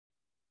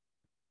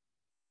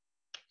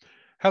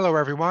Hello,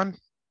 everyone.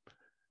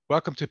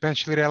 Welcome to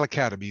Bench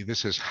Academy.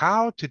 This is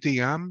How to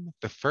DM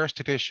the First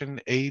Edition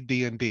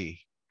AD&D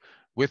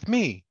with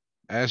me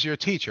as your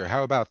teacher.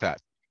 How about that?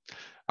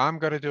 I'm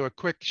going to do a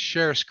quick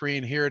share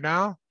screen here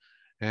now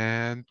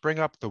and bring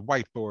up the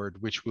whiteboard,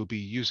 which we'll be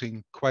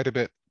using quite a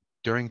bit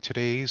during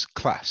today's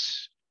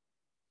class.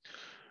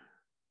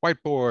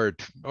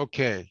 Whiteboard.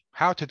 Okay.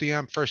 How to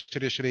DM First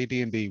Edition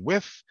AD&D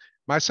with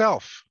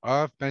myself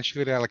of Bench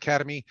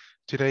Academy.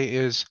 Today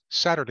is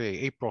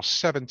Saturday, April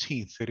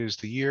 17th. It is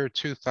the year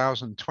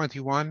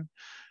 2021.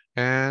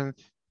 And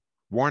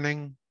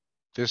warning,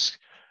 this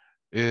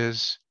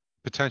is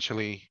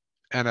potentially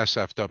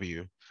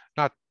NSFW.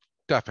 Not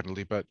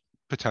definitely, but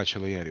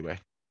potentially anyway.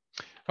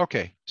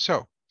 Okay,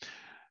 so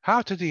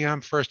how to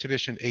DM First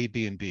Edition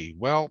AD&D?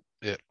 Well,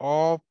 it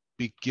all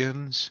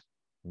begins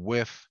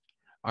with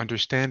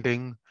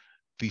understanding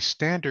the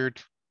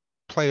standard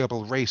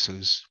playable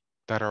races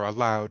that are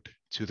allowed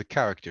to the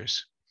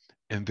characters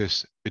in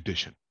this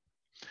edition.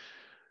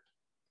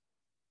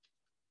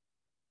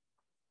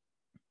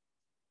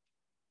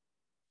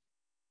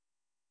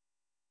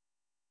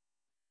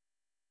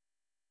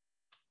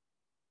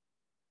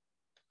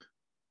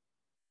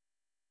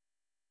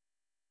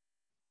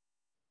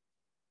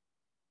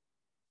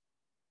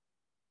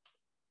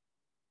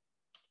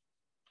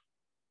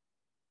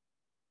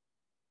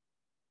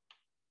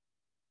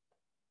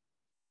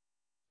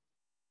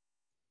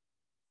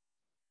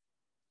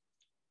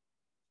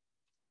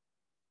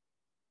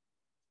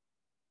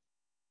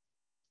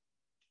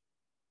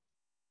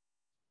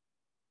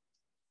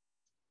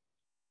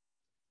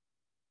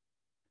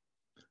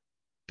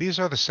 These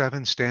are the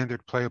 7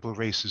 standard playable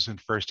races in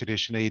First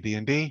Edition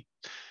AD&D.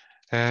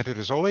 And it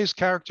is always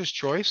character's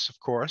choice, of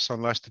course,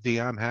 unless the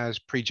DM has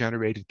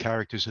pre-generated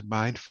characters in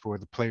mind for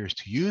the players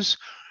to use.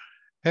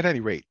 At any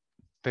rate,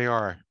 they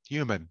are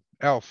human,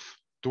 elf,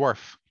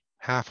 dwarf,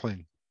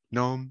 halfling,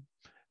 gnome,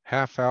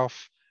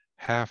 half-elf,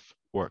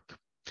 half-orc.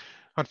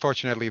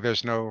 Unfortunately,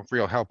 there's no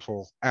real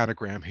helpful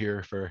anagram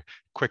here for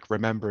quick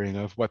remembering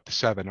of what the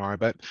 7 are,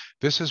 but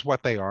this is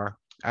what they are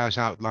as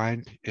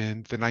outlined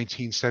in the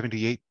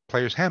 1978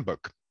 Player's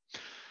Handbook.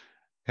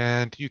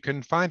 And you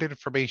can find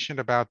information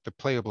about the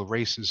playable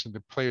races in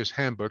the Player's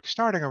Handbook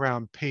starting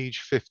around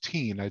page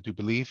 15, I do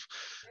believe.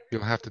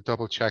 You'll have to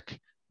double check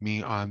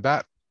me on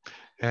that.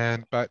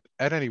 But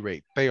at any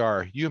rate, they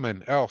are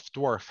human, elf,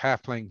 dwarf,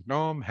 halfling,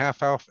 gnome,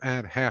 half-elf,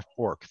 and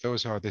half-orc.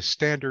 Those are the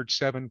standard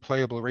 7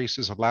 playable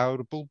races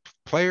allowable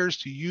players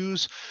to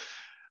use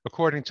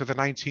according to the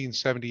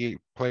 1978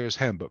 Player's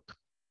Handbook,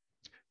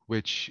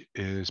 which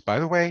is, by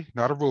the way,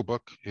 not a rule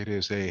book. It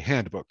is a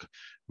handbook,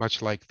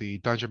 much like the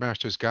Dungeon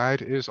Master's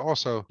Guide is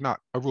also not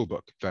a rule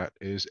book. That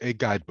is a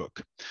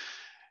guidebook.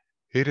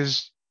 It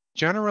is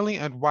generally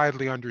and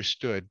widely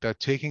understood that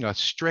taking a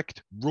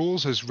strict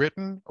rules as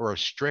written or a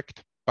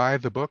strict by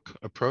the book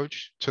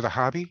approach to the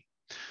hobby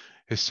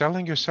is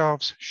selling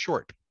yourselves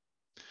short.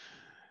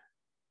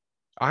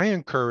 I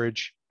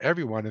encourage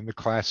everyone in the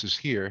classes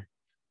here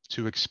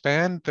to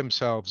expand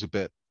themselves a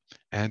bit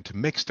and to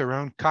mix their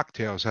own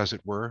cocktails, as it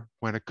were,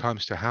 when it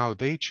comes to how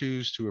they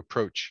choose to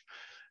approach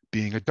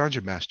being a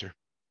dungeon master.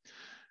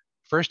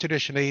 First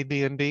edition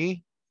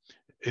AD&D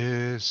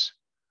is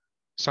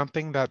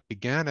something that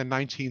began in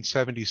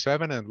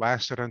 1977 and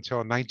lasted until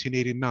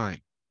 1989.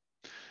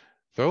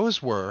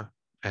 Those were,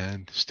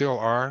 and still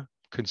are,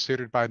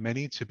 considered by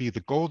many to be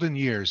the golden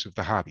years of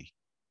the hobby.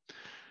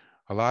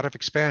 A lot of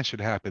expansion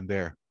happened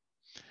there.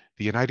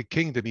 The United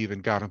Kingdom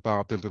even got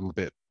involved a little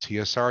bit.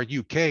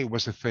 TSR UK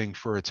was a thing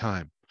for a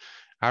time.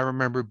 I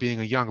remember being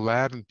a young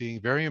lad and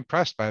being very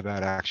impressed by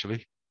that,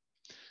 actually.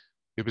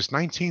 It was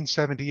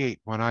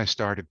 1978 when I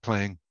started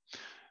playing.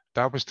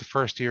 That was the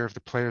first year of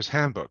the Player's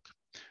Handbook.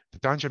 The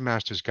Dungeon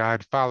Master's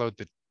Guide followed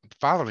the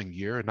following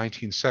year in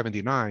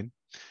 1979,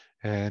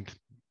 and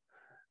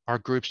our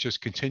groups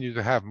just continued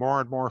to have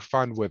more and more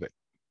fun with it.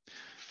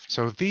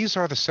 So these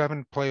are the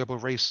 7 playable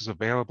races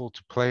available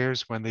to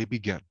players when they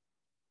begin.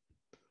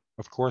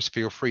 Of course,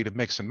 feel free to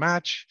mix and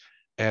match,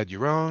 add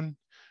your own,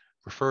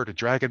 refer to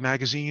Dragon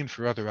Magazine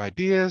for other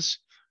ideas,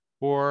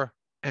 or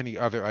any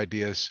other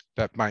ideas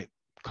that might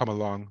come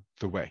along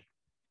the way.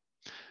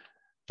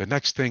 The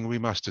next thing we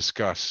must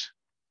discuss .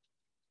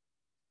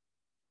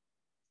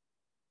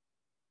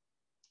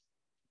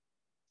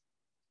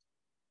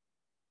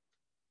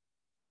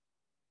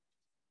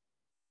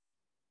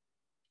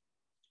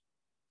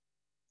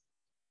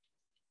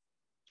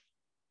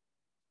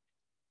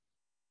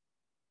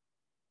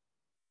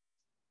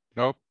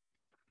 Nope.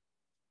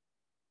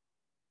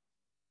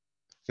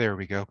 There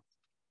we go.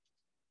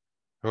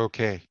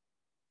 Okay.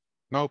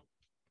 Nope.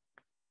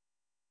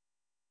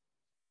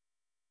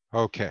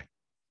 Okay.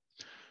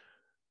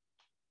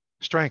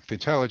 Strength,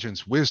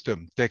 intelligence,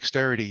 wisdom,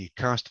 dexterity,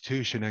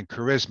 constitution, and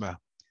charisma.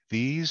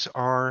 These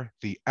are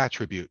the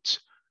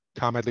attributes,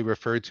 commonly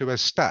referred to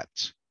as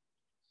stats.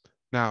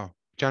 Now,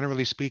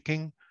 generally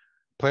speaking,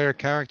 player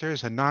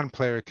characters and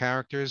non-player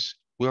characters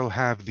will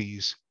have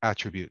these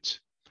attributes.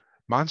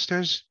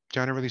 Monsters,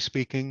 generally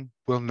speaking,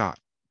 will not.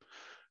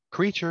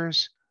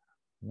 Creatures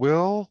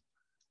will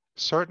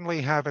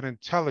certainly have an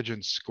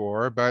intelligence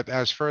score, but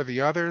as for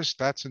the others,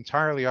 that's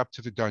entirely up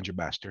to the Dungeon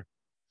Master.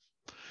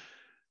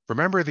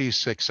 Remember these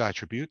 6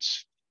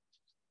 attributes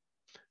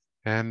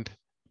and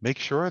make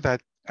sure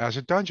that as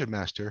a Dungeon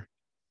Master,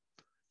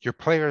 your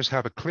players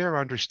have a clear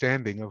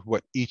understanding of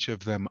what each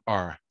of them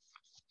are.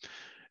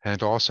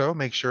 And also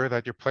make sure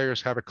that your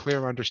players have a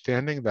clear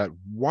understanding that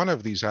one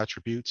of these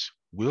attributes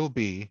will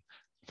be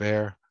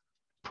their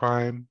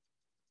prime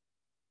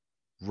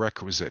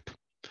requisite.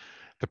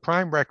 The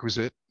prime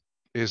requisite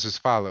is as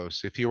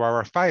follows. If you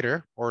are a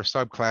fighter or a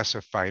subclass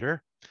of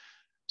fighter,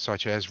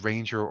 such as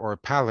ranger or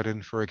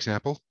paladin, for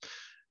example,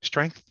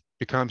 strength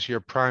becomes your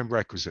prime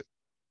requisite.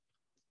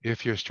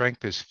 If your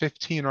strength is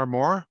 15 or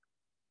more,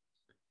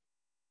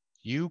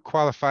 you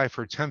qualify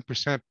for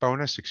 10%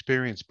 bonus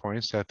experience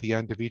points at the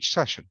end of each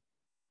session.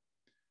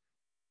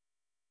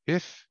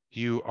 If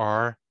you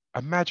are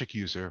a magic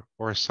user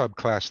or a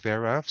subclass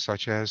thereof,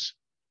 such as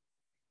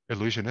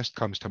illusionist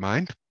comes to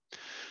mind,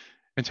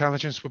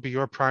 intelligence will be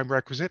your prime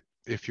requisite.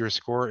 If your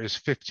score is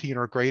 15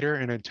 or greater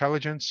in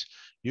intelligence,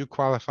 you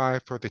qualify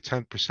for the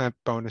 10%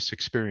 bonus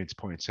experience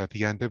points at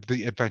the end of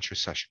the adventure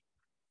session.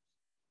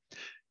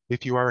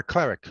 If you are a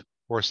cleric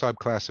or a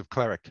subclass of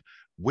cleric,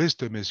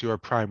 wisdom is your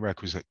prime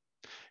requisite.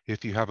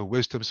 If you have a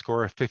wisdom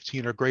score of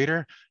 15 or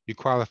greater, you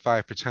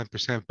qualify for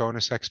 10%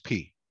 bonus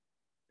XP.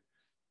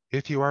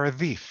 If you are a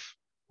thief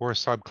or a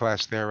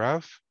subclass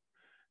thereof,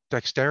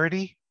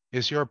 dexterity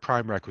is your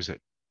prime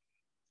requisite.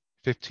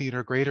 15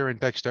 or greater in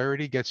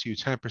dexterity gets you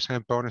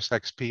 10% bonus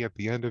XP at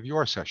the end of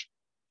your session.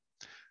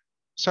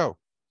 So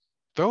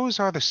those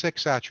are the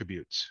 6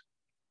 attributes.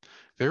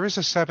 There is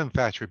a 7th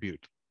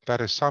attribute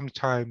that is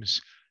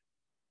sometimes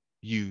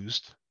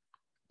used,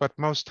 but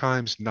most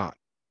times not.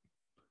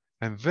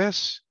 And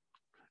this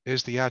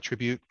is the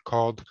attribute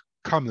called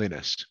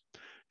comeliness.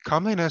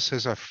 Comeliness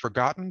is a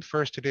forgotten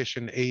first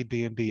edition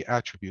AD&D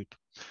attribute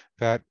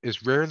that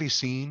is rarely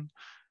seen.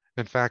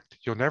 In fact,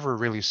 you'll never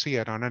really see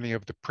it on any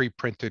of the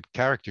pre-printed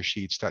character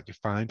sheets that you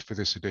find for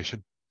this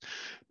edition.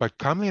 But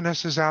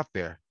comeliness is out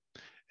there.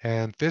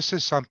 And this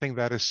is something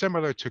that is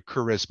similar to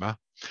charisma,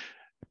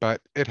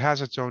 but it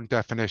has its own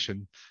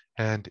definition.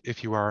 And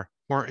if you are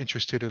more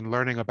interested in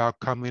learning about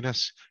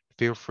comeliness,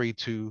 feel free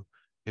to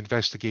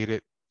investigate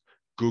it.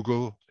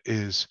 Google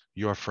is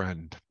your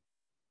friend.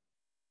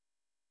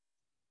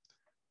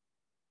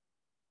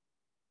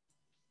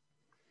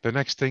 The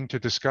next thing to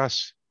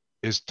discuss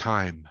is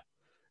time.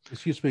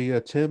 Excuse me,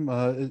 Tim.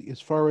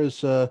 As far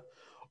as are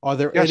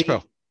there Yes,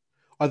 Phil.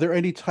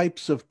 any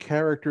types of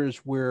characters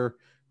where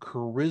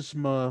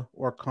charisma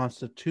or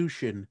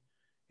constitution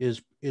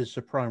is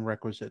a prime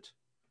requisite?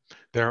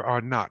 There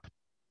are not.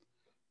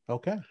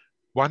 Okay.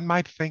 One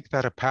might think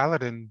that a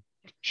paladin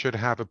should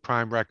have a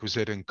prime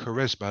requisite in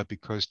charisma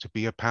because to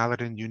be a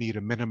paladin, you need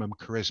a minimum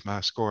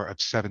charisma score of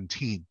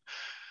 17.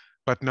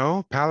 But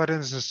no, paladin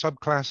is a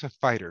subclass of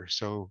fighter,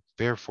 so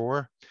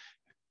therefore,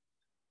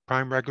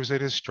 prime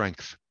requisite is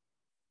strength.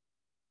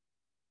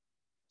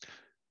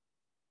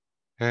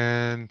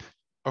 And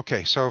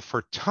okay, so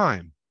for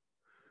time,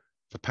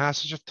 the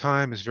passage of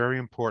time is very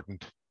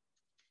important.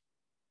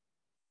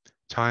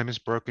 Time is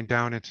broken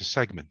down into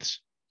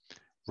segments,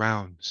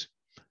 rounds,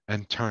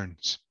 and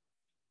turns.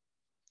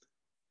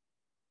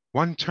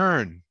 One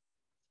turn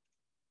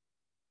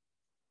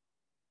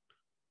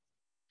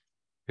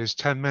is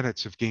 10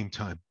 minutes of game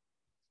time.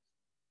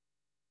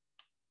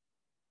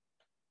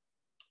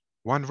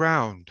 One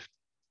round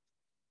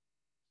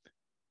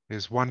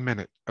is 1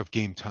 minute of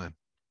game time.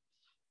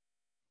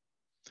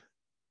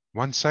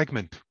 One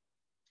segment,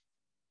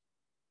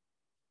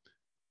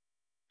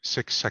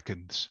 6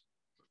 seconds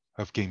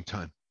of game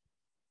time.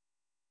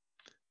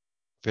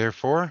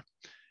 Therefore,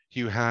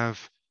 you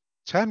have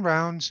 10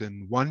 rounds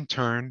in 1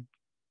 turn,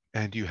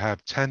 and you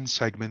have 10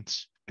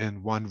 segments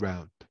in 1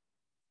 round.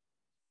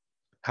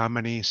 How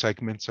many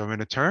segments are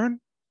in a turn?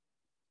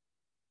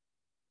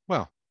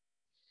 Well,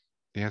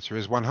 the answer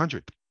is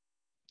 100.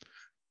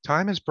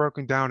 Time is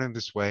broken down in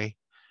this way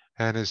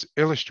and is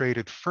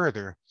illustrated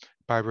further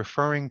by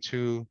referring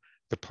to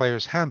the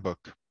player's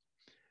handbook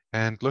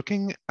and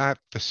looking at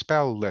the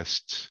spell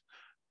lists,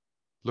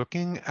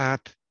 looking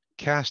at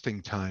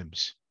casting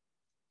times.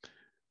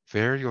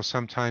 There you'll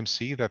sometimes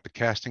see that the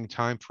casting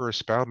time for a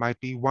spell might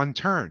be 1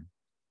 turn,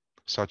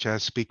 such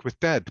as Speak with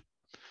Dead.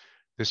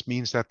 This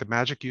means that the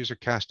magic user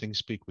casting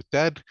Speak with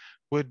Dead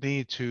would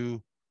need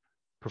to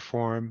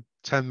perform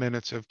 10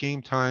 minutes of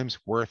game time's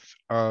worth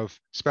of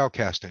spell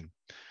casting,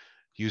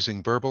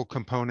 using verbal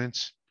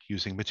components,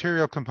 using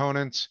material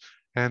components,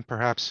 and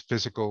perhaps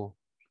physical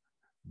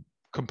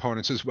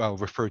components as well,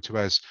 referred to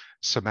as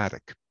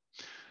somatic.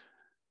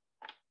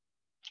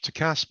 To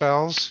cast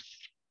spells,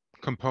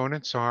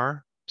 components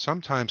are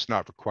sometimes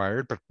not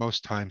required, but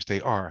most times they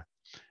are.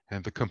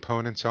 And the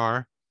components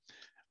are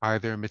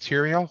either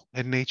material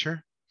in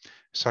nature,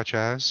 such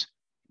as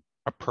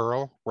a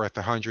pearl worth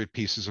 100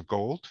 pieces of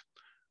gold,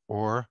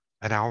 or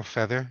an owl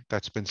feather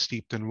that's been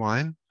steeped in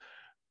wine,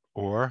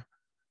 or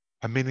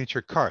a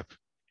miniature carp,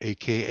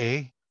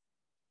 aka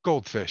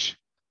goldfish.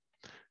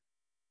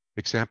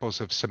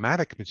 Examples of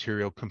somatic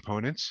material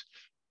components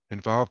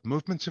involve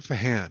movements of the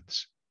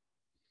hands.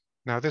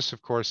 Now this,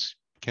 of course,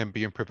 can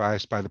be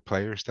improvised by the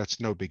players. That's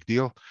no big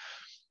deal.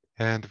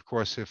 And of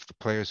course, if the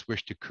players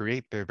wish to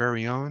create their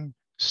very own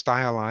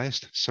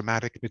stylized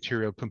somatic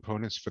material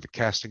components for the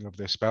casting of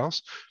their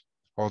spells,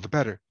 all the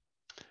better.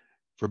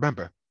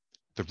 Remember,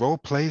 the role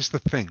plays the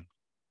thing.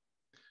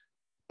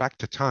 Back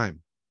to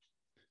time.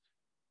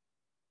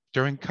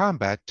 During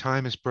combat,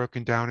 time is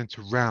broken down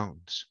into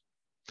rounds.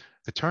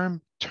 The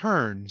term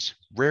turns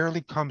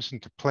rarely comes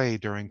into play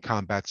during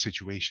combat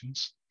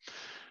situations.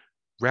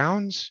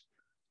 Rounds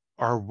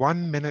are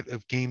 1 minute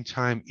of game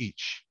time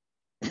each.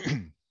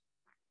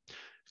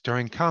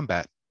 During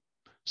combat,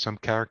 some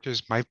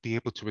characters might be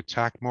able to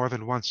attack more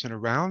than once in a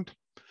round.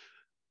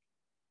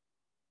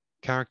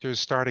 Characters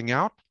starting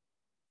out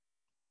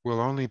will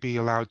only be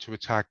allowed to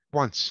attack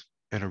once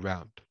in a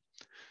round.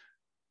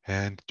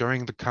 And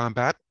during the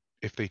combat,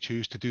 if they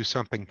choose to do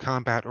something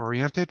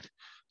combat-oriented,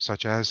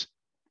 such as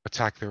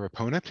attack their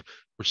opponent,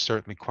 which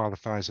certainly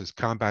qualifies as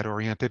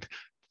combat-oriented,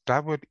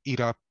 that would eat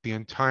up the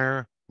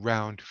entire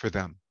round for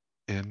them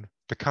in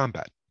the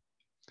combat.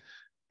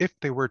 If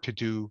they were to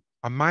do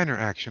a minor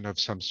action of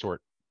some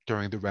sort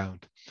during the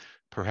round,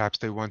 perhaps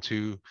they want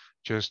to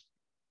just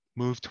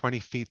move 20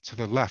 feet to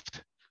the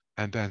left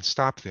and then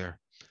stop there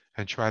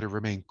and try to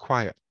remain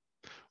quiet,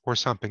 or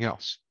something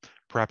else.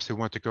 Perhaps they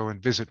want to go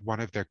and visit one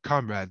of their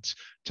comrades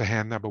to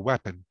hand them a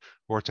weapon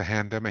or to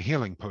hand them a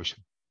healing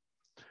potion.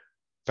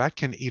 That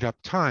can eat up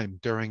time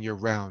during your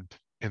round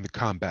in the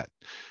combat,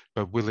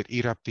 but will it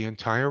eat up the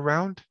entire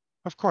round?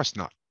 Of course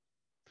not.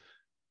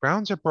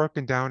 Rounds are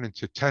broken down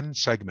into 10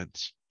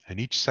 segments, and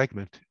each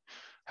segment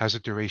has a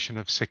duration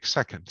of 6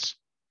 seconds.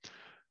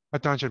 A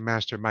dungeon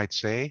master might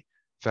say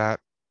that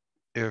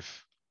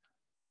if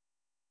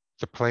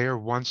the player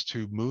wants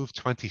to move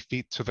 20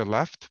 feet to the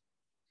left,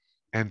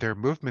 and their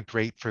movement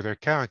rate for their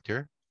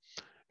character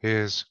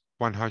is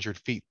 100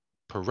 feet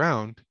per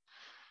round,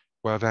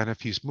 well then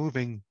if he's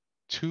moving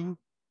 2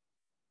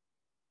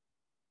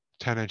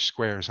 10-inch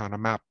squares on a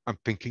map I'm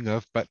thinking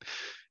of, but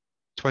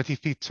 20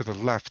 feet to the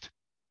left,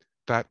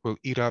 that will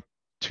eat up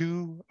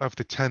 2 of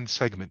the 10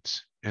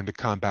 segments in the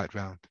combat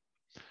round.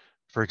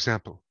 For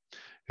example,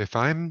 if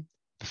I'm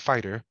the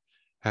fighter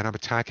and I'm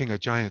attacking a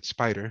giant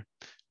spider,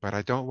 but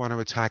I don't want to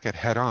attack it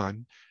head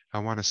on, I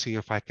want to see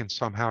if I can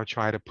somehow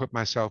try to put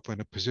myself in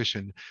a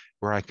position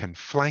where I can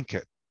flank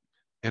it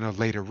in a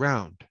later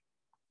round.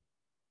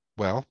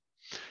 Well,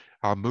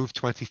 I'll move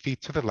 20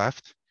 feet to the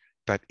left.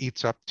 That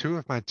eats up 2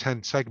 of my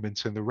 10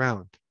 segments in the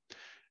round.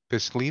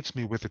 This leaves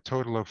me with a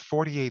total of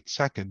 48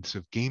 seconds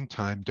of game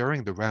time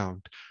during the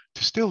round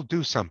to still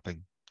do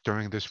something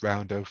during this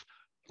round of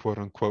quote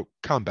unquote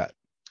combat.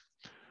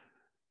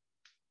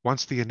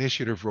 Once the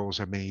initiative rolls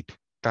are made,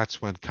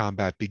 that's when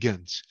combat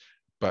begins.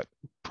 But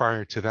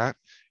prior to that,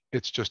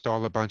 it's just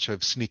all a bunch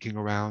of sneaking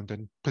around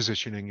and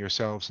positioning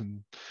yourselves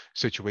in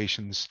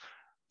situations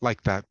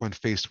like that when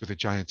faced with a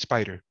giant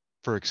spider,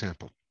 for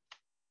example.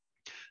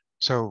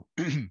 So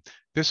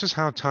this is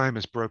how time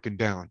is broken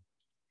down.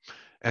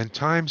 And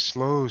time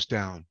slows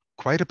down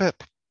quite a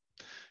bit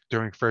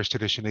during first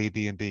edition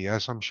AD&D,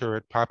 as I'm sure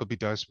it probably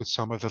does with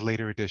some of the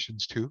later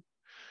editions too.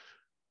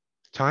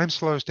 Time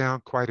slows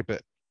down quite a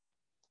bit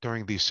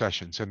during these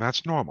sessions, and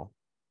that's normal.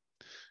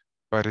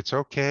 But it's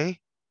okay,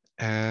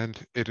 and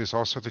it is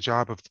also the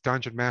job of the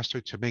Dungeon Master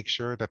to make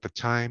sure that the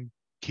time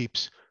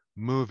keeps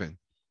moving.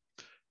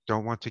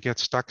 Don't want to get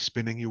stuck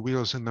spinning your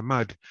wheels in the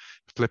mud,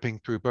 flipping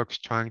through books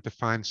trying to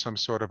find some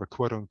sort of a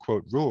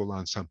quote-unquote rule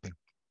on something.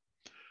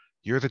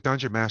 You're the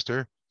Dungeon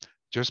Master,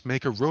 just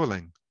make a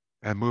ruling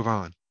and move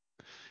on.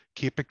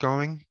 Keep it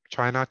going,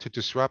 try not to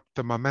disrupt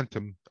the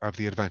momentum of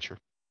the adventure.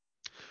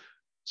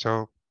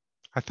 So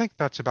I think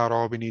that's about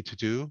all we need to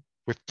do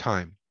with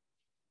time.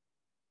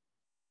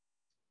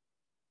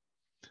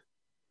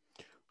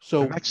 The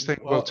So, next thing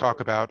we'll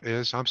talk about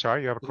is, I'm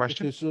sorry, you have a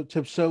question?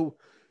 so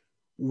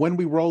when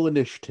we roll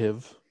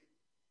initiative,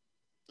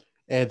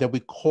 and then we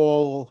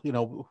call,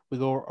 we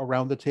go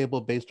around the table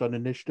based on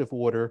initiative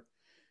order.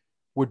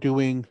 We're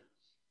doing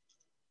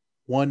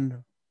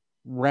one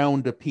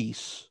round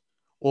apiece,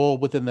 all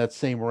within that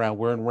same round.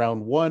 We're in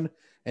round one,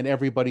 and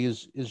everybody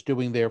is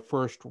doing their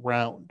first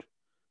round,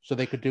 so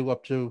they could do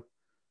up to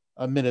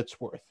a minute's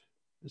worth.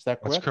 Is that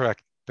That's correct?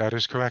 correct. That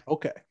is correct.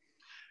 Okay.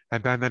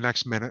 And then the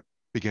next minute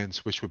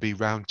begins, which would be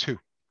round 2.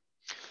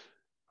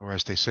 Or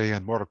as they say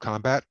in Mortal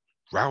Kombat,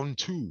 round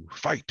 2,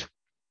 fight.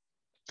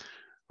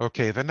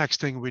 Okay, the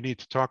next thing we need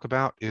to talk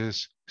about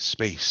is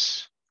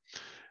space.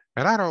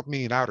 And I don't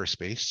mean outer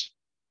space.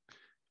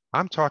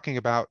 I'm talking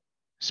about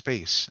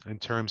space in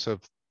terms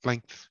of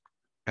length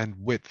and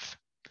width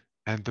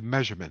and the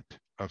measurement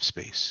of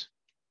space.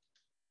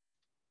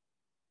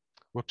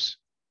 Whoops.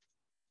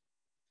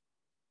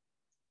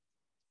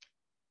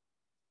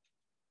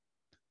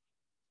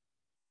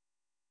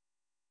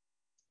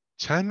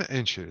 10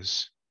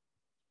 inches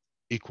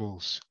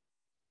equals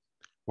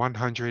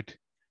 100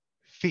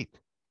 feet.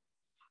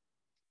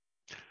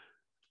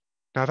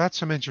 Now that's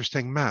some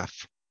interesting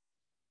math.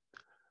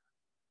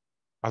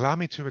 Allow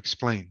me to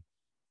explain.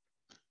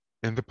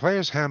 In the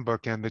Player's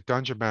Handbook and the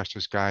Dungeon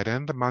Master's Guide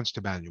and the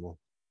Monster Manual,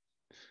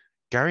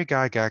 Gary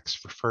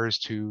Gygax refers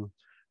to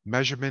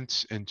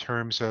measurements in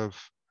terms of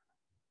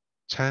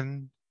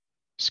 10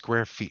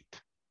 square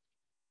feet.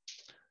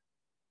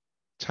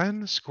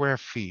 10 square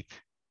feet,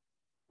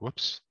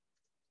 whoops,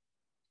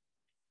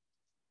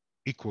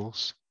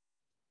 equals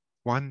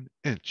 1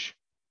 inch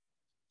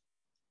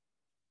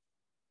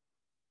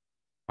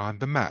on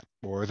the mat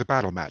or the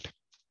battle mat.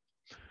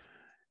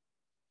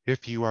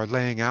 If you are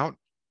laying out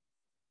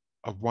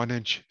a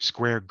 1-inch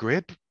square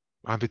grid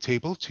on the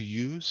table to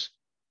use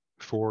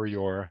for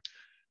your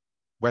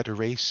wet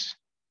erase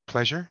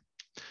pleasure,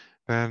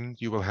 then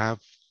you will have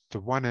the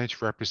 1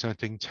 inch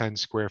representing 10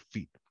 square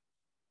feet.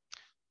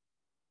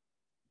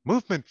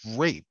 Movement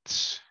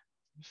rates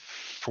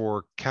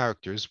for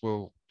characters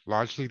will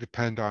largely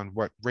depend on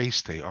what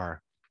race they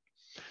are.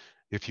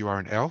 If you are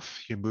an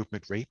elf, your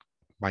movement rate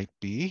might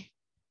be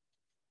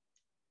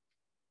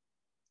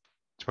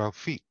 12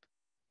 feet.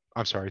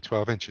 I'm sorry,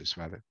 12 inches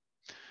rather.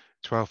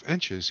 12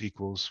 inches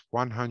equals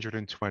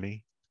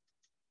 120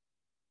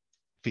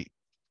 feet,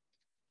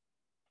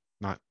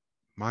 not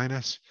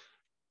minus,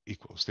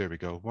 equals. There we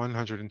go,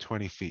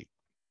 120 feet.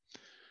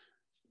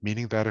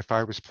 Meaning that if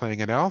I was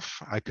playing an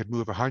elf, I could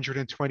move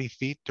 120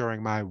 feet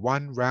during my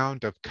 1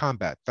 round of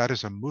combat. That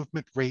is a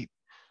movement rate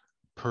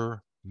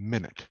per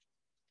minute.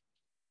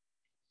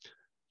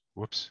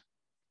 Whoops.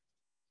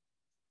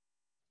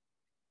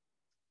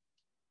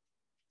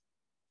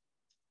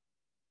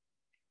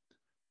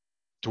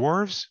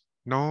 Dwarves,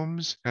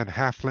 gnomes, and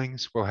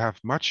halflings will have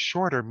much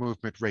shorter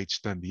movement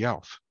rates than the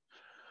elf.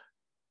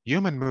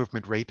 Human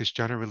movement rate is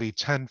generally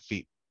 10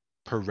 feet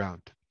per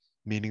round,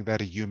 meaning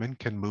that a human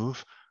can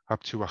move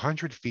up to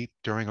 100 feet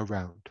during a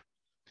round.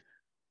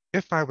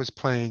 If I was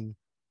playing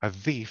a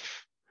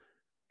thief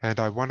and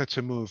I wanted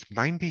to move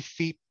 90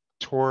 feet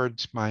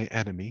towards my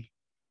enemy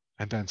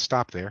and then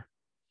stop there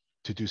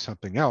to do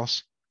something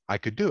else, I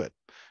could do it.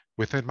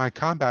 Within my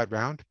combat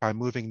round, by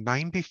moving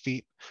 90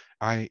 feet,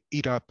 I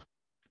eat up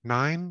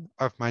 9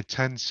 of my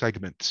 10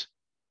 segments,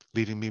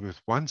 leaving me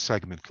with 1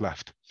 segment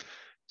left.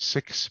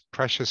 6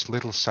 precious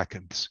little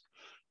seconds,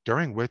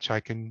 during which I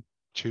can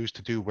choose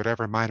to do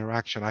whatever minor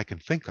action I can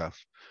think of.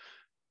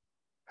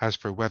 As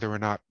for whether or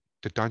not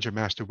the Dungeon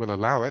Master will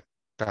allow it,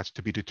 that's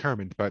to be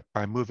determined, but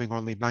by moving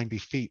only 90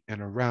 feet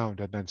in a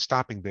round and then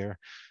stopping there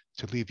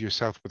to leave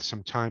yourself with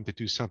some time to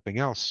do something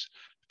else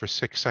for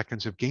 6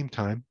 seconds of game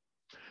time,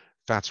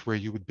 that's where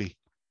you would be.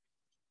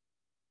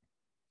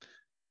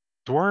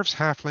 Dwarves,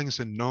 halflings,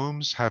 and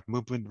gnomes have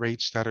movement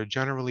rates that are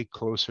generally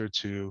closer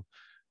to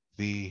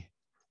the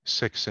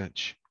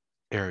 6-inch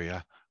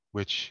area,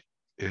 which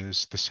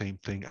is the same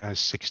thing as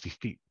 60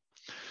 feet.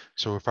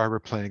 So if I were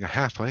playing a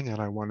halfling and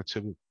I wanted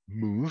to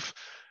move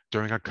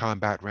during a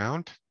combat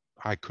round,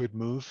 I could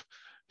move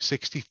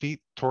 60 feet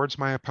towards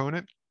my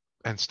opponent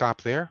and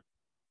stop there.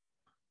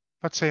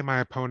 Let's say my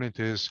opponent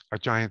is a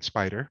giant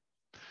spider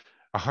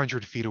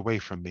 100 feet away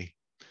from me,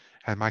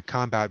 and my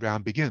combat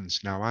round begins.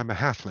 Now I'm a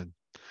halfling.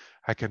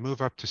 I can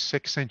move up to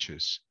 6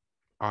 inches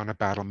on a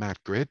battle mat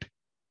grid,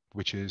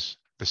 which is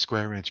the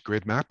square inch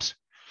grid maps,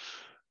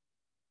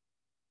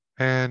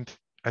 and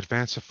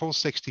advance a full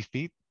 60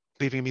 feet,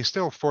 leaving me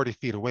still 40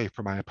 feet away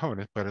from my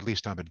opponent, but at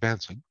least I'm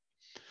advancing.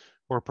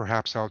 Or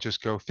perhaps I'll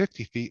just go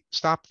 50 feet,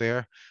 stop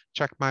there,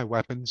 check my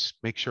weapons,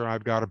 make sure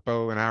I've got a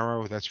bow and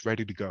arrow that's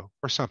ready to go,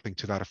 or something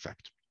to that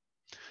effect.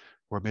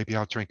 Or maybe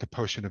I'll drink a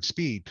potion of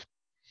speed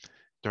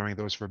during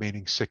those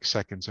remaining 6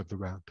 seconds of the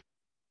round.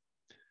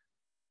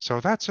 So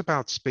that's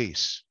about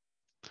space.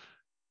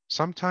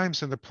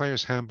 Sometimes in the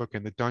Player's Handbook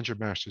and the Dungeon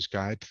Master's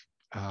Guide,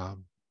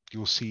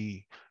 you'll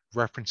see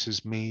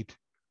references made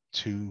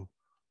to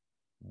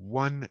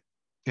 1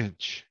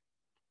 inch,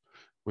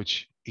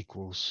 which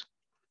equals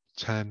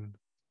 10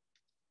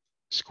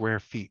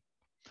 square feet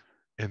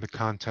in the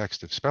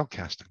context of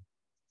spellcasting.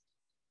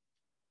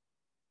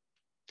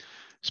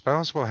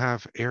 Spells will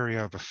have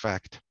area of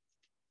effect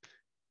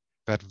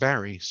that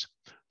varies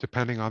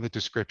depending on the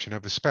description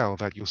of the spell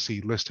that you'll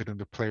see listed in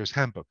the Player's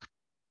Handbook.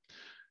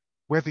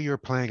 Whether you're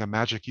playing a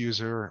magic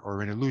user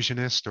or an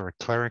illusionist or a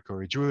cleric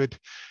or a druid,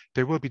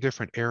 there will be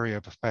different area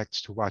of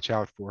effects to watch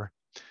out for.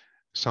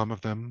 Some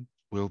of them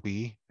will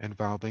be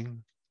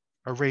involving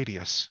a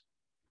radius,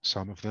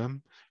 some of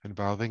them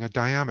involving a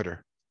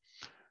diameter,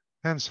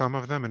 and some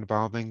of them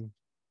involving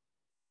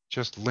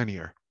just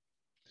linear.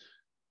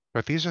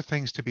 But these are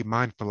things to be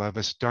mindful of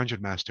as a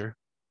dungeon master,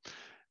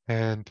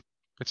 and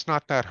it's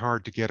not that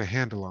hard to get a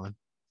handle on.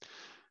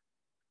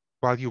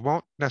 While you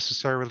won't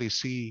necessarily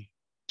see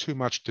too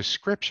much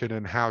description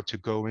in how to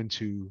go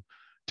into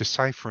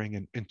deciphering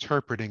and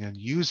interpreting and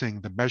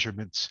using the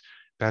measurements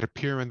that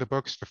appear in the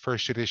books, the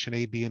first edition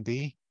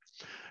AD&D,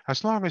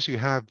 as long as you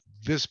have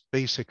this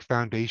basic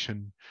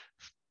foundation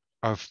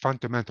of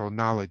fundamental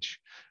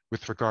knowledge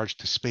with regards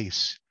to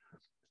space,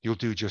 you'll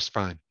do just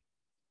fine.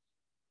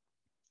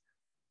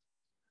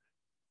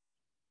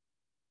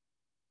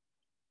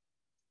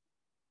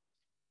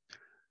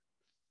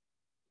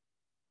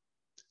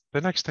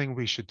 The next thing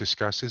we should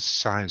discuss is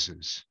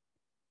sizes.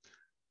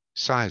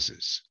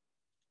 Sizes.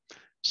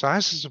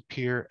 Sizes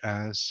appear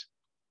as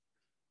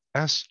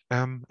S,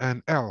 M,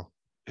 and L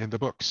in the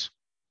books.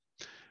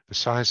 The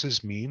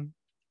sizes mean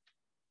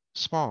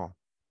small,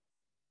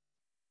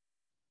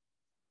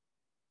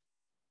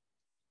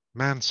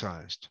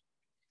 man-sized,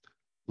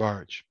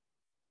 large.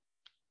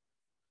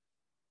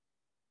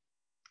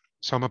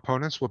 Some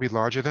opponents will be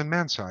larger than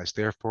man-sized,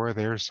 therefore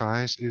their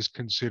size is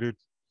considered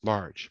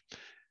large.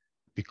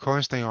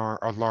 Because they are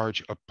a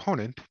large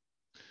opponent,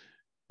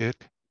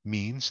 it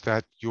means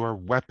that your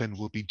weapon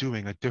will be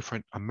doing a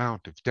different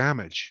amount of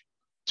damage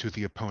to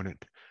the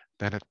opponent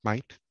than it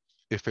might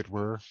if it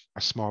were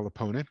a small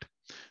opponent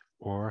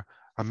or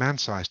a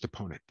man-sized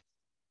opponent.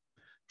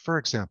 For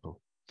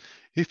example,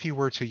 if you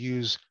were to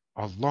use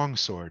a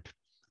longsword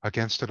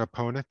against an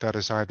opponent that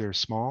is either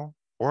small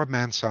or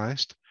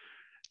man-sized,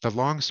 the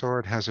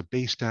longsword has a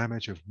base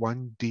damage of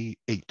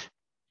 1d8.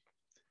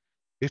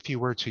 If you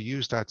were to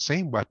use that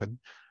same weapon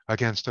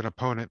against an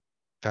opponent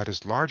that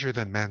is larger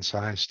than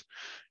man-sized,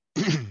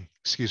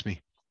 excuse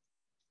me,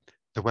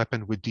 the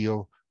weapon would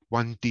deal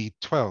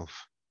 1d12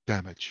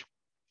 damage.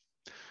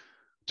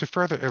 To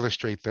further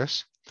illustrate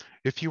this,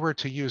 if you were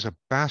to use a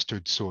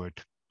bastard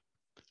sword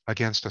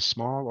against a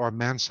small or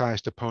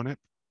man-sized opponent,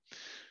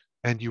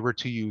 and you were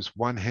to use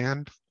one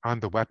hand on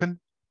the weapon,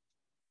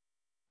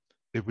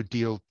 it would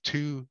deal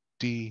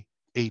 2d8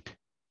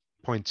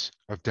 points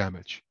of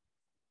damage.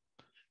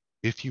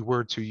 If you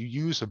were to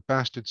use a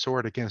bastard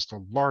sword against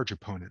a large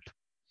opponent,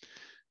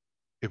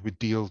 it would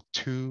deal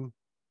 2d8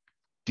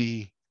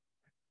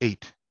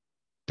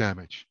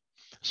 damage.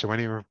 So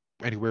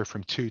anywhere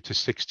from 2 to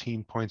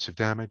 16 points of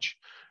damage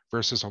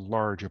versus a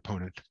large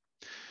opponent,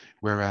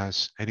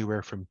 whereas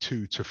anywhere from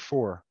 2 to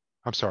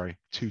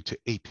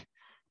 8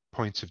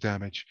 points of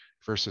damage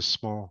versus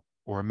small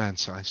or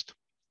man-sized.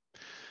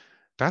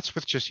 That's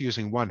with just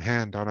using one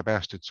hand on a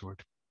bastard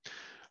sword.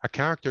 A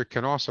character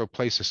can also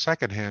place a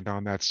second hand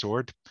on that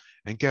sword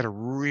and get a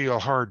real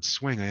hard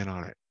swing in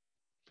on it.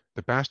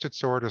 The bastard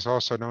sword is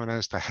also known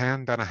as the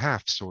hand and a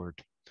half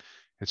sword.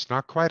 It's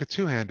not quite a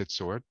two-handed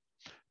sword,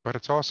 but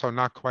it's also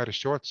not quite a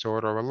short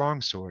sword or a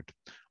long sword,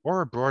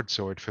 or a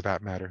broadsword for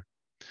that matter.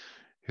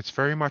 It's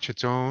very much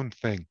its own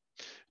thing.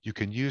 You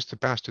can use the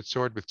bastard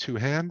sword with two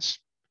hands.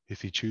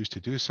 If you choose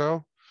to do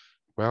so,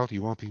 well,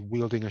 you won't be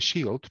wielding a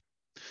shield,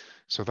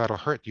 so that'll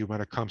hurt you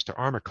when it comes to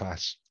armor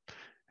class.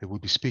 And we'll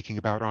be speaking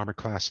about armor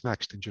class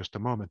next in just a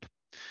moment.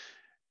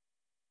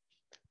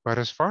 But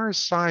as far as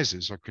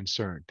sizes are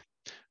concerned,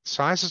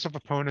 sizes of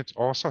opponents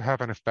also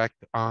have an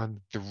effect on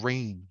the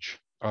range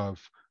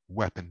of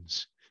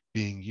weapons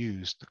being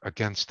used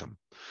against them.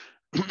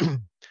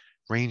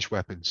 Range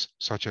weapons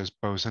such as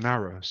bows and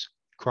arrows,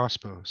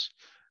 crossbows,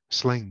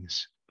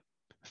 slings,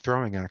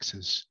 throwing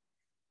axes,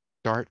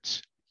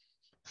 darts,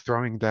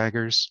 throwing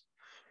daggers,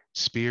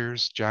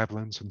 spears,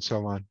 javelins, and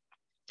so on.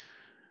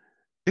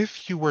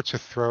 If you were to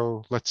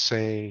throw, let's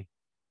say,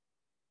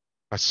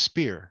 a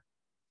spear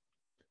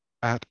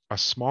at a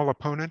small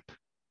opponent,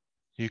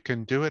 you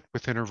can do it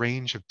within a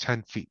range of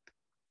 10 feet.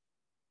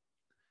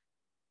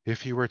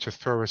 If you were to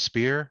throw a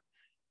spear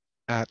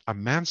at a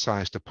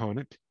man-sized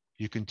opponent,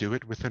 you can do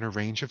it within a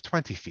range of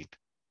 20 feet.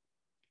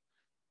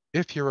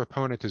 If your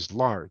opponent is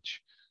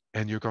large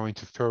and you're going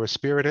to throw a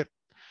spear at it,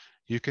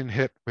 you can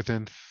hit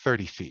within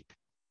 30 feet.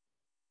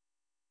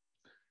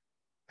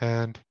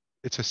 And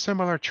it's a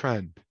similar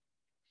trend.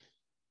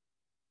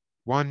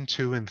 1,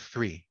 2, and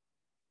 3.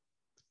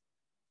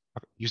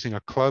 Using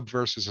a club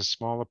versus a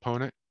small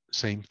opponent,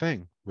 same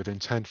thing, within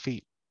 10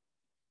 feet.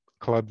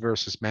 Club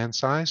versus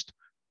man-sized,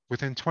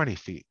 within 20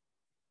 feet.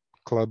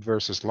 Club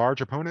versus large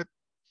opponent,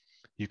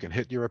 you can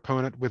hit your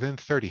opponent within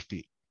 30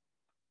 feet.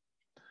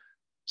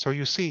 So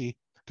you see,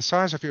 the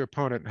size of your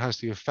opponent has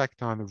the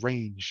effect on the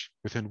range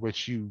within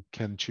which you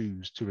can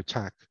choose to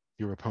attack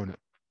your opponent.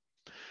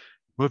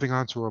 Moving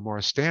on to a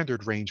more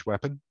standard range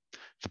weapon,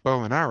 the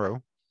bow and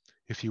arrow.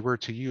 If you were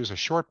to use a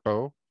short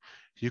bow,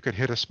 you could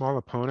hit a small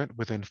opponent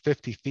within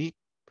 50 feet,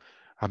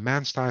 a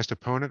man-sized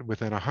opponent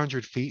within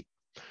 100 feet,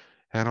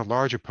 and a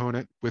large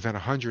opponent within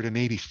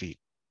 180 feet.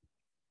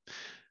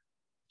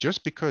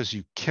 Just because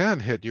you can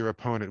hit your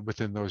opponent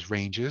within those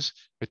ranges,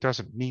 it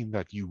doesn't mean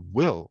that you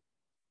will.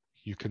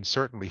 You can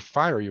certainly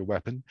fire your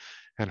weapon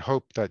and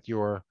hope that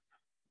your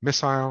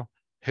missile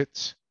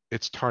hits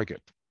its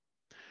target.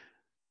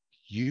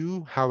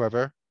 You,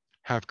 however,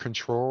 have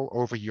control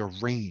over your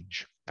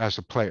range as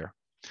a player.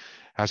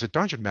 As a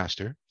dungeon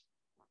master,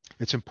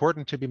 it's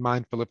important to be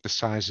mindful of the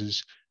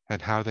sizes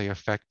and how they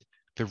affect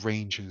the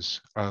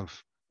ranges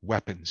of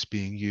weapons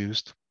being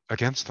used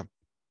against them.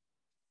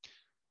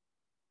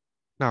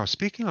 Now,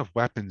 speaking of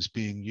weapons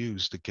being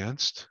used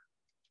against,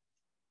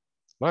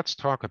 let's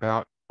talk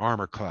about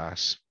armor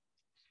class.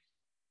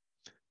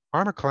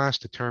 Armor class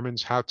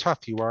determines how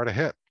tough you are to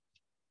hit.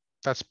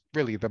 That's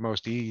really the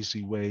most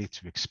easy way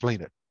to explain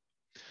it.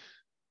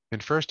 In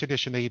first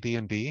edition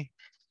AD&D,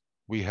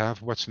 we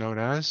have what's known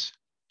as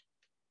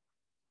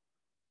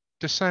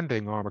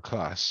descending armor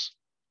class,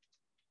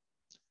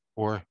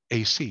 or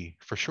AC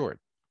for short.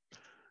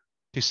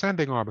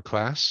 Descending armor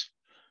class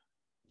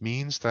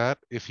means that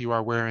if you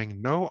are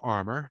wearing no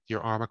armor,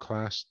 your armor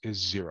class is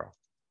 0.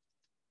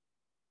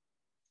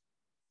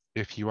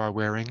 If you are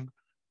wearing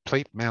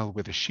plate mail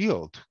with a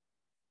shield,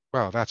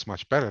 well, that's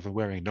much better than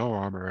wearing no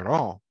armor at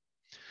all.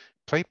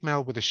 Plate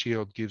mail with a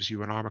shield gives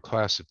you an armor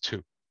class of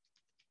 2.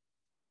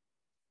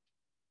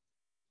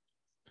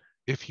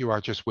 If you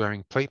are just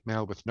wearing plate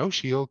mail with no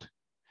shield,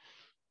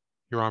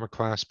 your armor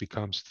class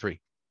becomes 3.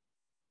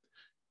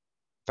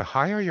 The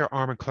higher your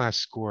armor class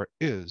score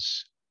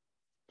is,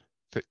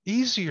 the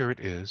easier it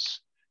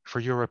is for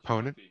your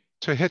opponent Timothy.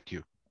 to hit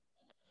you.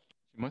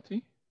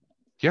 Timothy?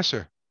 Yes,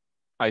 sir.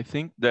 I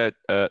think that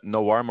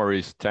no armor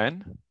is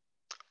 10.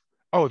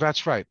 Oh,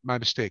 that's right. My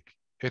mistake.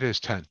 It is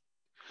 10.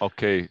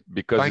 Okay,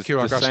 because Thank it's you,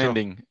 Augusto.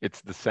 descending.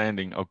 It's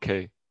descending.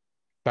 Okay.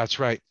 That's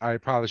right. I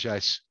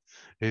apologize.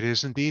 It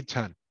is indeed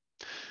 10.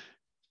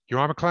 Your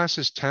armor class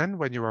is 10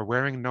 when you are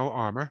wearing no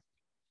armor.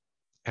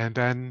 And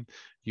then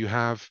you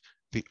have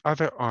the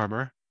other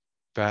armor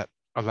that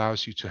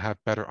allows you to have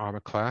better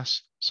armor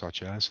class,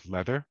 such as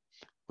leather,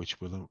 which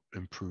will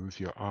improve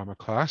your armor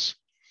class.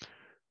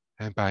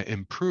 And by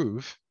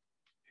improve,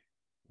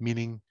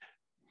 meaning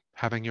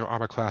having your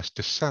armor class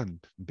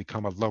descend and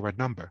become a lower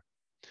number.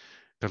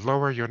 The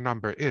lower your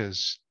number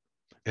is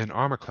in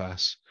armor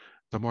class,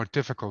 the more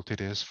difficult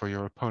it is for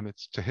your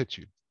opponents to hit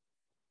you.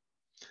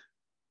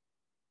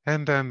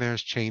 And then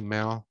there's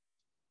chainmail,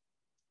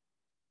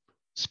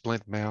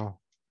 splint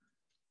mail,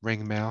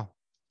 ring mail,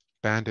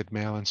 banded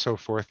mail, and so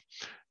forth.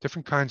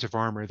 Different kinds of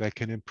armor that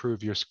can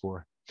improve your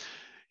score.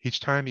 Each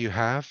time you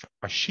have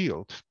a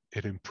shield,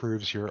 it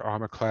improves your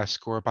armor class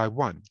score by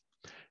 1,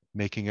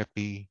 making it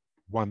be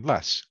 1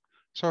 less.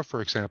 So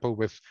for example,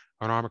 with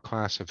an armor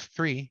class of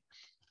 3,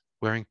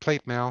 wearing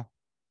plate mail,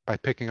 by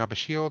picking up a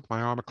shield,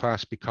 my armor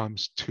class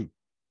becomes 2.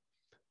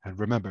 And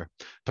remember,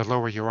 the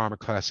lower your armor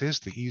class is,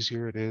 the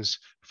easier it is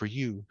for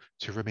you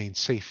to remain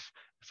safe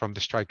from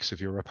the strikes of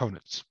your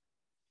opponents.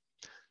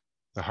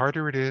 The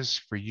harder it is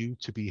for you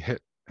to be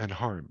hit and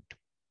harmed.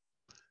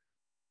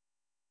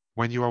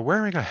 When you are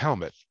wearing a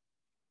helmet,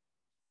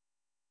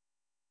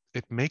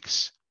 it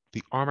makes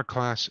the armor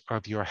class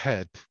of your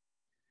head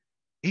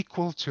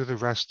equal to the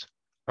rest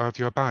of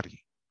your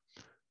body.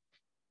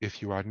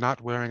 If you are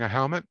not wearing a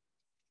helmet,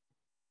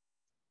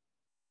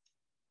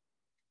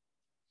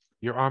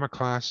 your armor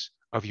class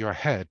of your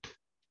head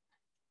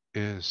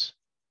is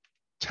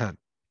 10.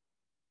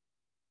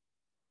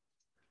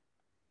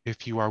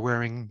 If you are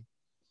wearing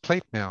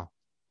plate mail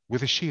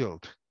with a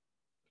shield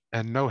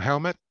and no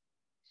helmet,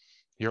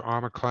 your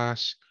armor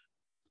class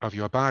of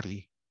your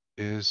body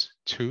is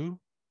 2,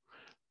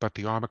 but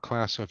the armor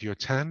class of your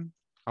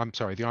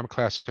the armor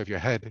class of your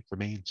head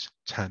remains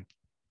 10.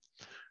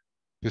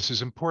 This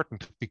is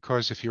important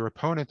because if your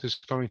opponent is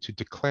going to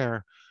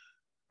declare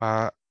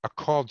a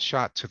called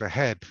shot to the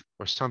head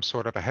or some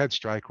sort of a head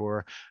strike,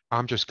 or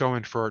I'm just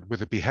going for it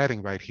with a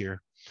beheading right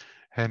here,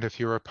 and if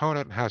your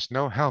opponent has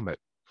no helmet,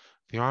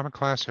 the armor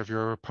class of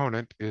your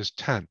opponent is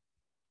 10.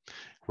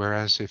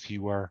 Whereas if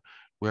you are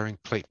wearing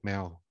plate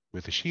mail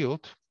with a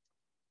shield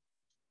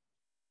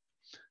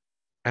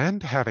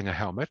and having a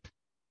helmet,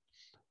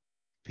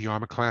 the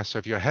armor class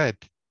of your head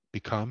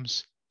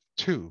becomes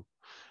 2.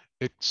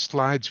 It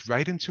slides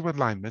right into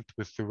alignment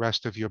with the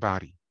rest of your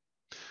body.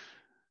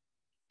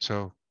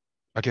 So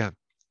again,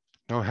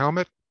 no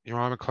helmet, your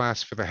armor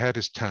class for the head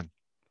is 10.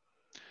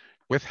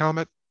 With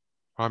helmet,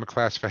 armor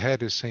class for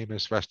head is same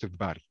as rest of the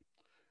body.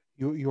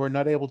 You are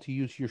not able to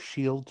use your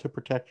shield to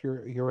protect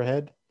your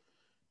head,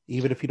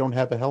 even if you don't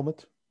have a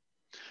helmet.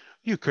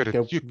 You You could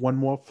get one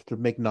more to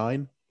make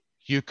 9.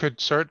 you could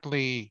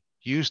certainly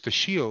use the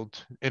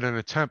shield in an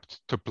attempt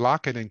to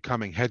block an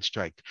incoming head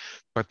strike,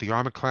 but the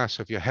armor class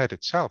of your head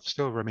itself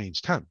still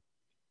remains 10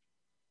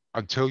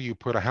 until you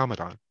put a helmet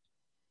on.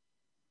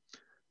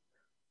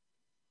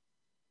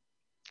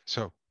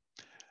 So,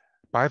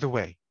 by the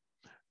way,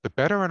 the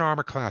better an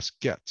armor class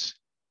gets,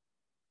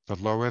 the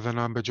lower the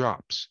number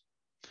drops.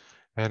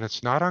 And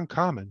it's not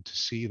uncommon to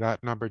see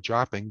that number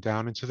dropping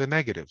down into the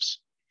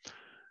negatives.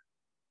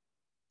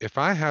 If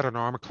I had an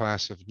armor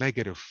class of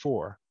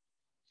 -4,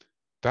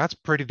 that's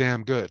pretty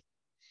damn good.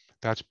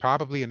 That's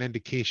probably an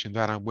indication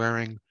that I'm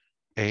wearing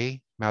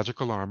A,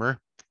 magical armor,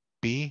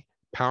 B,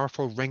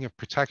 powerful ring of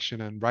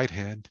protection on right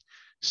hand,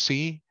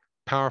 C,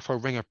 powerful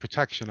ring of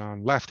protection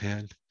on left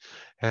hand,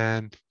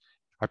 and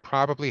I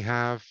probably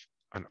have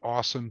an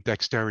awesome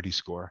dexterity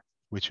score,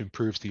 which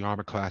improves the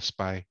armor class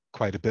by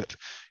quite a bit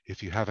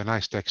if you have a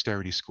nice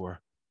dexterity score.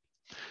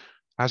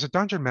 As a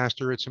dungeon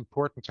master, it's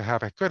important to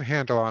have a good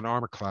handle on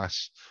armor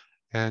class,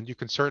 and you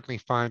can certainly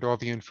find all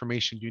the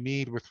information you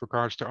need with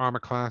regards to armor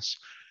class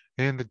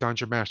in the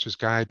Dungeon Master's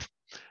Guide.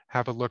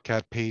 Have a look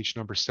at page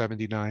number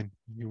 79.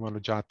 You want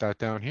to jot that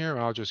down here,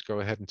 I'll just go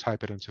ahead and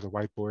type it into the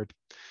whiteboard.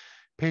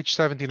 Page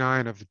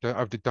 79 of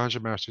the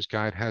Dungeon Master's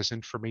Guide has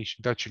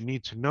information that you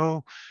need to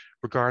know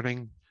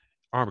regarding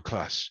armor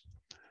class.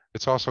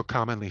 It's also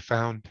commonly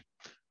found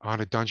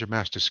on a Dungeon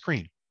Master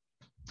screen.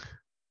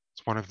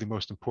 It's one of the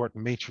most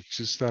important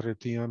matrices that a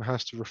DM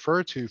has to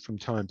refer to from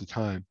time to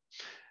time.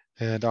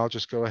 And I'll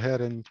just go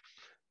ahead and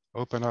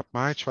open up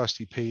my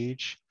trusty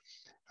page.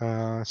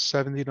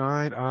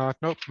 79,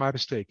 nope, my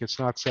mistake. It's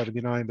not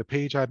 79. The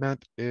page I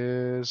meant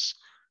is,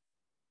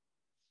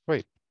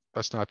 wait,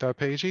 that's not that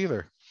page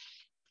either.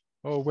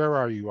 Oh, where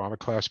are you on a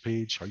class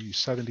page? Are you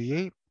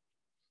 78?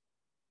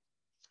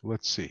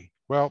 Let's see.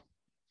 Well,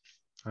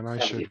 and I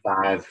should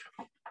 75.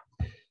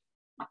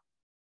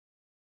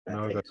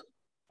 know that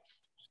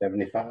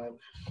 75.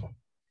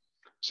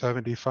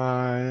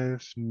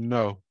 75,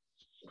 no,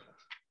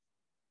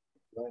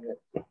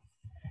 it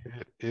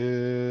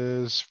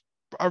is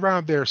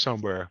around there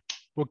somewhere.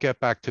 We'll get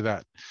back to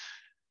that.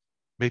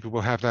 Maybe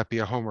we'll have that be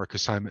a homework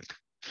assignment.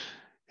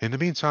 In the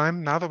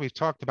meantime, now that we've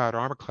talked about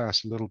armor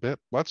class a little bit,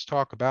 let's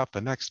talk about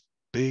the next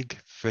big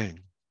thing.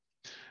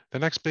 The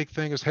next big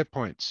thing is hit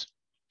points.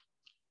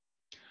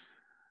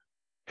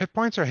 Hit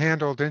points are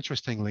handled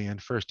interestingly in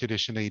first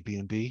edition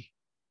AD&D.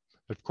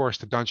 Of course,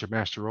 the Dungeon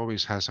Master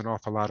always has an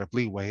awful lot of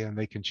leeway and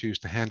they can choose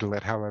to handle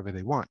it however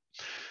they want.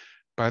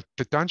 But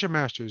the Dungeon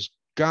Master's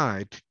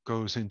guide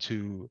goes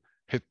into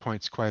hit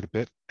points quite a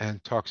bit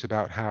and talks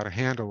about how to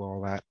handle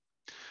all that.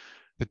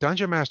 The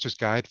Dungeon Master's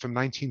Guide from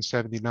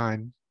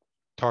 1979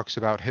 talks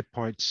about hit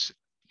points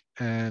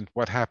and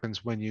what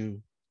happens when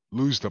you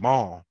lose them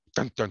all.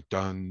 Dun, dun,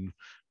 dun.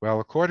 Well,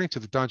 according to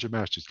the Dungeon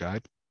Master's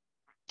Guide,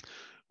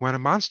 when a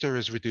monster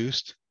is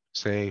reduced,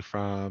 say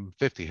from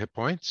 50 hit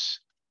points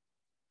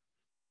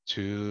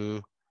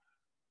to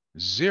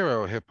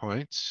 0 hit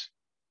points,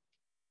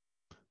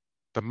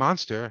 the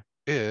monster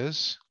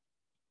is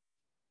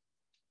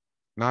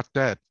not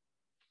dead.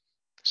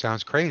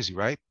 Sounds crazy,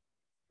 right?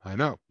 I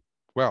know.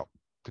 Well,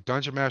 the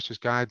Dungeon Master's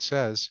Guide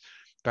says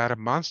that a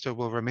monster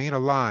will remain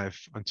alive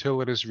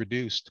until it is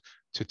reduced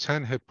to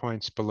 10 hit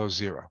points below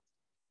 0.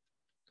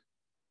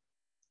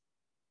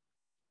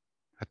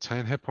 At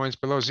 10 hit points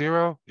below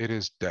 0, it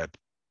is dead.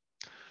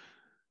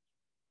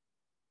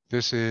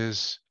 This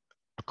is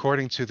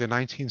according to the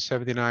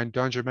 1979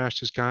 Dungeon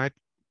Master's Guide,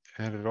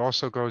 and it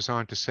also goes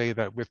on to say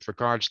that with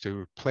regards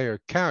to player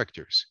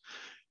characters,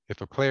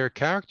 if a player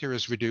character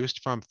is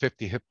reduced from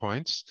 50 hit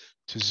points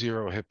to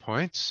 0 hit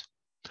points,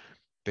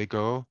 they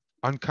go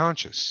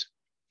unconscious.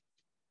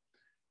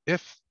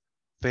 If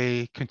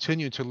they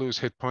continue to lose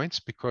hit points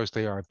because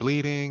they are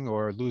bleeding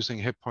or losing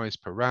hit points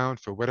per round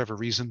for whatever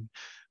reason,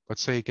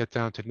 let's say get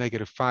down to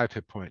 -5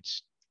 hit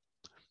points.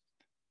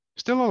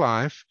 Still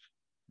alive,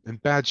 in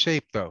bad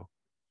shape though.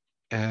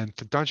 And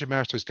the Dungeon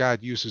Master's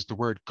Guide uses the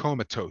word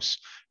comatose.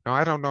 Now,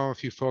 I don't know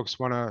if you folks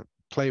want to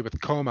play with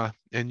coma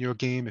in your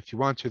game. If you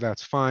want to,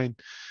 that's fine.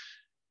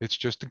 It's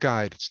just a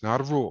guide. It's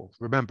not a rule.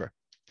 Remember,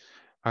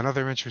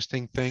 another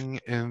interesting thing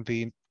in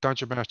the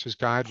Dungeon Master's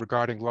Guide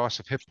regarding loss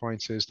of hit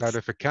points is that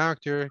if a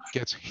character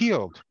gets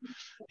healed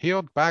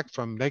back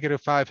from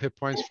 -5 hit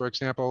points, for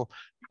example,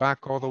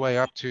 back all the way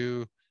up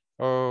to,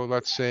 oh,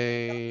 let's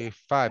say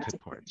 5 hit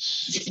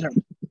points,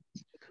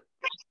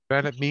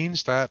 then it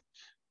means that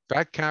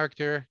that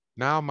character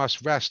now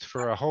must rest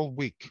for a whole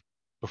week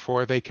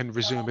before they can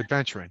resume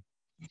adventuring.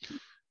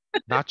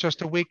 Not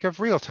just a week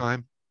of real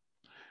time.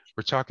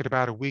 We're talking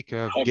about a week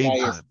of game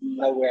time.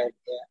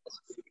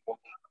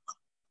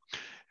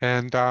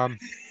 And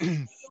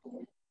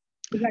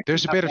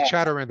there's a bit of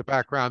chatter in the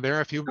background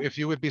there. If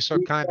you would be so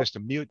kind as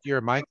to mute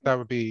your mic, that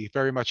would be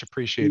very much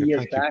appreciated.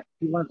 Thank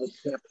you.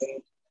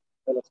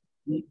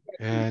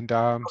 And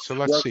so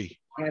let's see.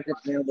 But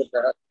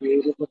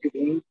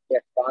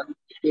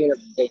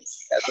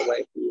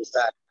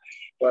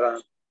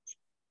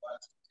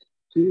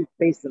he's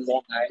based in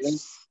Long Island.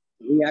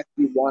 We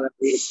actually wanted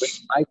me to bring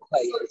my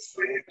players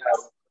and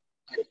have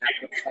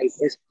them play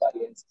his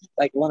players.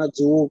 Like want a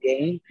dual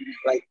game.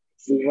 Like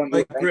we want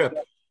like Grip.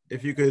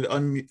 If you could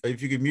unmute,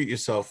 if you could mute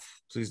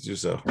yourself, please do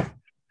so.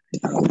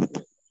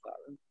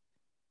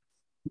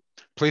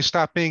 Please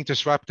stop being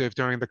disruptive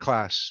during the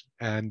class,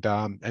 and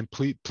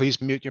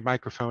please mute your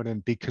microphone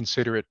and be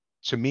considerate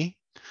to me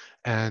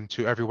and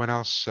to everyone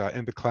else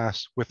in the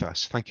class with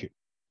us. Thank you.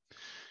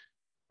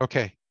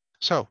 Okay,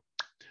 so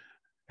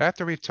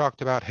after we've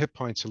talked about hit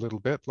points a little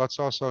bit, let's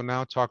also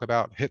now talk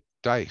about hit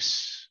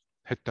dice.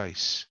 Hit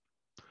dice.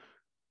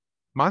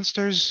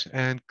 Monsters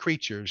and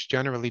creatures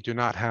generally do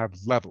not have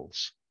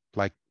levels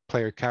like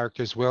player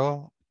characters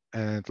will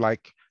and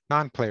like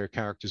non-player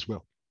characters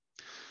will.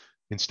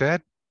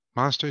 Instead,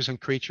 monsters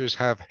and creatures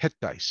have hit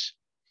dice.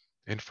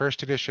 In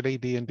first edition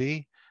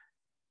AD&D,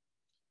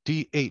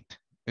 D8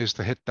 is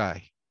the hit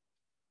die.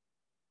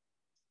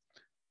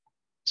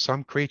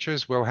 Some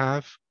creatures will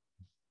have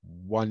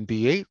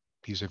 1d8.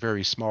 These are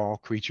very small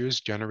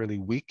creatures, generally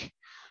weak.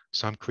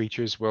 Some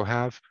creatures will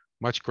have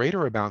much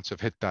greater amounts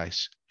of hit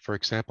dice. For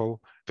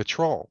example, the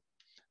troll.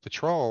 The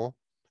troll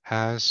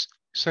has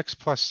 6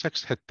 +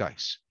 6 hit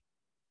dice.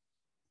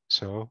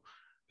 So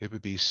it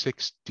would be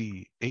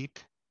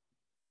 6d8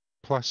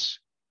 plus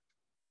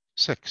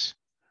 6.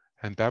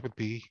 And that would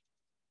be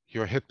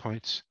your hit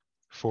points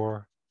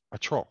for a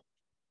troll.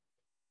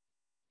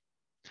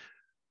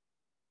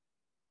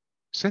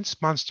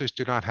 Since monsters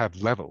do not have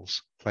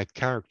levels like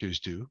characters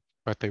do,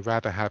 but they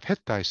rather have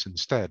hit dice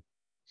instead,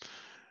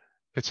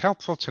 It's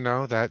helpful to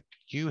know that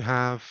you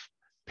have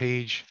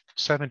page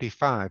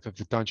 75 of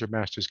the Dungeon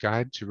Master's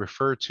Guide to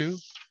refer to,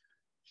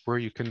 where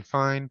you can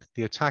find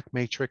the attack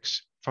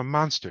matrix for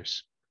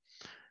monsters.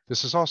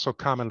 This is also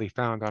commonly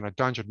found on a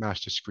Dungeon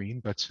Master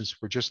screen, but since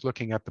we're just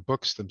looking at the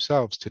books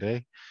themselves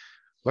today,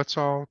 let's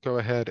all go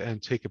ahead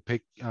and take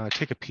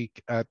a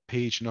peek at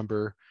page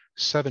number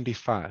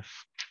 75.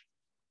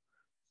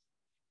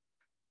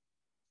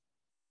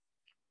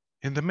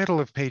 In the middle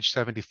of page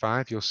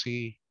 75, you'll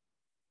see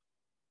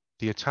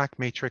the attack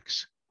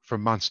matrix for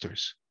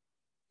monsters.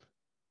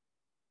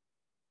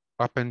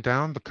 Up and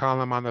down the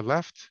column on the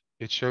left,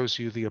 it shows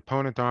you the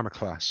opponent armor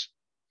class.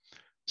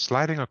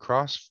 Sliding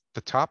across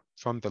the top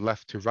from the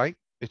left to right,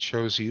 it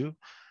shows you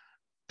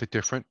the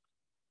different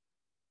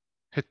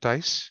hit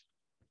dice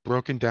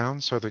broken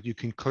down so that you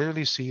can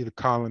clearly see the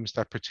columns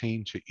that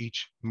pertain to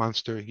each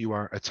monster you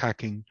are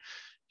attacking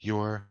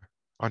your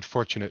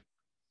unfortunate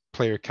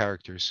player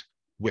characters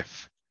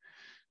with.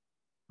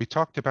 We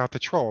talked about the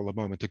troll a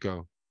moment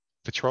ago.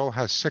 The troll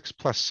has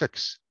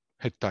 6+6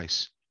 hit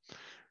dice.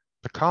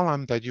 The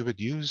column that you would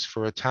use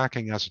for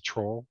attacking as a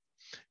troll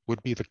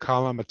would be the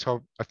column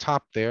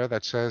atop there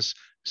that says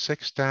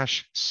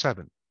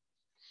 6-7.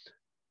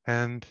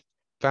 And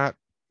that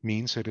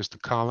means it is the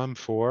column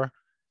for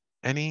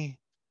any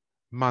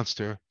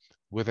monster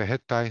with a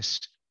hit dice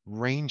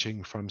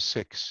ranging from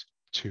 6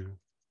 to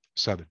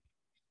 7.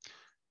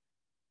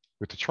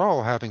 With the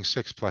troll having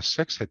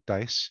 6+6 hit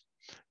dice,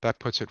 that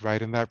puts it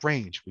right in that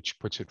range, which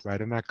puts it right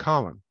in that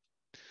column.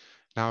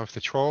 Now, if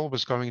the troll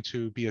was going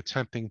to be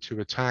attempting to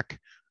attack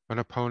an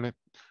opponent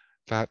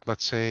that,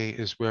 let's say,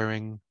 is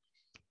wearing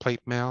plate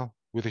mail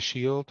with a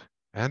shield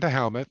and a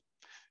helmet,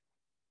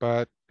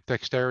 but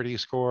dexterity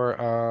score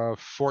of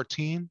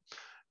 14,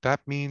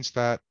 that means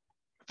that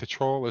the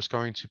troll is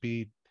going to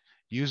be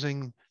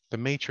using the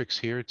matrix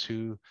here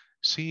to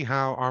see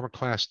how armor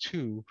class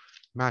 2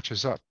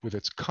 matches up with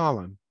its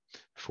column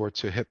for it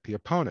to hit the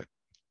opponent.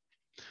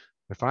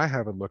 If I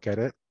have a look at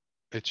it,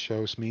 it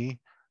shows me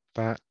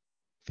that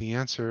the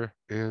answer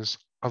is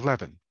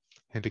 11,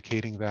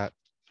 indicating that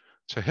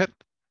to hit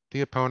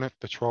the opponent,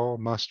 the troll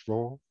must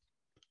roll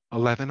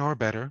 11 or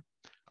better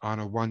on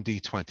a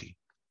 1d20.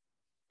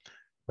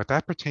 But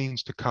that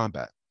pertains to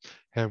combat,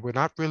 and we're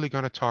not really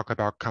going to talk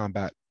about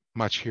combat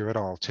much here at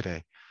all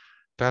today.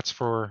 That's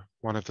for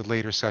one of the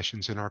later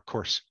sessions in our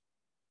course.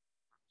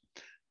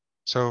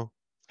 So,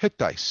 hit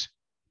dice.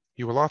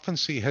 You will often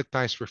see hit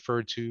dice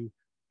referred to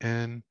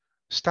in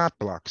stat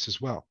blocks as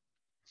well.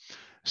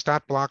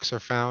 Stat blocks are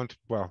found,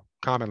 well,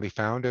 commonly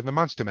found in the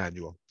Monster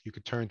Manual. You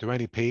could turn to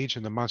any page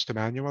in the Monster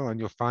Manual and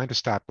you'll find a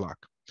stat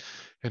block.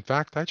 In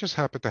fact, I just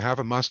happen to have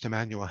a Monster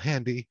Manual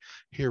handy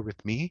here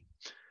with me.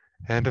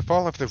 And if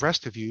all of the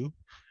rest of you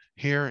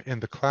here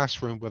in the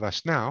classroom with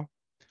us now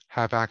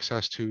have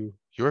access to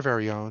your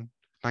very own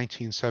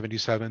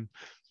 1977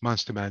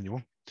 Monster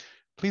Manual,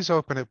 please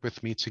open it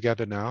with me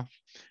together now,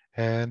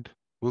 and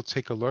we'll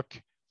take a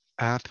look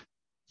at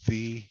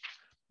the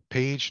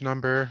page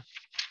number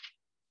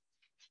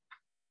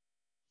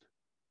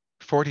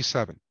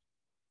 47.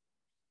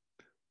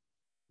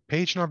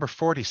 Page number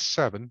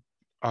 47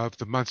 of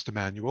the Monster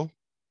Manual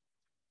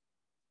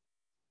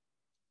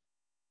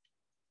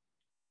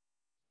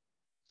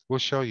will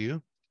show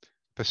you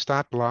the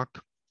stat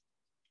block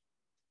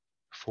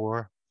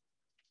for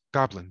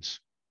goblins.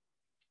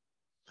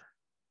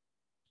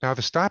 Now,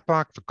 the stat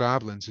block for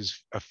goblins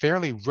is a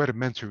fairly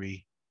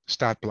rudimentary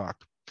stat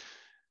block,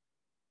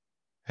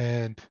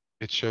 and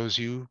it shows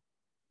you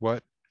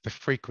what the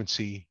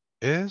frequency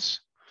is,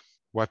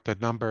 what the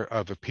number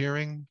of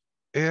appearing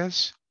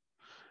is,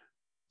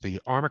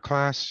 the armor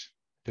class,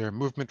 their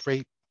movement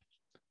rate,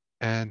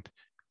 and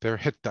their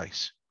hit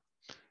dice.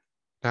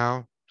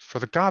 Now, for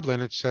the goblin,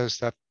 it says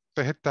that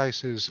the hit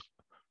dice is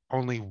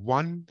only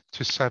 1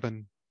 to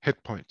 7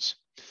 hit points.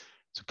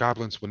 So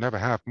goblins will never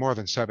have more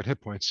than 7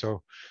 hit points,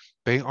 so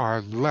they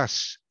are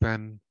less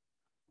than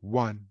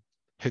 1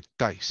 hit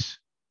dice.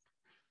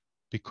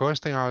 Because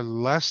they are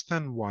less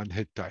than 1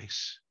 hit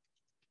dice,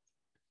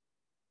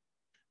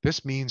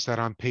 this means that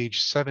on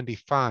page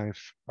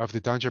 75 of the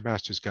Dungeon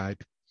Master's Guide,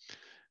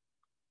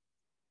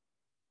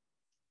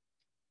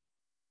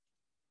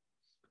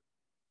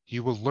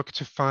 you will look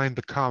to find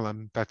the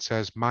column that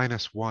says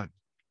 -1.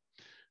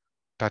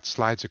 That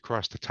slides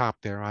across the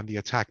top there on the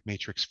attack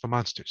matrix for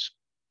monsters.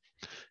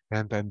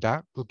 And then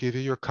that will give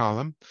you your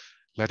column,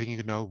 letting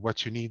you know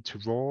what you need to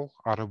roll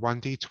on a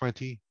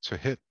 1d20 to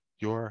hit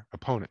your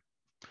opponent.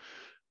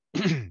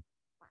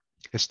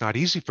 It's not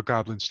easy for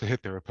goblins to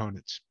hit their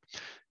opponents.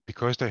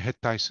 Because their hit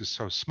dice is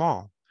so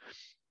small,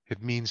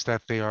 it means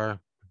that they are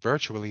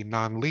virtually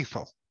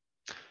non-lethal.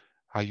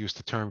 I use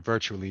the term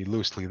virtually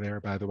loosely there,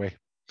 by the way.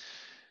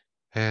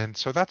 And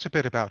so that's a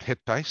bit about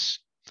hit dice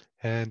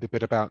and a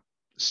bit about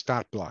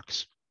stat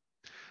blocks.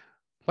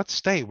 Let's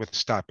stay with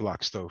stat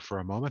blocks, though, for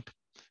a moment.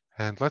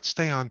 And let's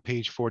stay on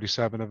page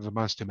 47 of the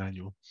Monster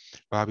Manual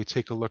while we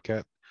take a look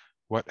at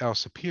what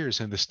else appears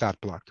in the stat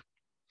block.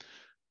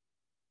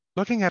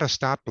 Looking at a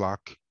stat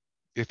block,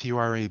 if you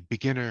are a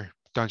beginner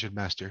dungeon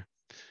master,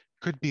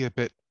 could be a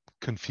bit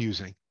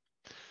confusing.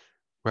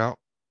 Well,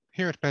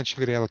 here at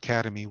Benchley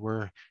Academy,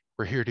 we're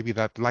here to be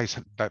that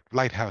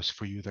lighthouse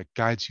for you that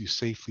guides you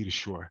safely to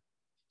shore.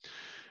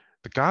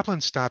 The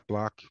Goblin stat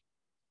block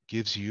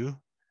gives you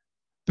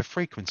the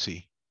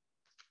frequency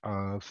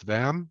of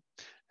them.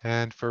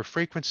 And for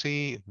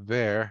frequency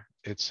there,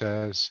 it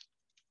says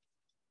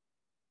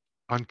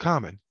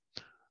uncommon.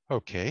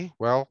 Okay,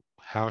 well,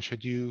 how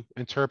should you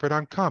interpret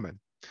uncommon?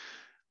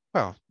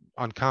 Well,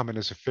 uncommon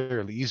is a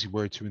fairly easy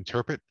word to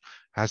interpret.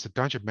 As the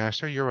Dungeon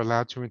Master, you're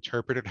allowed to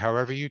interpret it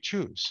however you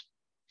choose.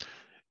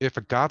 If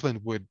a goblin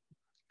would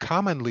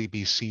commonly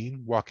be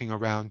seen walking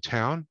around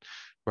town,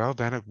 well,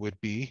 then it would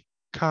be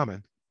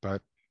common,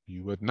 but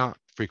you would not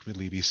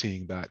frequently be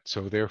seeing that.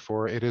 So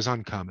therefore, it is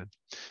uncommon.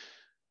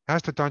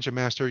 As the Dungeon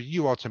Master,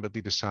 you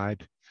ultimately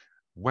decide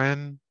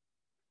when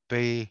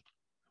they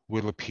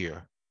will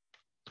appear.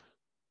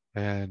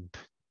 And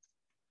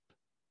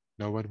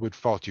no one would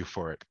fault you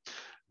for it.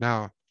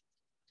 Now,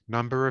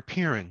 number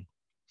appearing.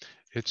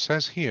 It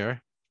says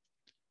here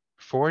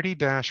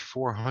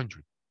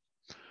 40-400.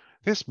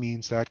 This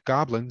means that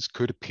goblins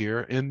could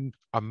appear in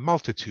a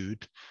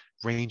multitude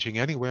ranging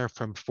anywhere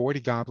from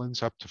 40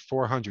 goblins up to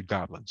 400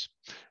 goblins.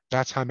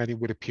 That's how many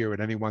would appear at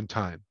any one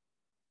time.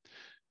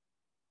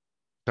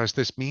 Does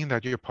this mean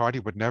that your party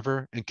would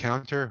never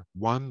encounter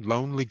one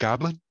lonely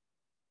goblin?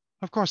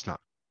 Of course not.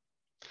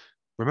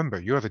 Remember,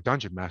 you're the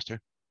Dungeon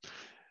Master,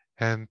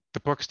 and the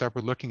books that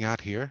we're looking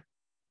at here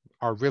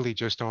are really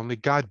just only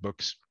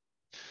guidebooks.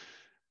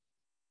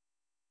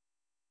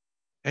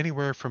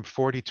 Anywhere from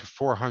 40 to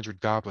 400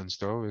 goblins,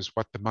 though, is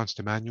what the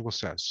Monster Manual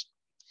says.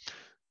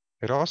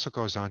 It also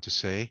goes on to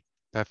say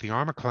that the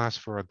armor class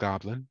for a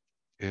goblin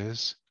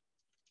is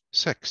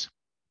 6.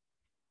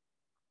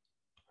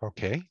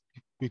 Okay,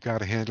 we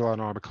got a handle on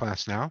armor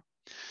class now.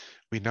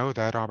 We know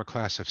that armor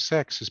class of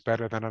 6 is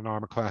better than an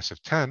armor class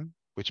of 10,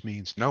 which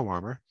means no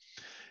armor.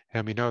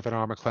 And we know that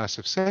armor class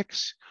of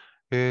 6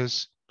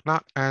 is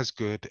not as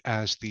good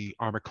as the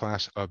armor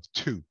class of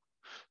 2,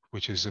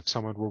 which is if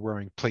someone were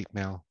wearing plate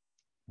mail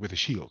with a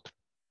shield.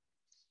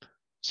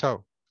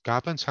 So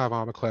goblins have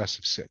armor class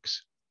of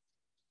 6.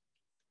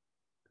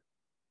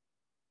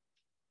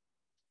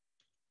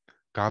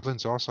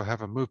 Goblins also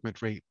have a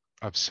movement rate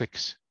of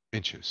 6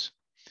 inches.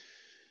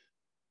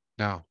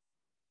 Now,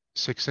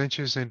 6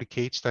 inches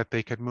indicates that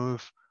they can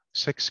move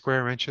 6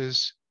 square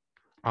inches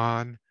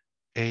on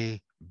a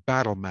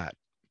battle mat.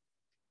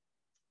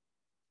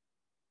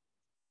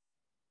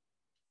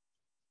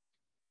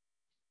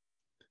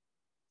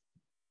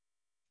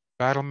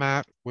 Battle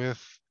mat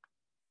with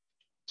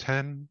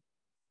 10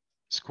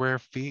 square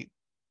feet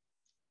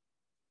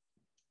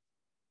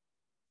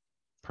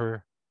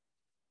per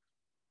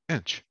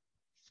inch.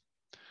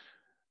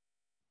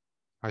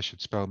 I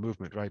should spell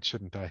movement right,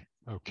 shouldn't I?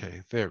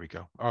 Okay, there we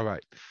go. All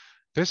right.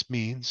 This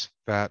means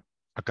that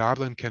a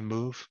goblin can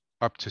move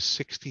up to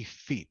 60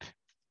 feet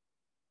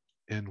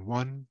in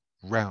one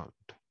round,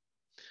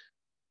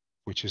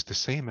 which is the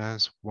same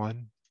as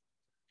 1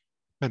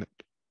 minute.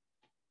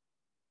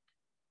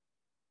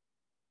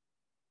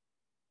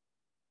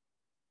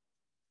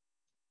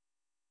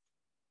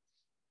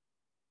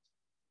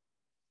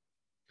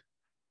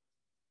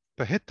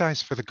 The hit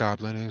dice for the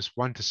goblin is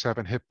 1 to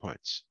 7 hit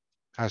points.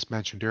 As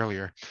mentioned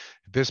earlier,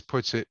 this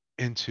puts it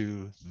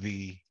into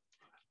the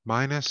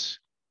minus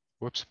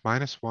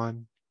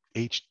 1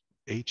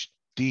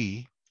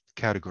 HD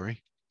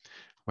category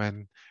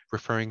when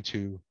referring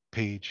to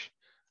page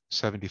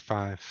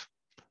 75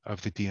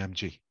 of the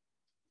DMG.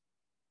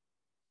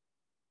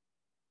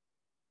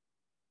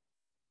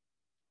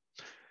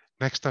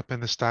 Next up in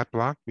the stat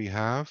block, we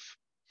have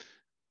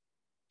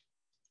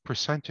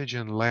percentage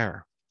and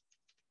lair.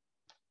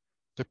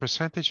 The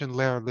percentage and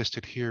lair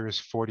listed here is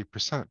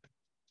 40%.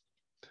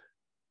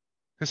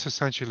 This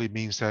essentially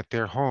means that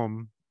they're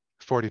home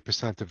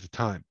 40% of the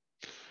time.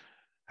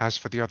 As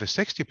for the other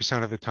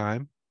 60% of the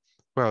time,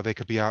 well, they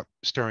could be out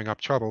stirring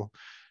up trouble,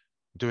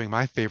 doing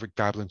my favorite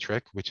goblin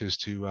trick, which is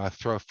to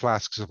throw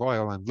flasks of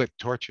oil and lit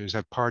torches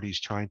at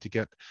parties trying to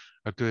get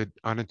a good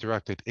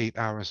uninterrupted 8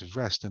 hours of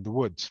rest in the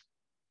woods.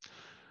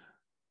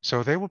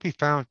 So they will be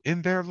found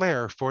in their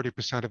lair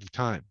 40% of the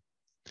time.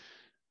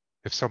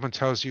 If someone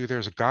tells you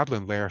there's a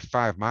goblin lair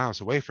 5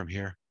 miles away from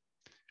here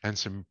and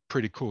some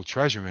pretty cool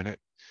treasure in it,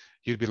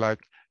 you'd be like,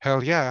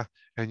 hell yeah,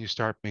 and you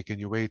start making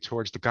your way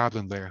towards the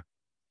goblin lair.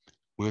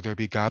 Will there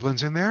be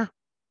goblins in there?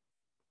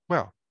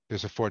 Well,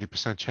 there's a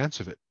 40% chance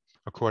of it,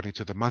 according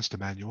to the Monster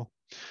Manual.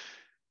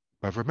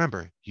 But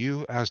remember,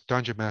 you as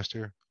Dungeon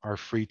Master are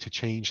free to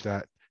change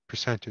that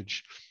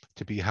percentage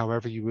to be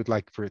however you would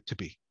like for it to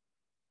be.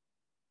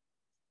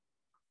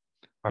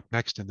 Up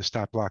next in the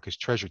stat block is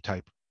treasure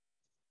type.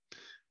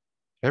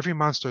 Every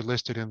monster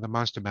listed in the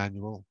Monster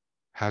Manual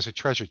has a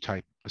treasure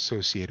type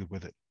associated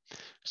with it.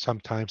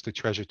 Sometimes the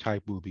treasure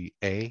type will be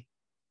A,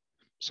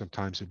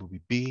 sometimes it will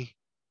be B,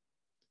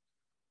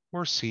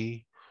 or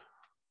C,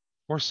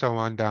 or so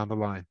on down the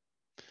line.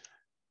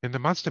 In the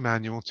Monster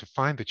Manual, to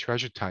find the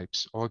treasure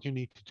types, all you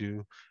need to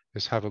do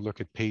is have a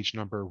look at page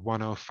number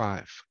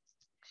 105.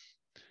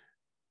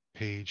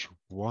 page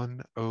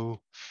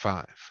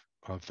 105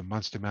 of the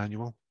Monster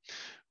Manual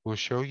will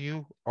show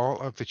you all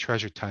of the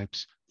treasure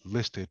types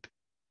listed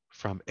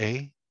from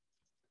A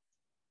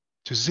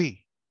to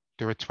Z.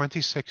 There are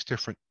 26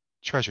 different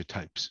treasure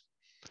types,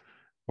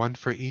 one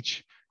for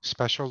each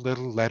special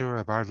little letter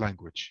of our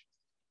language.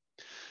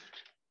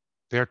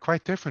 They are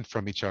quite different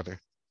from each other.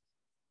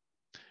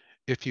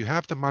 If you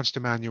have the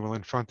Monster Manual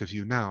in front of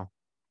you now,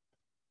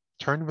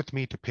 turn with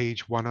me to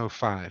page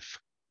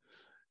 105,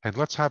 and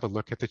let's have a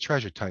look at the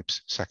treasure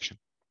types section.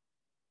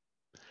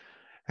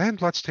 And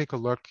let's take a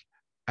look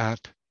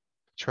at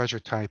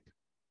treasure type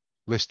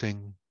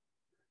listing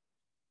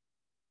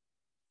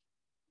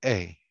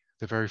A,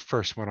 the very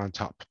first one on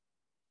top.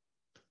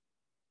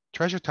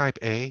 Treasure type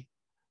A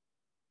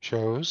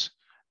shows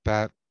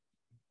that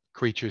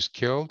creatures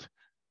killed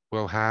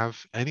will have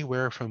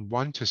anywhere from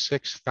 1 to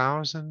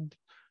 6,000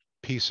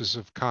 pieces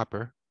of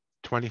copper,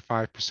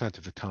 25%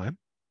 of the time.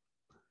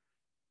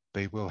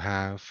 They will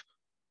have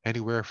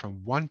anywhere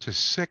from 1 to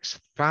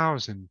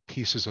 6,000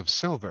 pieces of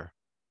silver,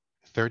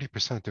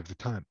 30% of the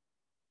time.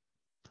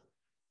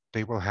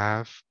 They will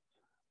have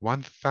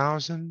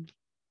 1,000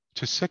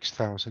 to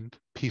 6,000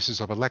 pieces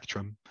of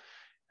electrum,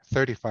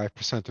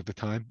 35% of the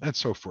time, and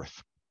so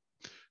forth,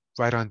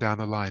 right on down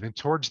the line. And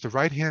towards the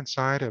right-hand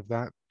side of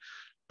that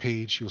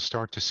page, you'll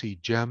start to see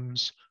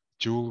gems,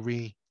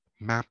 jewelry,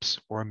 maps,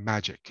 or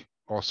magic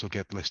also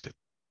get listed.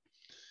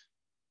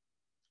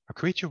 A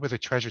creature with a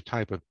treasure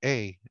type of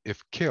A,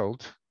 if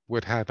killed,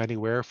 would have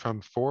anywhere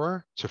from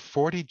 4 to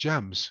 40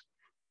 gems,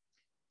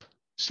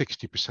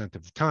 60%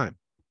 of the time.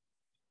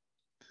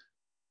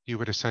 You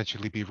would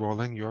essentially be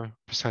rolling your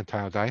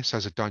percentile dice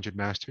as a dungeon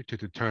master to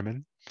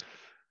determine.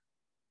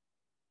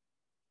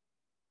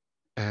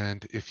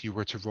 And if you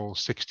were to roll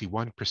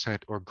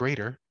 61% or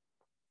greater,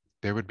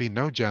 there would be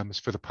no gems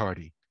for the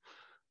party.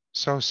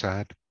 So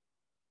sad.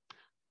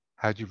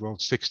 Had you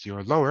rolled 60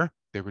 or lower,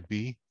 there would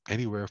be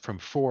anywhere from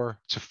 4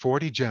 to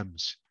 40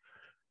 gems.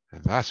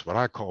 And that's what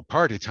I call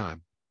party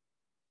time.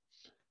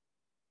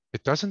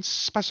 It doesn't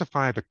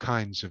specify the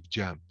kinds of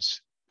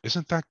gems.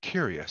 Isn't that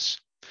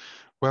curious?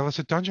 Well, it's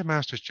a dungeon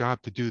master's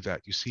job to do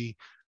that. You see,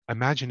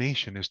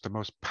 imagination is the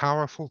most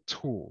powerful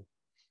tool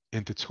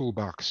in the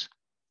toolbox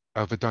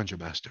of a dungeon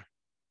master.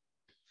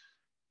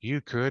 You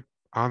could,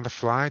 on the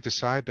fly,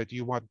 decide that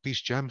you want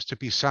these gems to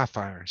be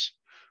sapphires,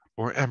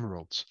 or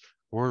emeralds,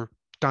 or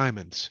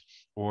diamonds,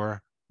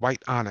 or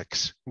white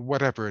onyx,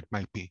 whatever it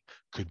might be.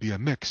 Could be a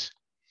mix.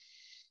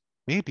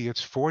 Maybe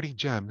it's 40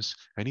 gems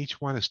and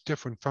each one is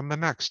different from the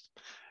next.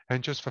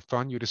 And just for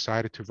fun, you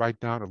decided to write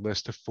down a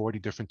list of 40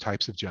 different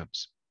types of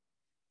gems.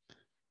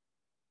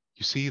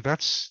 You see,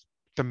 that's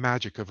the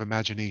magic of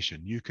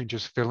imagination. You can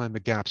just fill in the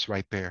gaps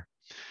right there.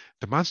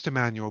 The Monster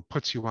Manual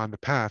puts you on the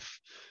path,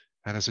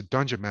 and as a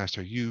dungeon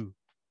master, you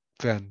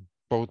then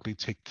boldly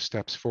take the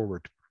steps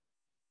forward.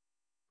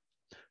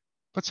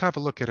 Let's have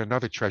a look at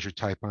another treasure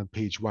type on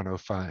page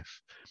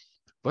 105.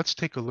 Let's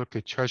take a look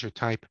at treasure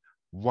type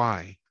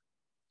Y.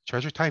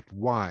 Treasure type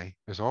Y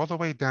is all the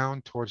way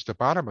down towards the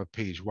bottom of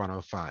page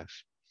 105.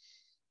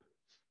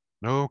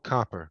 No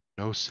copper,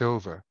 no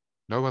silver,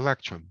 no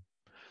electrum.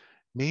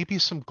 Maybe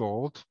some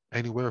gold,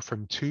 anywhere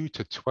from 2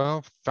 to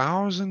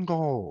 12,000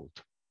 gold,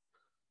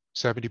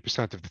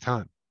 70% of the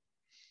time.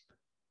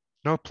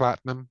 No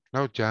platinum,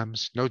 no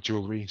gems, no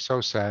jewelry,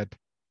 so sad.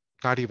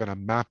 Not even a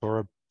map or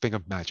a thing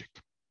of magic.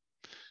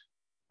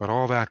 But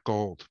all that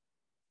gold.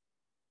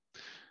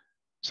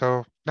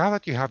 So now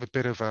that you have a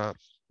bit of a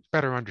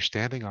better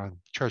understanding on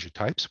treasure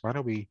types, why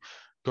don't we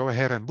go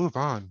ahead and move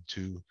on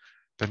to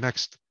the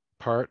next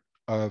part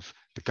of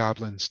the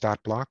Goblin stat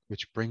block,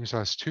 which brings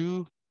us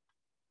to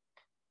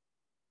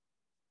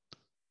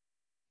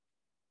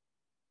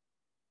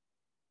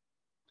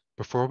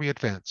before we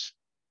advance,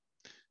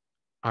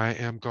 I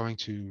am going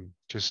to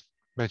just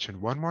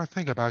mention one more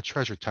thing about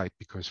treasure type,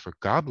 because for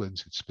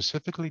goblins, it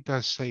specifically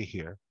does say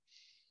here,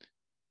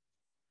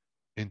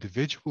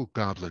 individual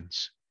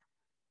goblins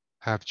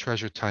have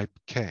treasure type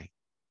K.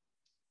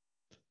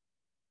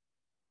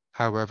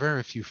 However,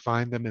 if you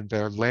find them in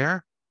their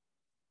lair,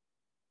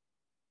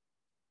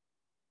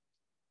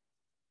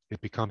 it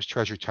becomes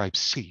treasure type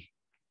C.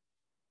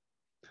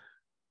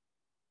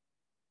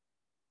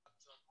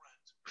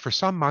 For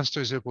some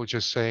monsters, it will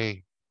just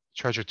say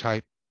treasure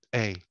type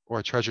A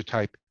or treasure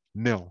type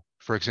nil.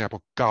 For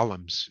example,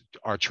 golems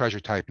are treasure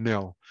type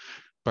nil.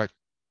 But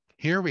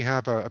here we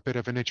have a bit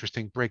of an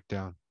interesting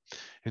breakdown.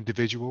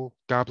 Individual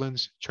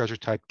goblins, treasure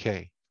type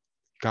K.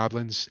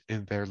 Goblins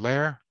in their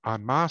lair,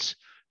 en masse,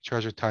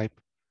 treasure type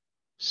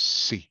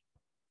C.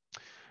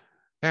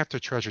 After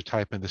treasure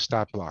type in the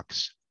stat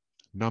blocks,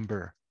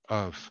 number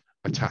of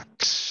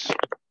attacks.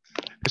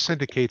 This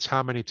indicates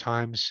how many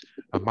times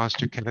a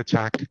monster can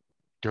attack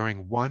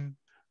during one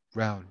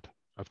round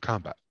of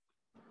combat,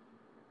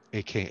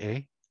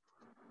 aka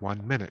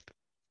 1 minute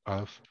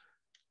of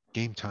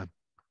game time.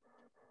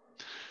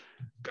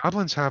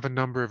 Goblins have a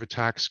number of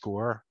attack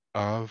score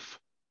of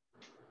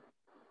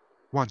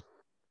 1.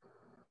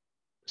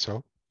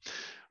 So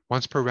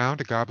once per round,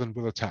 a goblin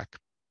will attack.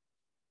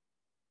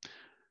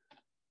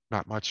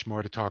 Not much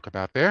more to talk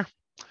about there.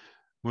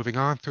 Moving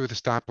on through the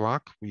stat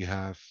block, we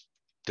have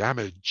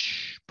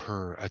damage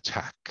per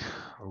attack.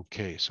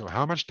 Okay, so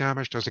how much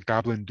damage does a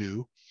goblin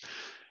do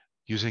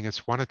using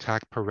its one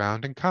attack per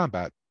round in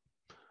combat?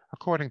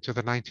 According to the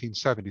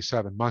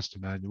 1977 Monster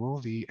Manual,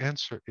 the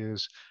answer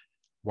is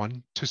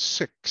 1 to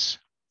 6,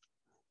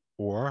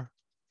 or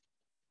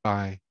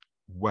by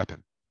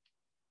weapon.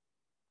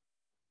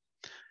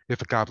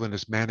 If a goblin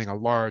is manning a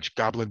large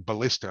goblin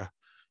ballista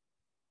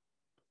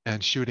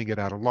and shooting it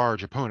at a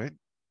large opponent,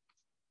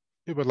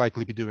 it would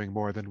likely be doing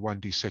more than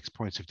 1d6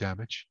 points of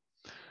damage.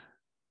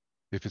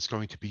 If it's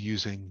going to be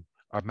using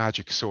a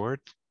magic sword,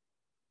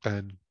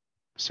 then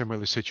a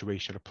similar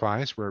situation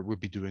applies where it would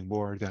be doing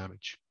more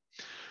damage.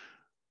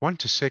 1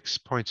 to 6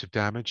 points of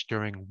damage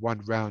during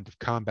one round of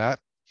combat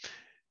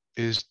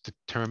is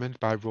determined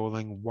by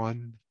rolling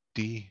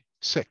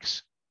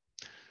 1d6.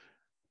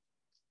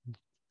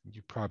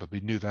 You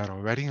probably knew that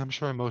already. I'm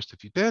sure most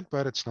of you did,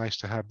 but it's nice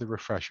to have the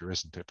refresher,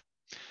 isn't it?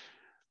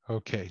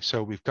 Okay,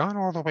 so we've gone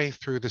all the way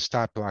through the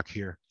stat block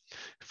here.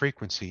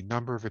 Frequency,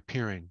 number of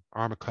appearing,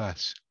 armor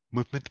class,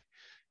 movement,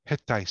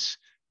 hit dice,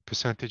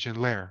 percentage and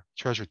lair,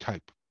 treasure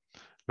type,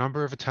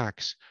 number of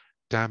attacks,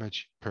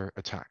 damage per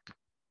attack.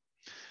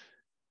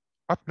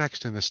 Up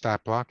next in the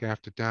stat block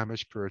after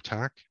damage per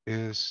attack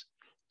is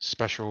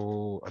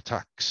special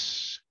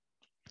attacks.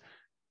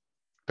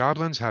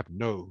 Goblins have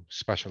no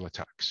special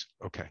attacks.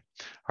 Okay.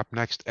 Up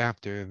next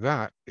after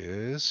that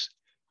is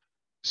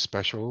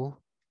special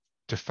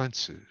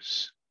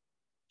defenses.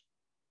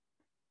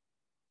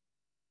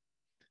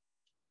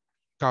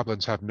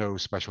 Goblins have no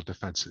special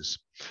defenses.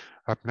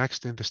 Up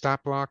next in the stat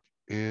block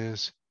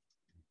is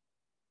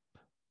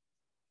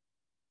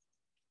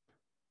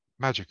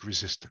magic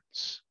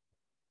resistance.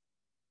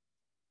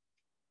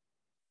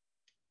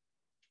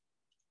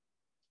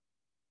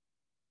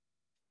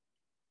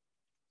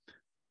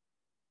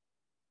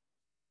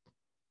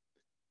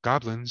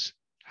 Goblins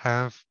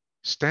have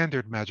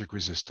standard magic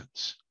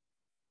resistance.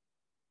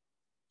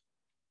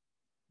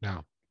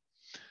 Now,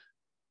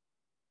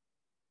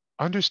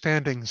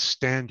 understanding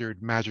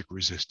standard magic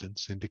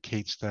resistance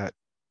indicates that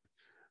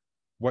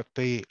what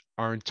they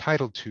are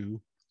entitled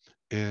to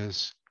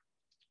is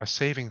a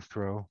saving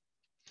throw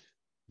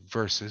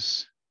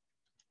versus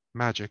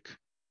magic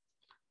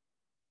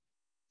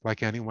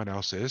like anyone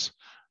else is,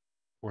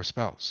 or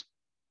spells.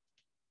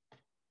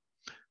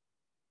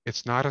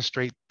 It's not a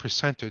straight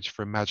percentage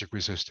for magic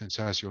resistance,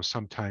 as you'll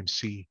sometimes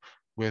see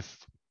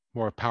with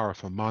more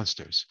powerful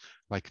monsters,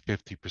 like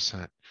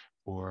 50%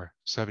 or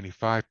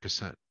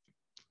 75%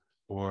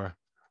 or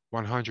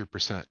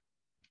 100%,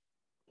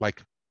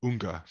 like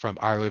Unga from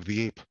Isle of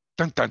the Ape.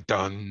 Dun dun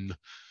dun.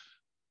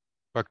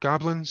 But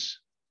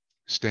goblins,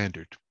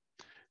 standard.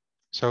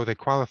 So they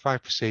qualify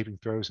for saving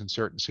throws in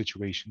certain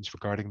situations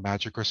regarding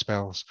magic or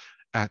spells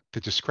at the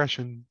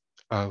discretion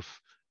of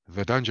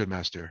the Dungeon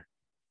Master.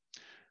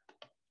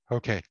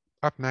 Okay,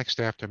 up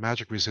next after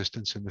magic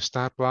resistance in the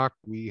stat block,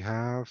 we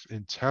have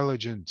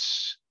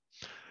intelligence.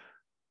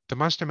 The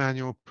Monster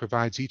Manual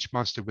provides each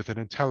monster with an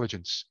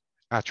intelligence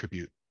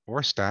attribute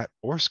or stat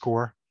or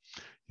score.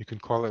 You can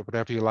call it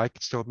whatever you like,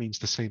 it still means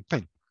the same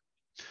thing.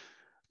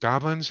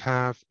 Goblins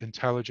have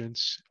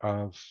intelligence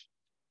of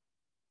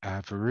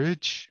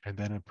average, and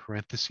then in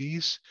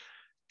parentheses,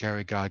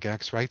 Gary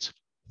Gygax writes,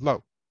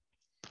 low.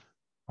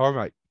 All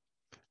right,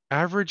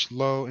 average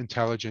low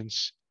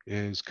intelligence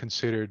is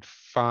considered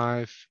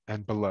 5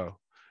 and below,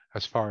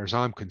 as far as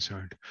I'm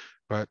concerned.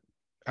 But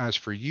as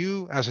for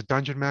you, as a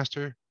dungeon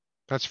master,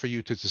 that's for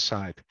you to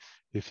decide.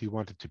 If you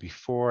want it to be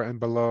 4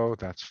 and below,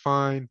 that's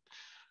fine.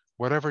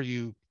 Whatever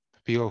you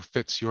feel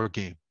fits your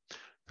game,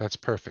 that's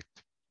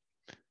perfect.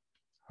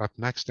 Up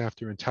next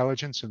after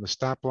intelligence in the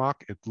stat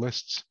block, it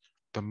lists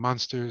the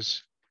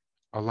monster's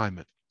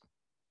alignment.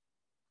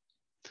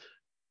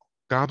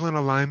 Goblin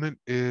alignment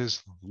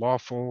is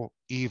lawful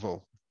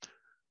evil.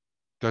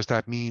 Does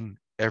that mean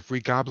every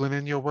goblin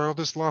in your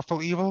world is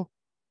lawful evil?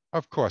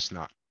 Of course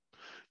not.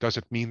 Does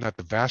it mean that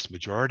the vast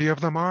majority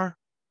of them are?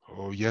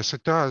 Oh, yes,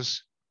 it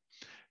does.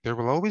 There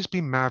will always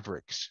be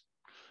mavericks,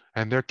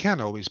 and there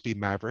can always be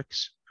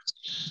mavericks.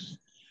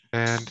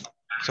 And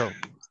so,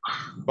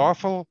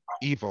 lawful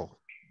evil.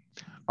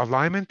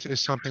 Alignment is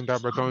something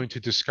that we're going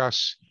to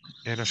discuss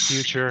in a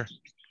future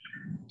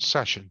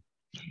session.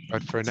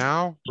 But for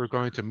now, we're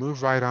going to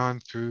move right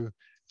on through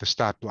the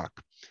stat block.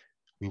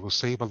 We will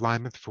save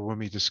alignment for when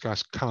we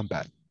discuss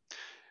combat.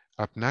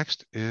 Up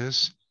next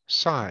is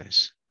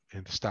size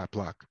in the stat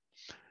block.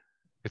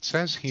 It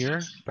says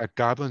here that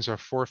goblins are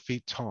 4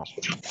 feet tall.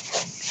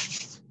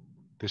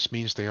 This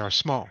means they are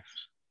small.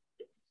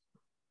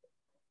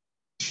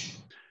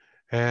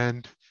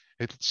 And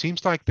it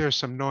seems like there's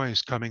some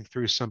noise coming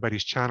through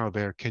somebody's channel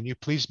there. Can you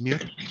please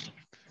mute?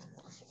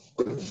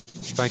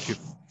 Thank you.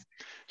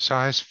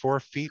 Size 4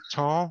 feet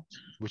tall,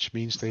 which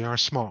means they are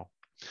small.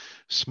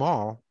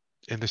 Small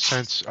in the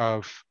sense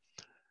of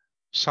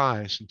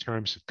size in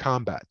terms of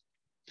combat.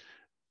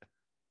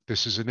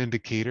 This is an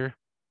indicator.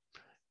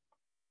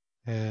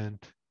 And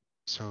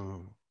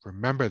so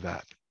remember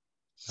that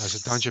as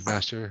a dungeon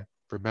master,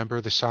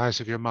 Remember the size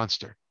of your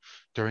monster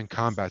during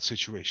combat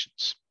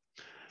situations.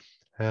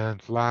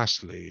 And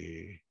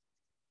lastly,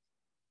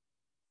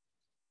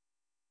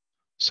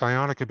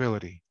 psionic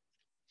ability.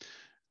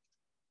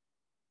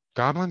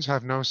 Goblins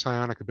have no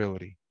psionic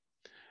ability,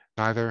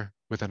 neither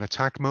with an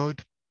attack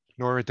mode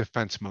nor a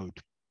defense mode.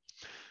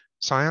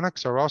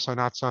 Psionics are also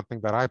not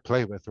something that I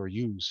play with or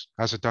use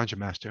as a dungeon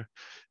master,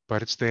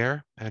 but it's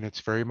there and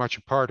it's very much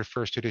a part of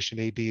first edition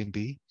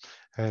AD&D,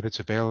 and it's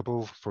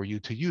available for you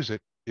to use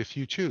it if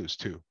you choose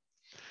to.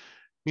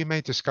 We may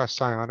discuss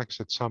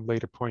psionics at some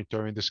later point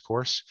during this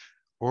course,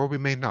 or we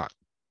may not.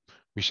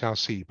 We shall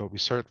see, but we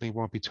certainly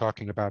won't be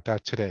talking about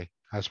that today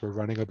as we're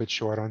running a bit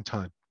short on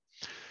time.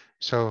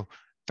 So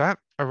that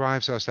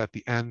arrives us at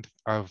the end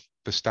of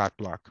the stat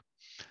block.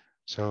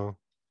 So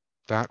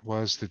that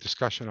was the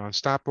discussion on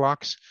stat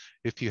blocks.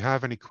 If you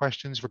have any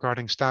questions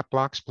regarding stat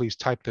blocks, please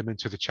type them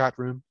into the chat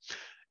room.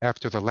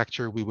 After the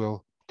lecture, we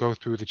will go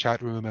through the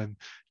chat room and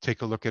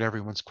take a look at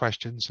everyone's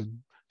questions and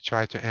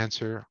try to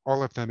answer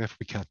all of them if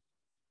we can.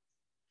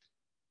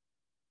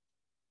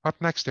 Up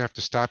next after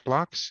stat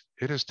blocks,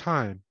 it is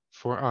time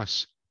for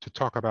us to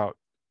talk about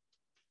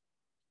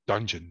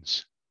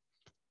dungeons.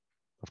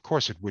 Of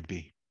course it would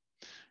be.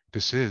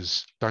 This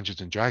is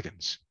Dungeons and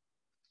Dragons.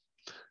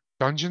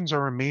 Dungeons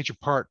are a major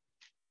part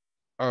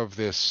of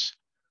this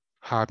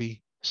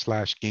hobby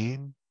slash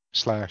game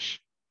slash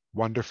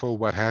wonderful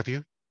what have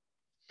you.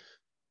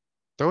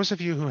 Those of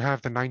you who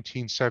have the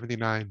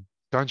 1979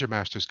 Dungeon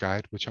Master's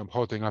Guide, which I'm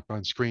holding up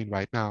on screen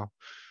right now,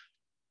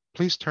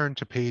 please turn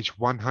to page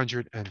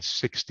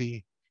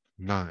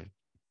 169.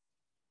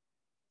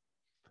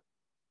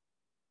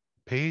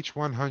 Page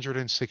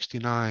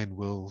 169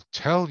 will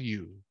tell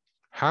you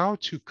how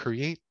to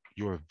create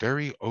your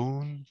very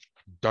own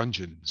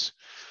dungeons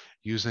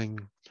using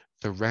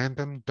the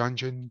random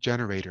dungeon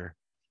generator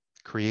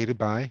created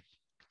by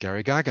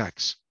Gary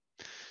Gygax.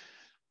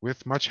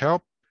 With much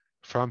help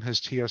from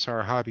his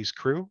TSR Hobbies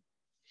crew,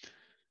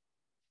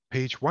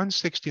 page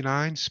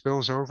 169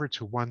 spills over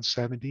to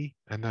 170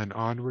 and then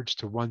onwards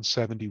to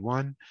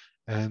 171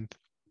 and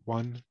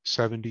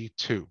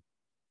 172.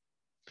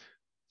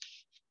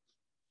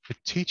 It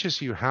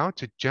teaches you how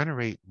to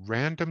generate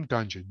random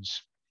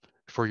dungeons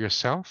for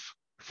yourself,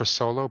 for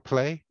solo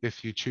play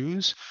if you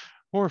choose,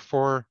 or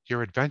for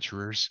your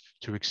adventurers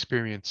to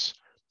experience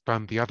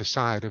from the other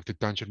side of the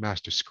Dungeon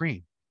Master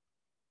screen.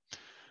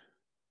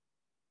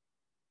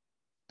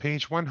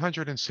 Page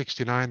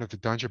 169 of the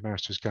Dungeon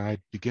Master's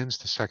Guide begins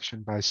the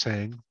section by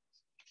saying,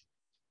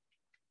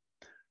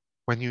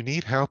 when you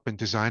need help in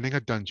designing a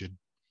dungeon,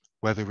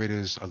 whether it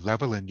is a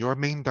level in your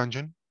main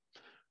dungeon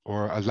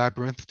or a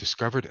labyrinth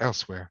discovered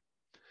elsewhere,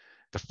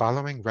 the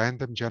following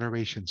random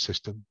generation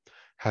system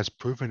has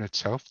proven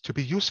itself to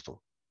be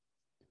useful.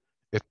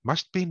 It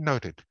must be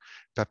noted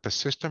that the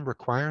system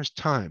requires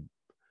time,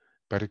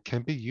 but it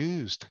can be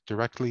used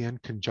directly in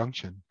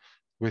conjunction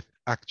with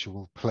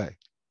actual play.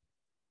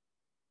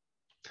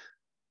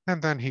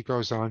 And then he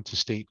goes on to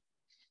state,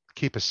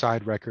 keep a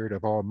side record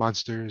of all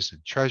monsters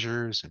and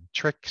treasures and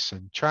tricks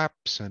and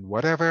traps and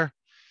whatever,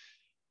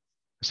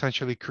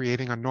 essentially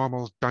creating a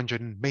normal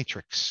dungeon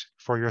matrix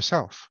for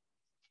yourself.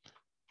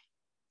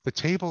 The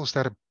tables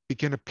that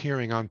begin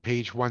appearing on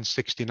page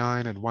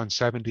 169 and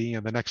 170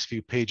 and the next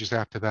few pages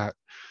after that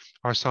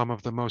are some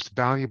of the most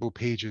valuable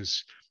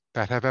pages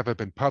that have ever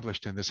been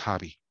published in this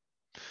hobby.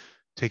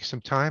 Take some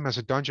time as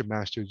a dungeon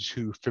master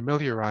to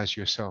familiarize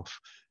yourself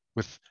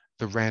with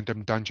the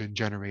random dungeon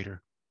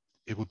generator.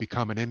 It will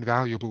become an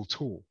invaluable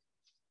tool.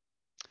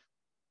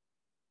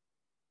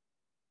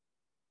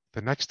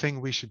 The next thing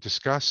we should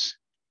discuss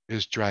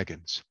is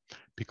dragons,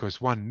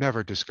 because one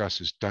never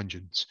discusses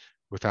dungeons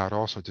without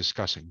also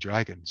discussing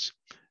dragons.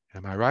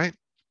 Am I right?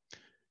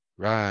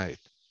 Right.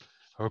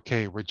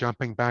 Okay, we're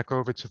jumping back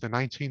over to the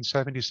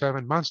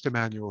 1977 Monster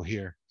Manual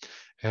here.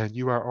 And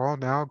you are all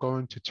now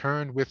going to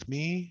turn with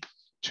me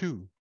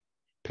to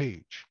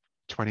page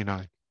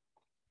 29.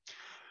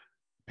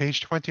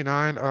 Page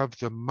 29 of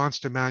the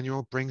Monster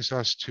Manual brings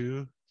us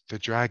to the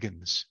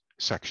dragons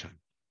section,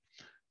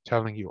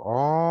 telling you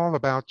all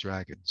about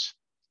dragons,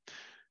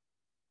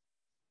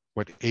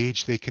 what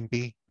age they can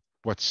be,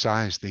 what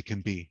size they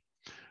can be,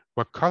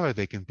 what color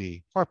they can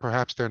be, or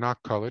perhaps they're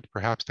not colored,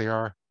 perhaps they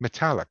are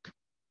metallic.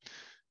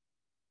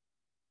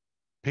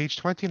 Page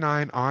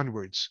 29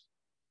 onwards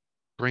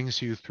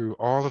brings you through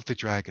all of the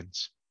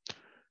dragons,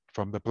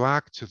 from the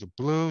black to the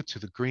blue, to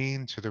the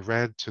green, to the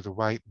red, to the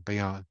white, and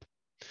beyond.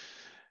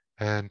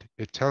 And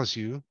it tells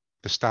you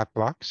the stat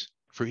blocks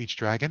for each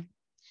dragon.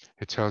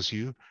 It tells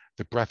you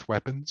the breath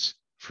weapons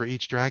for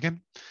each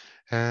dragon.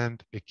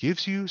 And it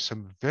gives you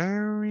some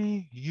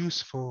very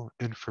useful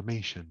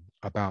information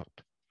about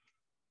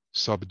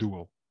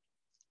subdual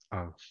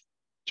of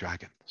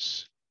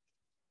dragons.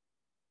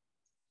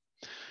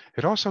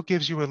 It also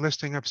gives you a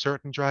listing of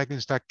certain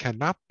dragons that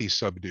cannot be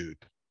subdued.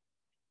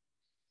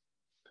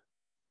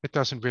 It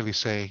doesn't really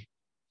say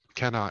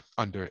cannot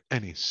under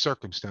any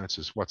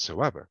circumstances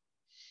whatsoever,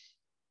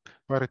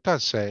 but it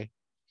does say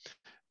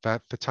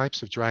that the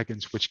types of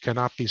dragons which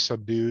cannot be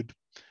subdued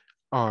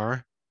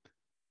are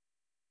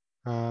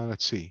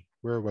Let's see,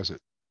 where was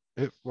it?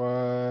 It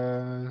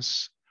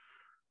was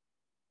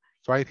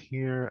right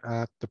here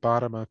at the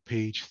bottom of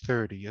page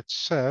 30. It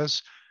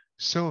says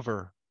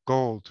silver,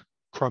 gold,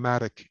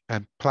 chromatic,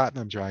 and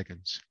platinum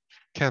dragons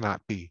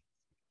cannot be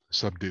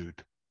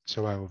subdued.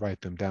 So I will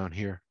write them down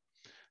here.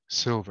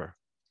 Silver,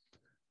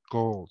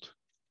 gold,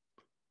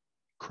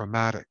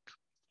 chromatic,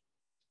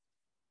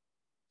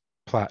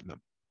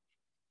 platinum.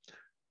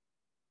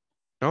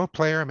 No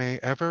player may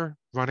ever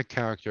run a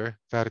character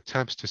that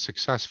attempts to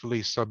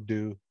successfully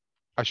subdue,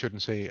 I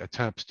shouldn't say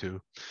attempts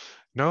to.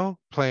 No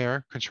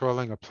player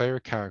controlling a player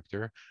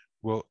character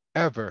will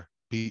ever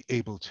be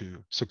able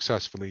to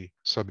successfully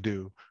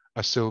subdue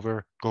a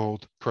silver,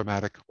 gold,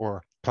 chromatic,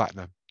 or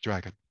platinum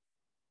dragon.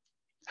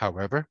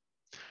 However,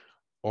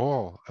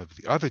 all of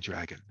the other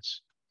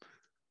dragons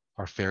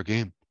are fair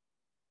game.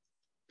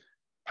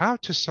 How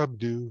to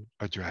subdue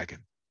a dragon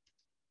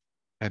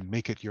and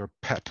make it your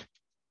pet.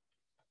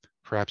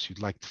 Perhaps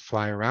you'd like to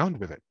fly around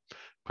with it.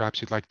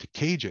 Perhaps you'd like to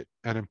cage it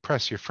and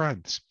impress your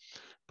friends.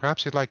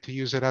 Perhaps you'd like to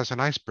use it as an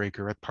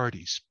icebreaker at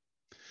parties.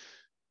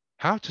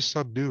 How to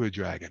subdue a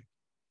dragon.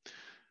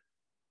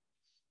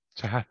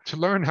 To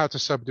learn how to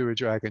subdue a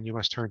dragon, you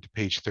must turn to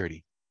page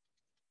 30.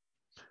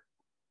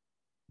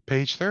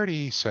 Page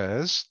 30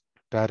 says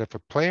that if a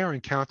player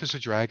encounters a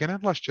dragon,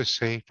 and let's just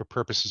say for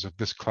purposes of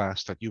this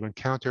class that you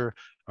encounter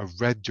a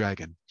red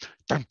dragon,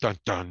 dun dun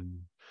dun,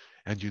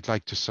 and you'd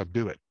like to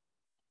subdue it.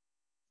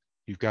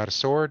 You've got a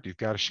sword, you've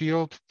got a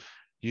shield,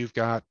 you've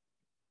got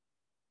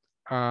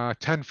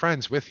 10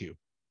 friends with you,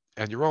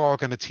 and you're all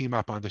going to team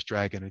up on this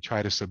dragon and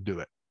try to subdue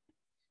it.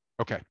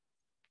 Okay,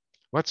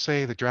 let's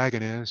say the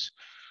dragon is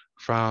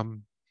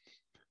from,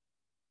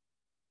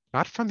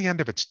 not from the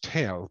end of its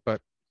tail,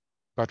 but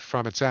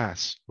from its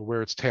ass, or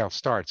where its tail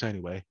starts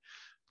anyway,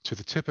 to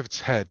the tip of its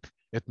head,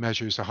 it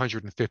measures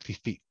 150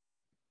 feet.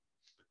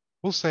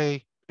 We'll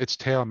say its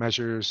tail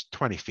measures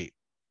 20 feet,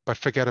 but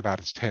forget about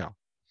its tail.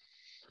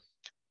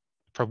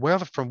 From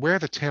where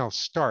the tail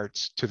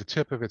starts to the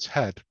tip of its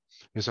head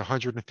is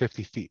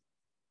 150 feet.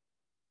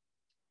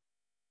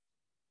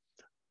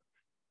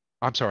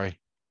 I'm sorry,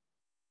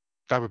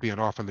 that would be an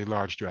awfully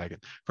large dragon.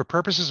 For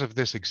purposes of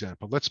this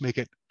example, let's make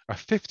it a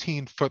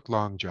 15-foot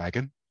long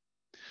dragon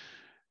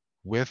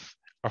with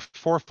a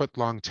 4-foot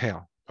long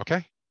tail.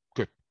 Okay,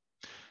 good.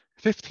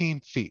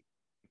 15 feet.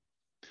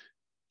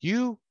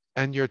 You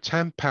and your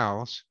 10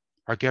 pals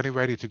are getting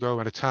ready to go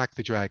and attack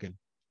the dragon,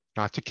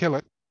 not to kill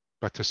it,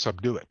 but to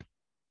subdue it.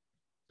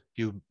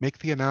 You make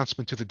the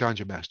announcement to the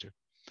dungeon master.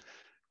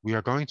 We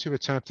are going to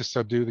attempt to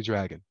subdue the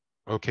dragon.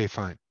 Okay,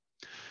 fine.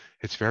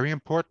 It's very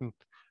important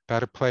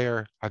that a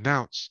player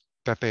announce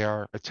that they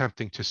are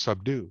attempting to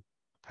subdue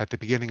at the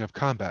beginning of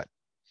combat.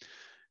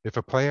 If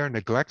a player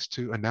neglects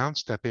to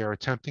announce that they are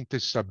attempting to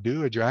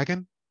subdue a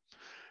dragon,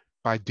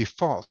 by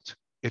default,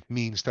 it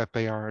means that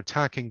they are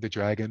attacking the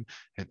dragon,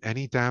 and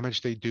any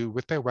damage they do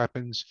with their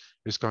weapons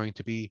is going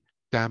to be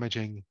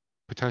damaging,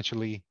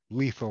 potentially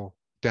lethal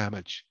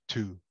damage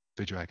to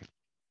the dragon.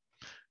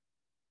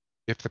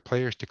 If the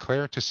players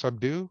declare to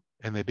subdue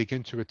and they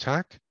begin to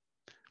attack,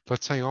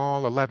 let's say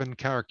all 11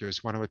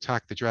 characters want to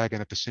attack the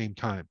dragon at the same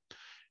time.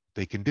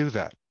 They can do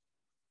that.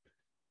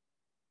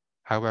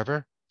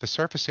 However, the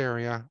surface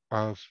area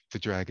of the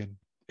dragon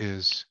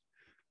is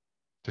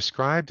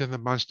described in the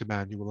monster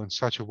manual in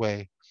such a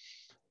way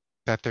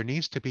that there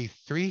needs to be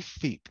 3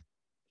 feet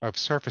of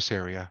surface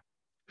area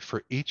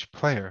for each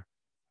player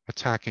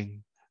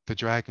attacking the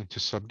dragon to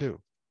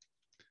subdue.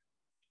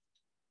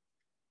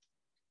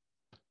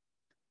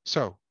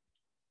 So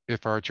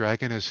if our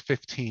dragon is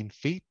 15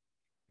 feet,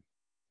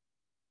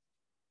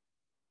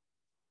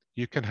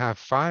 you can have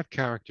 5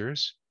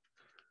 characters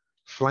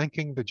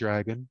flanking the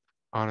dragon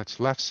on its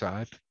left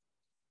side.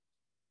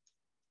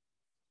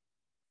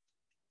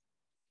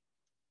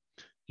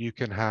 You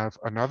can have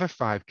another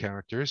 5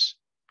 characters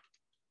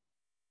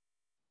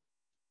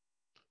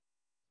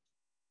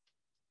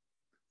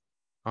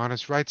on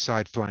its right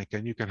side flank,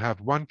 and you can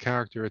have 1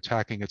 character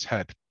attacking its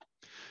head.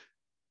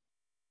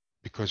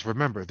 Because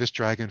remember, this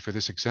dragon for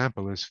this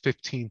example is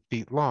 15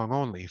 feet long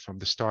only from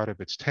the start of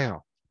its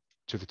tail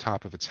to the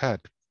top of its head.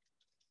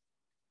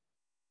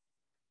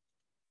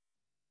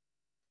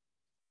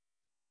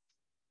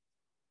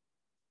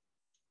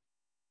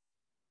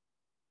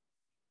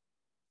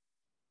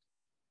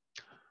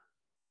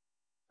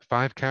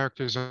 Five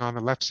characters on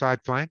the left side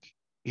flank,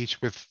 each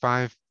with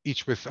 3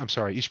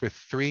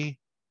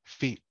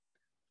 feet.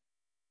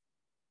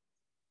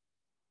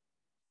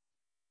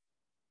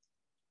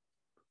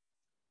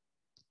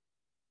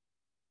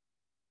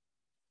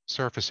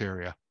 Surface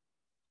area.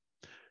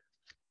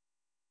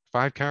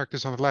 5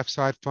 characters on the left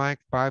side flank,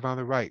 5 on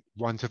the right,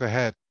 1 to the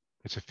head.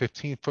 It's a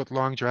 15-foot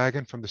long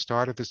dragon from the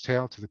start of its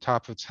tail to the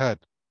top of its head.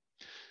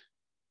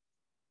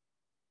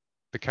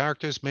 The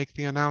characters make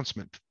the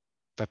announcement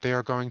that they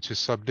are going to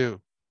subdue.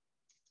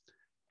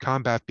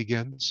 Combat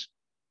begins.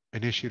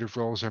 Initiative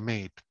rolls are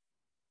made.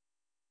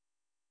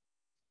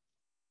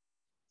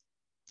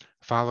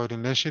 Followed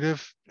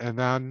initiative, and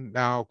then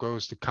now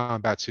goes the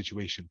combat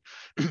situation.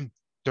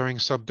 During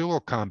subdual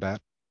combat,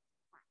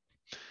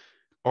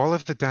 All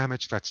of the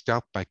damage that's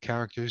dealt by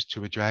characters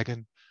to a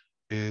dragon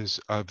is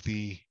of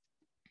the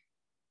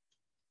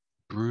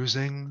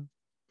bruising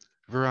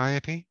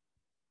variety.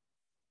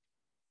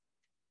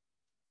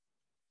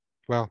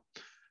 Well,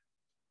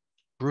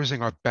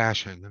 bruising or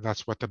bashing, and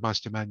that's what the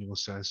monster manual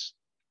says.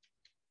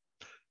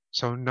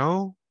 So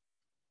no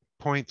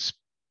points.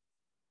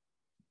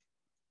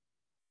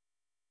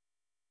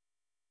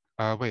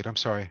 Wait, I'm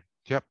sorry.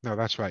 Yep, no,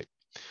 that's right.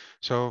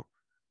 So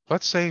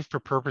let's say for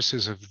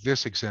purposes of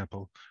this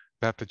example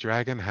that the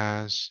dragon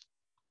has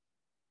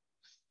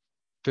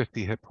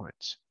 50 hit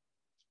points.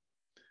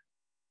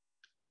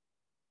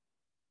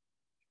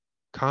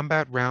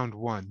 Combat round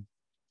 1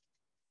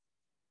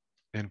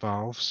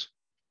 involves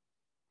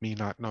me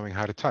not knowing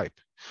how to type.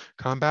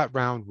 Combat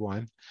round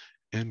 1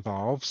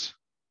 involves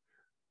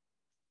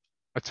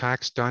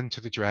attacks done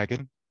to the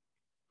dragon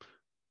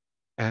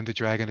and the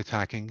dragon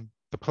attacking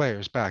the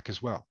players back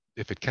as well,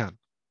 if it can.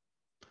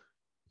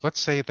 Let's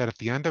say that at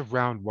the end of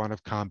round 1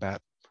 of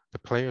combat, the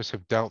players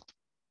have dealt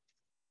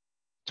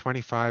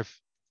 25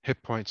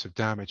 hit points of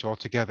damage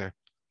altogether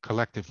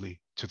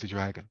collectively to the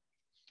dragon,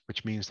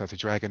 which means that the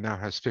dragon now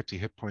has 50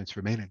 hit points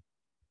remaining.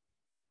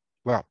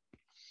 Well,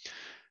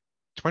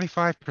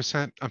 25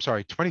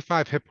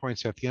 hit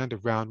points at the end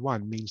of round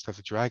 1 means that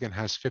the dragon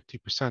has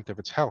 50% of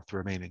its health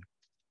remaining.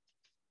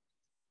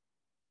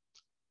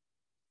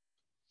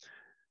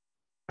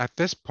 At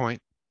this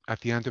point, at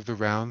the end of the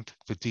round,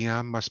 the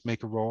DM must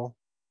make a roll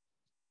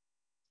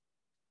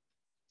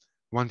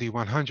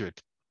 1d100.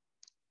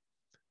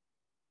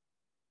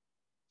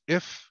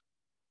 If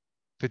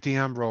the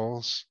DM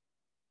rolls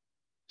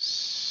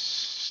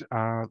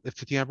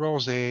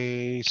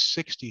a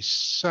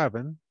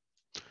 67,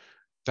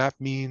 that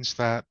means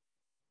that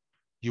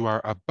you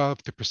are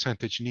above the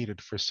percentage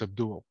needed for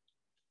subdual.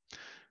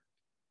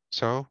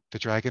 So the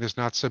dragon is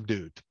not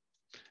subdued.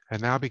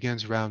 And now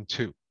begins round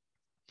 2.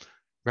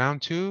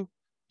 Round 2,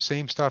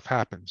 same stuff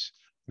happens.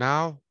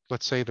 Now,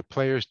 let's say the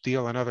players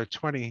deal another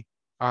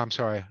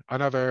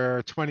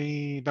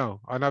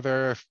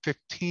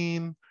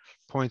 15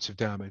 points of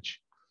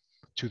damage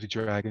to the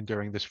dragon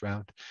during this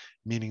round,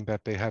 meaning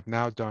that they have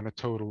now done a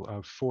total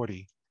of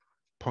 40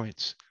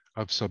 points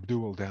of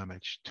subdual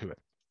damage to it.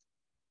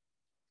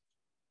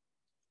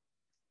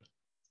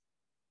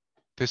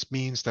 This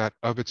means that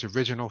of its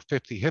original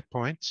 50 hit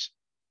points,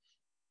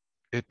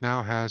 it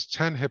now has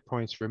 10 hit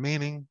points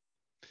remaining,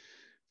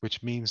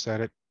 which means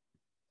that it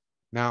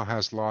now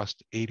has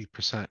lost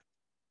 80%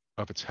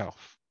 of its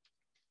health.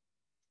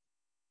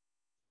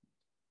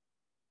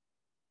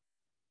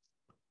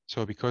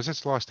 So because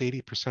it's lost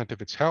 80%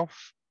 of its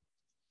health,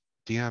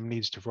 DM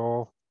needs to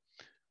roll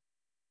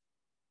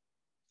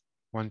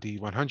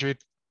 1d100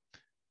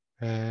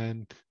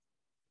 and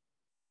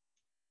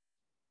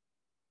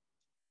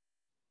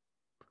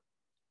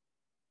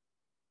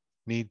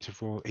need to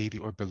roll 80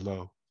 or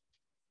below.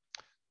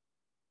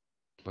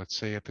 Let's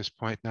say at this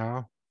point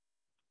now,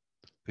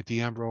 the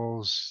DM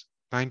rolls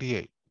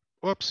 98.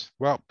 Whoops,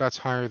 well, that's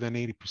higher than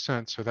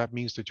 80%, so that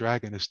means the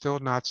dragon is still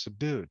not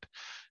subdued.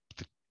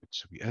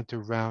 So we enter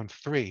round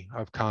 3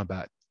 of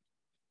combat.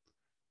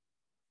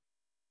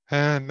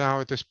 And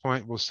now at this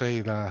point, we'll say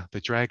the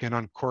dragon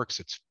uncorks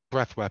its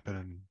breath weapon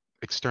and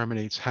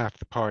exterminates half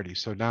the party.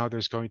 So now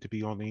there's going to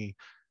be only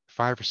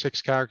 5 or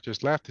 6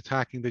 characters left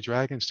attacking the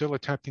dragon, still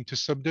attempting to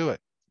subdue it.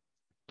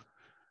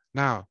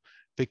 Now,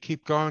 they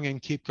keep going,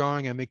 and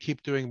they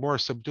keep doing more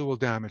subdual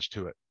damage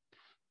to it.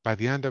 By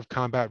the end of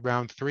combat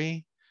round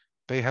 3,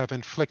 they have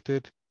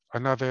inflicted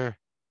another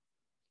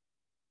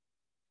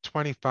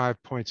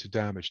 25 points of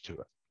damage to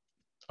it,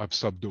 of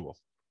subdual.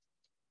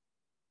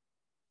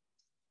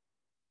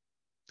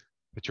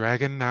 The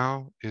dragon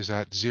now is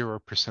at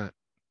 0%.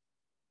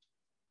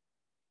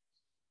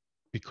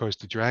 Because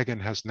the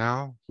dragon has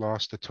now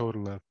lost a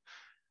total of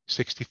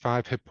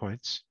 65 hit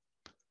points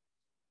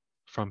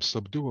from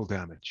subdual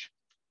damage.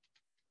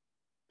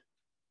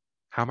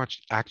 How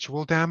much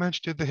actual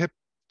damage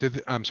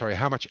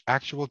how much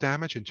actual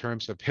damage in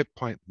terms of hit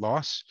point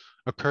loss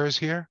occurs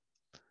here?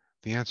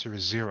 The answer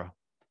is 0.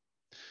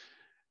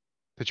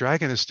 The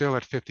dragon is still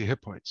at 50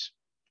 hit points.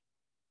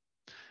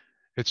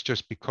 It's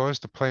just because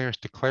the players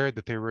declared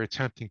that they were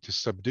attempting to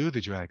subdue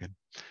the dragon,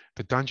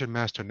 the dungeon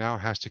master now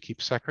has to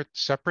keep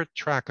separate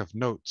track of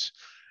notes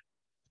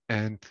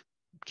and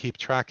keep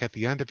track at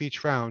the end of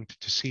each round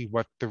to see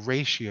what the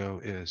ratio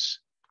is.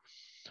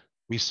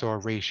 We saw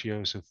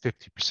ratios of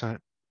 50%,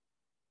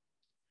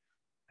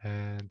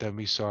 and then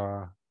we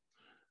saw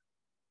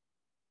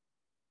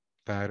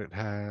that it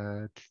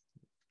had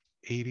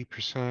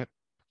 80%,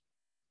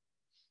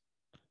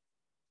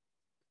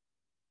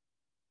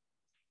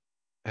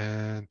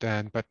 and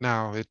then, but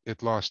now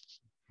it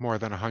lost more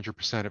than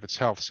 100% of its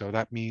health. So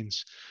that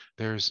means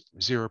there's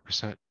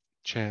 0%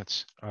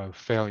 chance of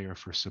failure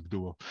for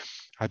subdual.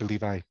 I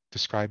believe I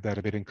described that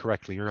a bit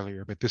incorrectly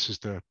earlier, but this is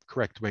the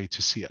correct way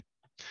to see it.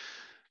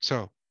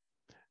 So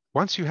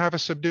once you have a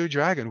subdued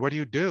dragon, what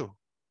do?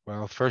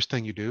 Well, first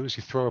thing you do is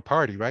you throw a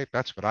party, right?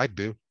 That's what I'd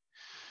do.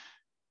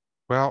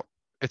 Well,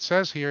 it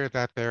says here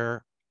that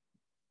there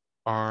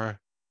are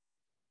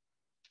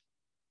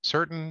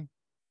certain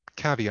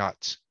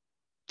caveats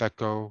that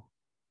go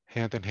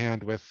hand in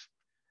hand with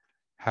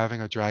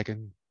having a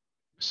dragon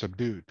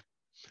subdued.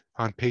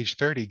 On page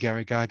 30,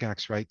 Gary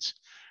Gygax writes,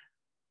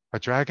 a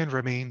dragon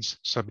remains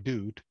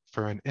subdued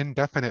for an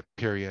indefinite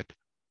period,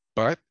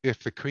 but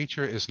if the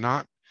creature is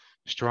not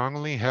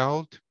strongly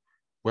held,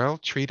 well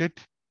treated,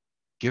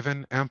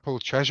 given ample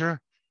treasure,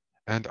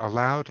 and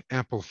allowed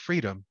ample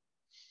freedom,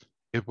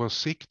 it will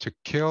seek to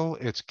kill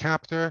its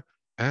captor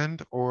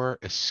and or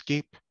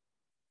escape.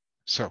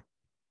 So,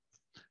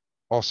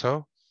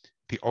 also,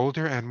 the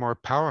older and more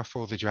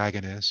powerful the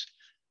dragon is,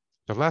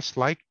 the less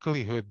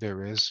likelihood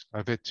there is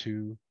of it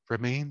to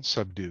remain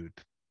subdued.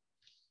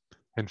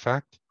 In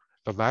fact,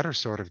 the latter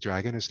sort of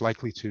dragon is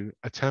likely to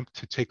attempt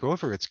to take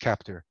over its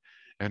captor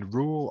and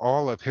rule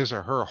all of his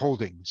or her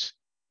holdings.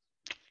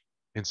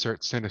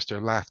 Insert sinister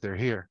laughter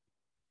here.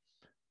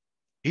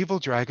 Evil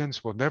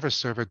dragons will never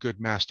serve a good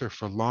master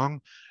for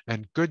long,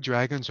 and good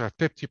dragons are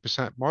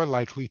 50% more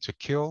likely to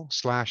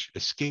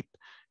kill/escape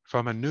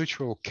from a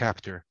neutral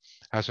captor,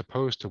 as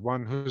opposed to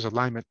one whose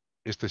alignment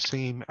is the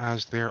same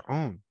as their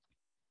own.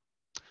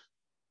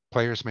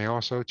 Players may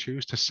also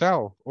choose to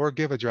sell or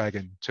give a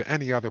dragon to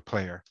any other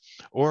player,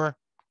 or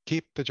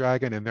keep the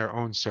dragon in their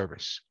own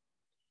service.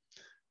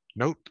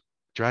 Note,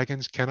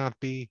 dragons cannot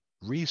be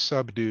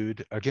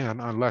resubdued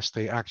again unless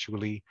they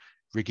actually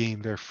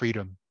regain their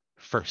freedom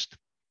first.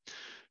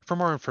 For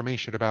more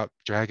information about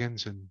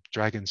dragons and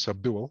dragon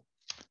subdual,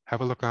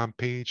 have a look on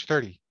page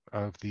 30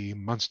 of the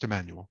Munster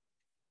Manual.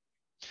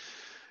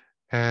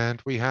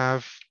 And we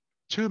have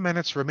 2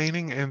 minutes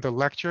remaining in the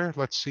lecture.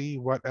 Let's see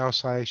what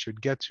else I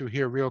should get to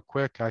here real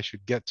quick. I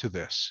should get to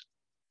this.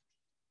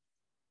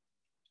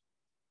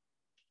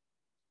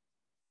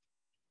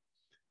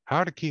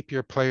 How to keep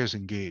your players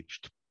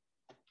engaged.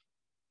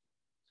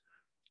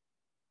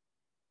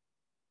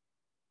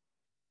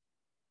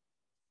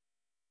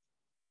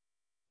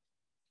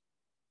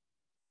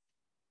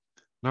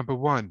 Number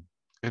 1,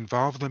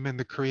 involve them in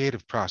the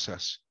creative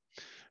process,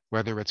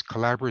 whether it's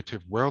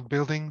collaborative world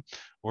building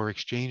or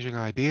exchanging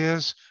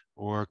ideas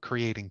or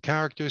creating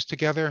characters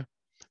together,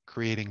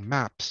 creating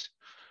maps,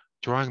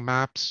 drawing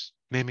maps,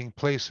 naming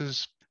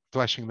places,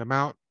 fleshing them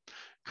out,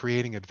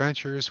 creating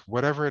adventures,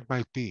 whatever it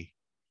might be.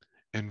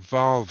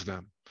 Involve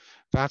them.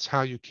 That's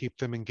how you keep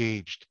them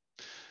engaged.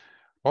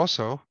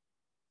 Also,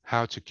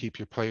 how to keep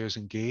your players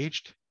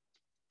engaged.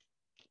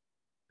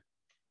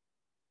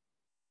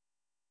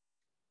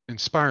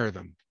 Inspire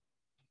them.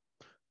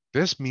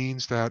 This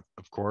means that,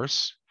 of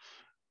course,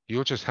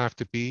 you'll just have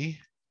to be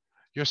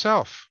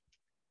yourself.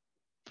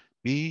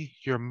 Be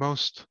your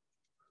most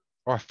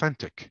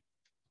authentic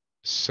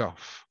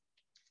self.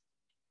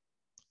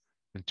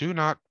 And do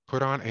not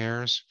put on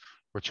airs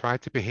or try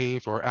to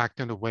behave or act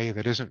in a way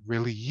that isn't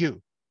really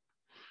you.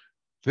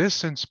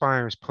 This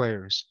inspires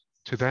players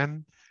to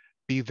then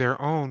be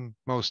their own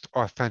most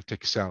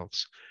authentic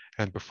selves.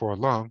 And before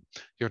long,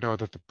 you'll know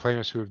that the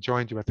players who have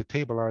joined you at the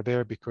table are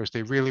there because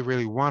they really,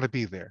 really want to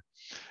be there,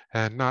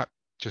 and not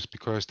just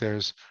because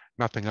there's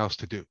nothing else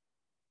to do.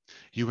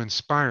 You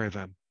inspire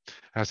them.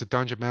 As a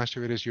dungeon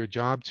master, it is your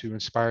job to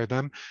inspire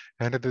them,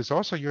 and it is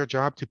also your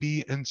job to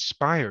be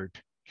inspired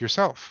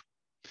yourself.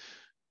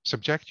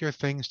 Subject your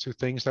things to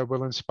things that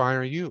will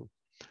inspire you,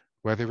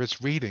 whether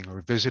it's reading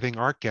or visiting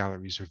art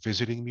galleries or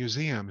visiting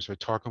museums or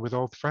talking with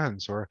old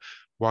friends or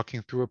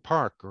walking through a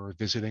park or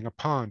visiting a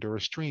pond or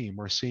a stream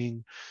or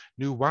seeing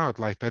new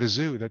wildlife at a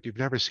zoo that you've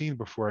never seen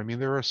before. I mean,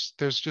 there's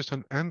just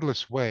an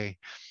endless way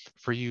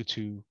for you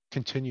to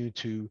continue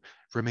to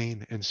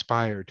remain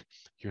inspired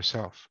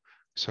yourself.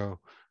 So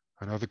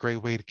another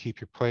great way to keep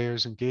your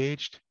players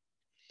engaged,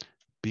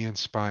 be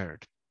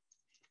inspired.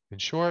 In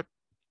short,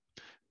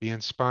 be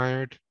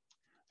inspired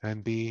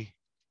and be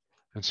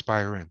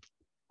inspiring.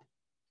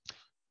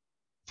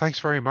 Thanks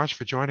very much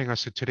for joining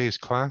us in today's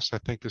class. I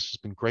think this has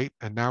been great.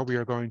 And now we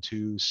are going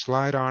to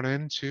slide on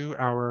into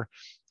our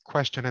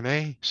question and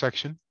A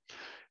section.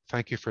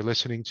 Thank you for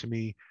listening to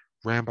me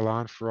ramble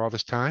on for all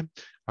this time.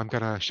 I'm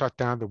going to shut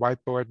down the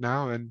whiteboard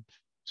now, and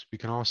so we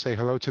can all say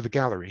hello to the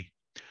gallery.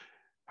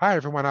 Hi,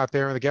 everyone out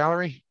there in the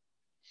gallery.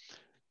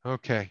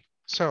 Okay,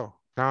 so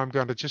now I'm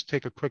going to just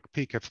take a quick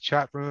peek at the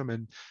chat room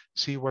and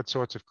see what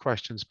sorts of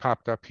questions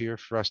popped up here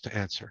for us to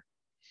answer.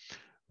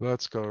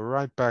 Let's go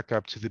right back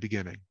up to the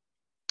beginning.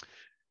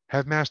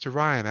 Headmaster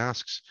Ryan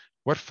asks,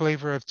 what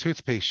flavor of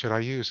toothpaste should I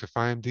use if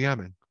I am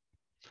DMing?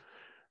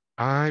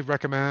 I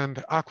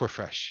recommend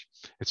Aquafresh.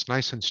 It's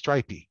nice and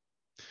stripy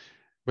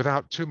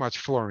without too much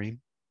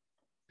fluorine.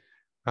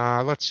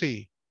 Let's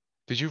see.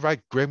 Did you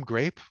write Grim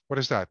Grape? What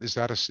is that? Is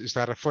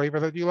that a flavor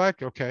that you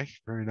like? Okay,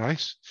 very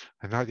nice.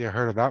 I've not yet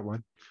heard of that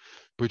one.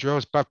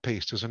 Boudreaux's Butt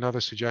Paste is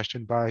another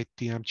suggestion by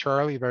DM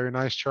Charlie. Very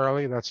nice,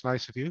 Charlie. That's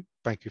nice of you.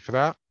 Thank you for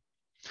that.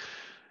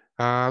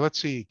 Let's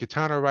see.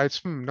 Gitano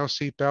writes, no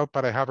seatbelt,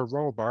 but I have a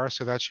roll bar,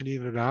 so that should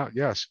even it out.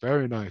 Yes,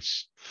 very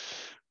nice.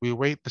 We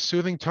await the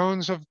soothing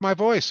tones of my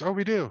voice. Oh,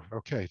 we do.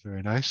 Okay,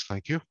 very nice.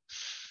 Thank you.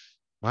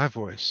 My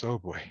voice. Oh,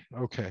 boy.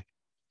 Okay.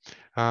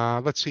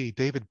 Let's see,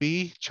 David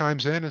B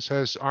chimes in and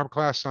says arm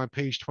class on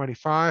page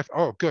 25.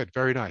 Oh, good,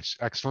 very nice,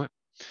 excellent.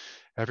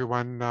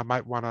 Everyone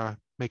might want to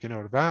make a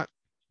note of that.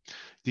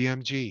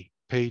 DMG,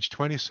 page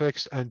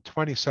 26 and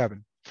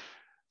 27.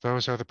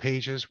 Those are the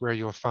pages where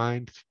you'll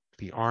find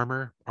the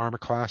armor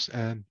class,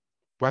 and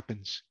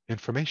weapons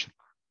information.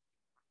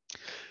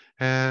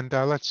 And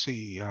let's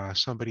see,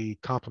 somebody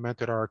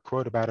complimented our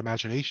quote about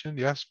imagination.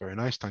 Yes, very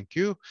nice, thank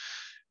you.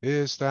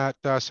 Is that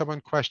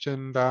someone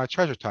questioned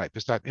treasure type?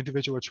 Is that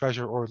individual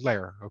treasure or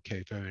lair?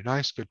 Okay, very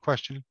nice, good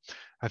question.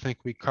 I think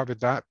we covered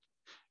that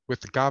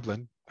with the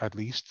goblin, at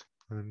least.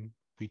 And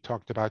we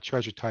talked about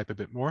treasure type a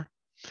bit more.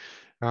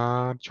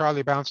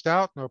 Charlie bounced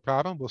out, no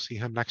problem. We'll see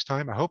him next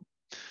time, I hope.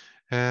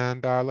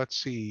 And let's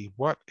see,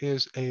 what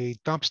is a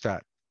dump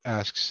stat?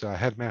 Asks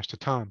Headmaster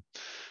Tom.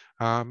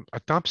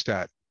 A dump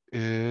stat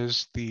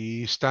is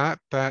the stat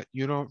that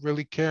you don't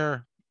really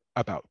care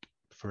about.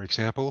 For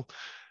example,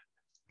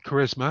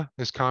 charisma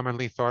is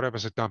commonly thought of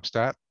as a dump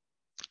stat.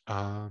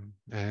 And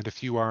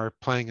if you are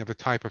playing at the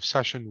type of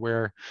session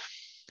where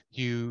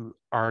you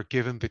are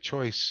given the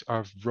choice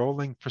of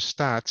rolling for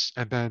stats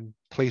and then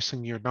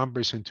placing your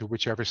numbers into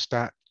whichever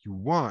stat you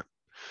want,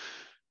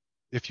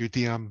 if your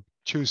DM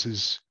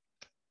chooses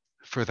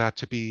for that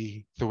to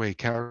be the way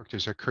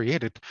characters are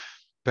created,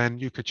 then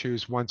you could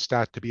choose one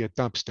stat to be a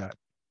dump stat.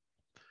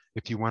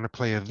 If you want to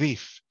play a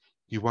thief,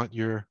 you want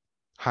your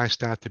high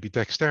stat to be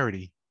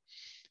dexterity.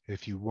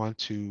 If you want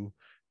to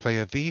play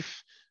a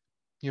thief,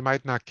 you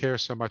might not care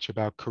so much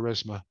about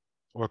charisma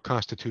or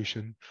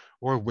constitution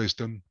or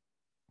wisdom.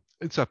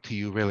 It's up to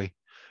you, really.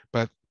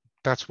 But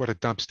that's what a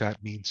dump stat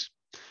means.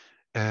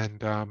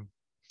 And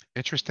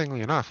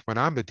interestingly enough, when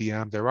I'm the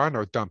DM, there are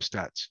no dump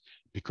stats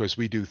because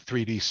we do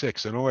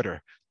 3d6 in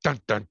order. Dun,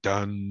 dun,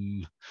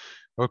 dun.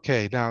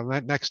 Okay, now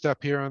next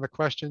up here on the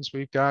questions,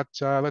 we've got,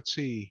 let's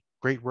see,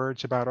 great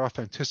words about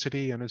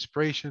authenticity and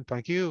inspiration.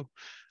 Thank you.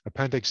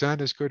 Appendix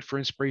N is good for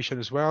inspiration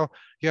as well.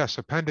 Yes,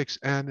 Appendix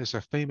N is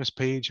a famous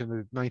page in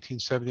the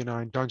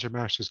 1979 Dungeon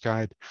Master's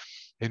Guide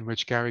in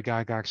which Gary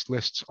Gygax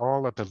lists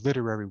all of the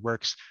literary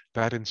works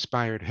that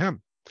inspired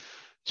him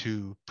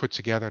to put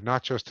together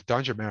not just the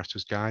Dungeon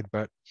Master's Guide,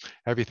 but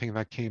everything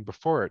that came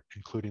before it,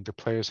 including the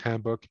Player's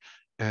Handbook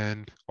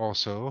and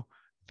also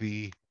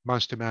the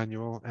Monster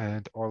Manual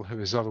and all of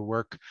his other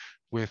work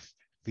with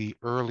the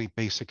early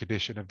basic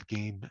edition of the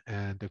game,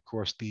 and of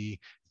course the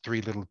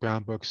 3 Little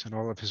Brown Books and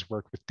all of his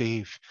work with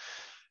Dave.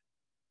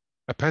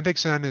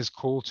 Appendix N is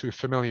cool to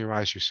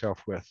familiarize yourself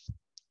with.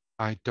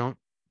 I don't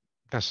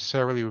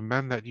necessarily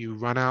recommend that you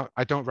run out.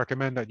 I don't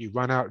recommend that you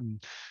run out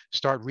and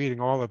start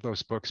reading all of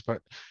those books,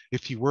 but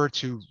if you were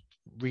to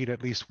read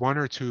at least 1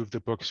 or 2 of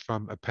the books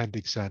from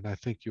Appendix N, I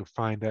think you'll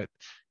find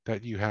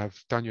that you have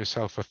done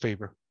yourself a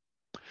favor.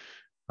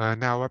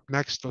 Now up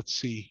next, let's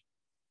see.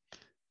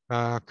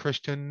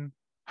 Christian.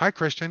 Hi,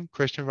 Christian.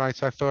 Christian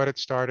writes, I thought it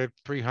started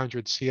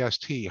 300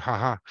 CST.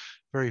 Haha,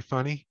 very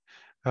funny.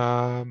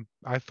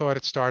 I thought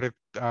it started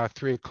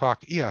 3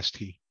 o'clock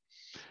EST.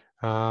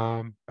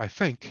 I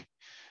think,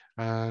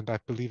 and I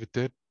believe it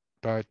did,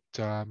 but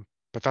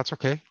that's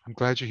okay. I'm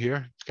glad you're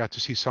here. Got to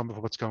see some of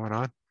what's going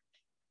on.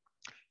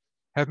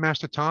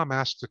 Headmaster Tom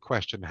asks the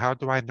question, how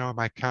do I know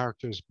my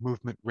character's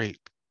movement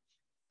rate?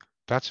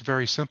 That's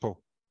very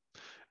simple.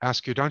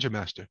 Ask your Dungeon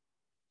Master.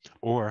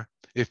 Or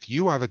if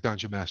you are the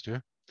Dungeon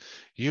Master,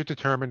 you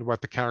determine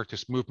what the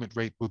character's movement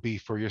rate will be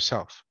for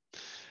yourself.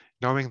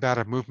 Knowing that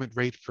a movement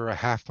rate for a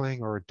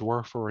halfling or a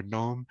dwarf or a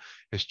gnome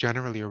is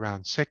generally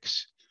around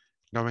 6,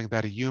 knowing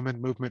that a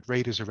human movement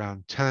rate is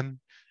around 10,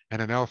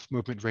 and an elf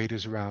movement rate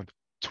is around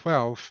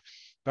 12,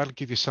 that'll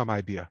give you some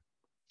idea.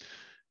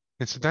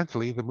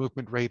 Incidentally, the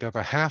movement rate of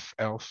a half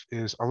elf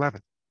is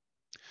 11.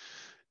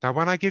 Now,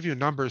 when I give you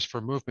numbers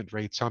for movement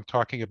rates, I'm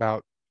talking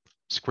about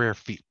square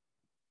feet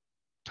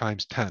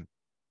times 10.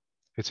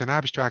 It's an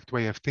abstract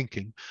way of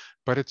thinking,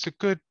 but it's a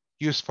good,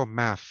 useful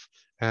math,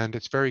 and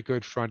it's very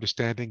good for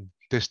understanding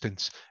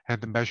distance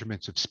and the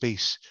measurements of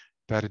space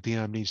that a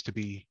DM needs to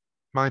be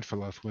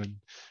mindful of when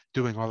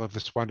doing all of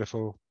this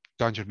wonderful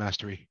dungeon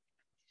mastery.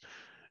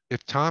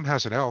 If Tom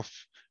has an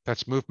elf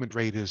that's movement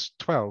rate is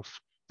 12,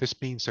 this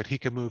means that he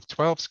can move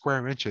 12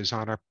 square inches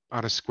on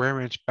a square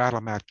inch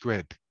battle mat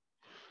grid.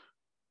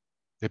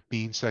 It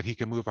means that he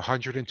can move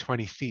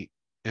 120 feet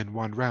in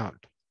 1 round.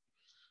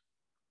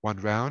 1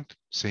 round,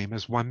 same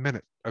as 1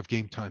 minute of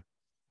game time.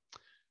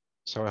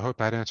 So I hope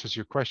that answers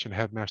your question,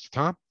 Headmaster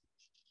Tom.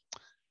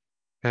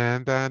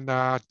 And then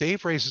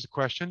Dave raises a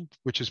question,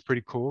 which is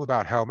pretty cool,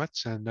 about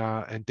helmets.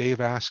 And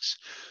Dave asks,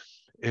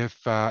 if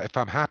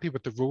I'm happy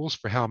with the rules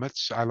for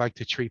helmets, I like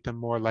to treat them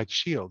more like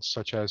shields,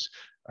 such as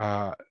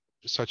A-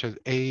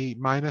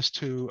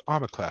 to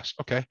armor class.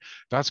 Okay,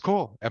 that's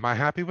cool. Am I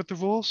happy with the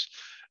rules?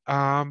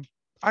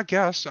 I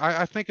guess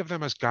I think of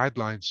them as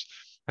guidelines.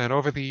 And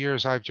over the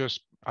years, I've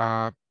just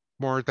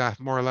more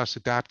or less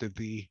adapted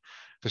the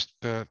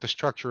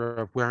structure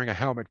of wearing a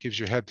helmet gives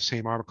your head the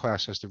same armor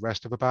class as the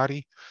rest of the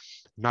body.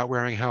 Not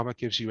wearing a helmet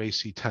gives you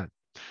AC 10.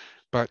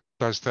 But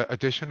does the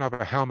addition of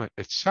a helmet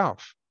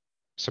itself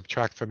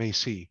subtract from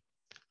AC?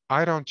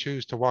 I don't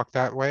choose to walk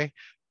that way,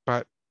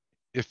 but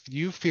if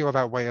you feel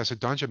that way as a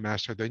dungeon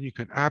master, then you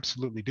can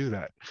absolutely do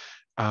that.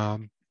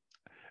 Um,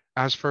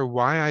 as for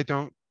why I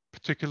don't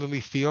particularly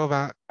feel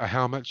that a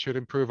helmet should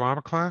improve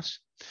armor class,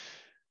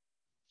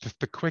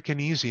 the quick and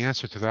easy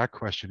answer to that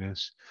question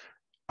is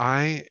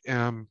I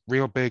am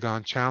real big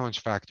on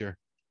challenge factor.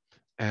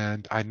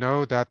 And I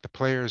know that the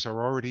players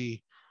are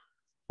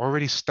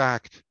already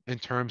stacked in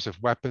terms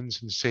of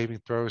weapons and saving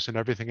throws and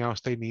everything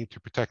else they need to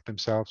protect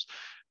themselves.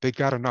 They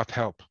got enough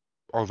help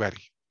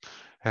already.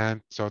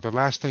 And so the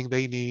last thing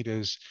they need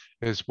is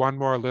one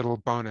more little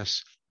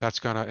bonus that's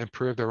going to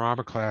improve their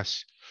armor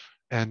class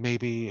and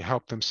maybe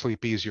help them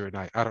sleep easier at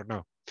night. I don't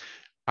know.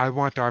 I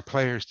want our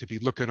players to be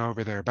looking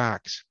over their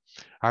backs.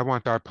 I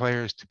want our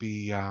players to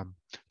be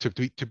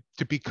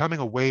coming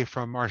away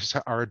from our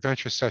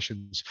adventure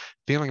sessions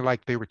feeling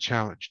like they were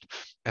challenged.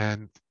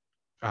 And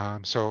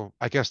so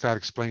I guess that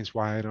explains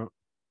why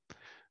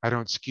I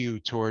don't skew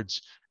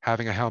towards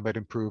having a helmet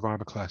improve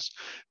armor class.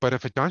 But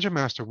if a dungeon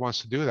master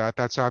wants to do that,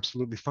 that's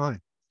absolutely fine.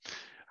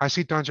 I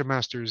see dungeon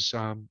masters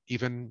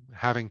even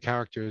having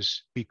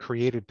characters be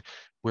created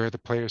where the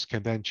players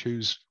can then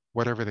choose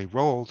whatever they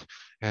rolled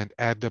and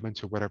add them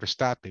into whatever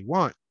stat they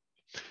want,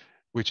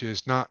 which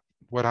is not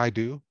what I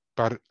do,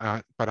 but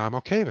I'm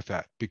okay with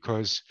that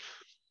because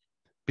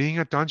being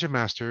a dungeon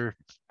master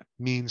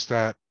means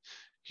that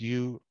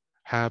you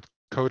have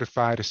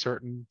codified a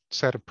certain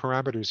set of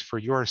parameters for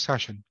your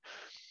session,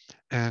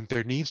 and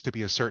there needs to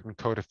be a certain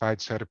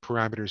codified set of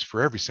parameters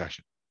for every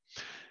session.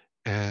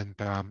 And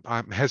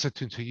I'm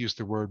hesitant to use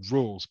the word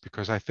rules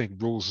because I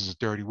think rules is a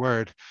dirty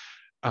word.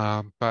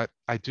 But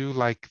I do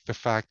like the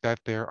fact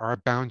that there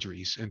are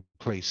boundaries in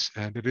place,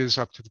 and it is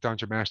up to the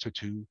dungeon master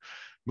to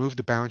move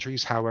the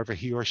boundaries however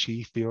he or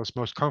she feels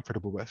most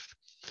comfortable with.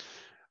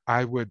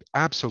 I would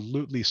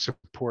absolutely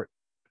support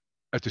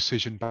a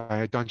decision by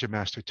a dungeon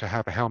master to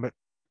have a helmet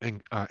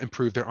and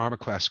improve their armor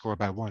class score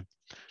by 1.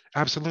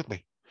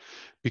 Absolutely,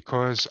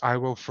 because I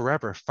will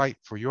forever fight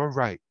for your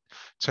right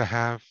to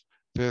have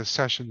the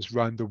sessions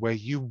run the way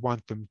you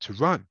want them to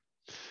run.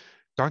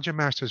 Dungeon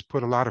masters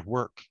put a lot of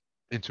work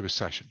into a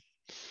session.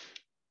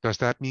 Does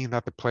that mean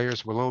that the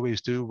players will always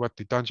do what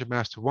the dungeon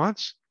master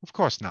wants? Of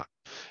course not.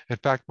 In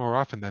fact, more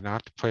often than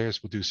not, the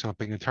players will do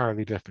something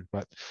entirely different.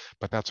 But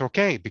that's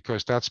okay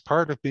because that's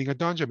part of being a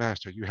dungeon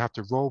master. You have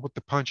to roll with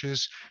the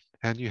punches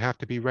and you have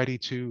to be ready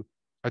to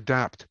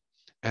adapt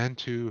and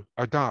to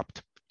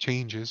adopt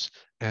changes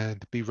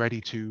and be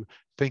ready to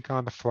think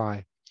on the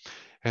fly.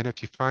 And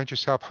if you find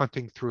yourself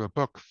hunting through a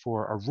book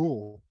for a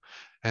rule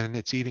and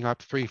it's eating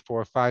up 3,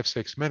 4, 5,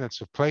 6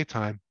 minutes of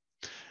playtime,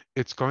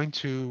 it's going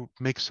to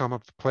make some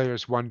of the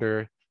players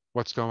wonder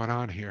what's going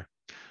on here.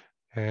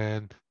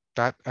 And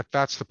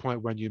that's the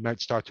point when you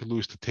might start to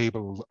lose the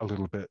table a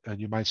little bit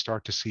and you might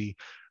start to see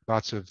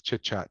lots of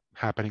chit chat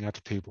happening at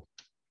the table.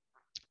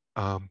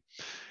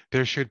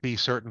 There should be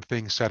certain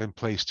things set in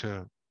place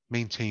to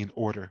maintain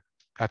order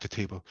at the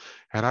table.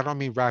 And I don't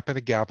mean rapping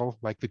a gavel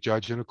like the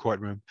judge in a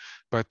courtroom,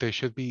 but there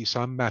should be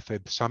some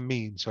method, some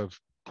means of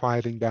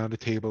quieting down the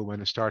table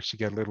when it starts to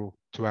get a little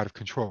too out of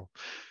control.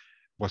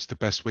 What's the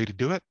best way to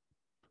do it?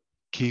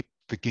 Keep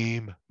the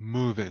game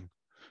moving.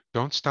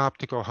 Don't stop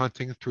to go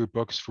hunting through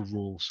books for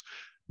rules.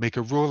 Make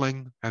a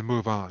ruling and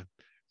move on.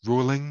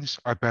 Rulings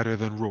are better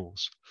than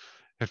rules.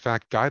 In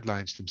fact,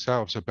 guidelines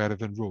themselves are better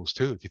than rules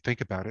too, if you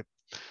think about it.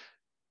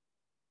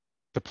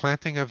 The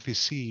planting of the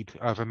seed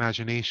of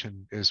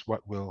imagination is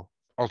what will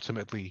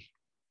ultimately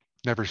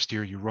never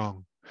steer you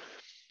wrong.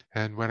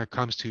 And when it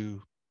comes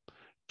to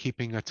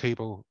keeping a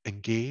table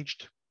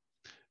engaged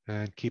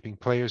and keeping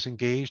players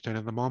engaged and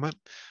in the moment,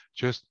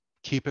 just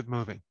keep it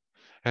moving.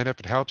 And if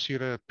it helps you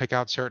to pick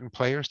out certain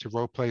players to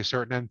role play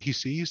certain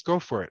NPCs, go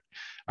for it.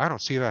 I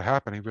don't see that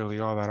happening really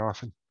all that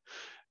often,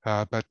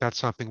 but that's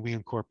something we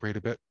incorporate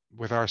a bit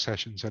with our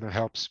sessions, and it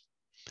helps.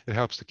 It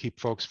helps to keep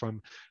folks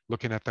from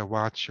looking at their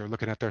watch or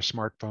looking at their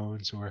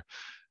smartphones or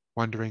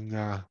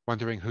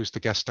wondering who's the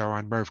guest star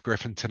on Merv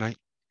Griffin tonight.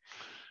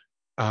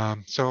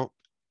 So,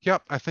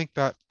 yep, I think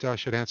that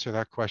should answer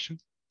that question.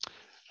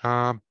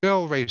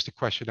 Bill raised a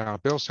question now.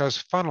 Bill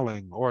says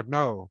funneling or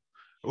no.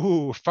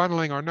 Ooh,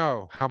 funneling or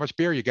no. How much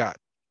beer you got?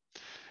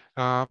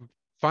 Um,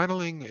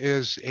 Funneling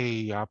is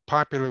a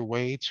popular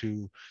way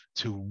to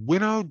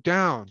winnow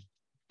down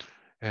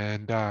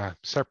and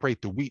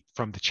separate the wheat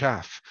from the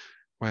chaff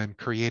when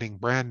creating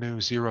brand new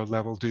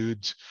 0-level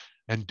dudes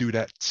and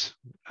dudettes.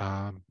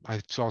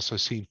 I've also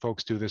seen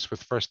folks do this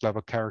with first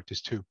level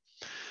characters too.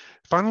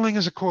 Funneling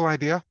is a cool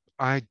idea.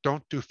 I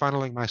don't do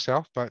funneling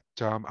myself, but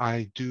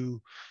I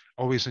do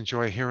always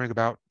enjoy hearing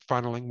about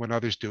funneling when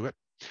others do it.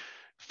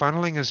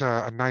 Funneling is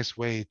a nice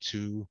way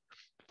to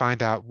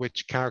find out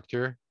which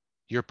character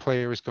your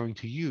player is going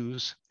to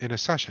use in a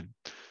session.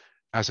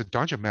 As a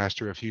dungeon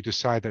master, if you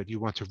decide that you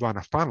want to run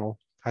a funnel,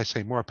 I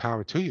say more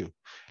power to you.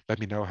 Let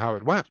me know how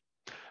it went.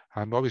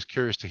 I'm always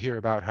curious to hear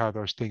about how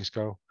those things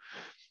go.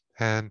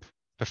 And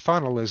the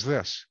funnel is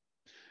this.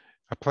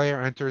 A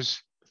player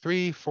enters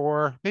 3,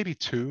 4, maybe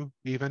 2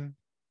 even,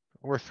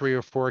 or 3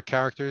 or 4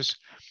 characters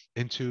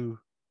into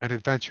an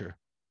adventure.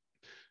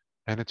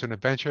 And it's an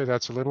adventure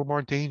that's a little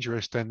more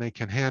dangerous than they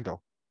can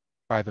handle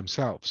by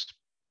themselves.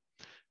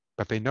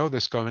 But they know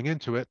this going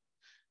into it,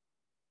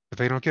 but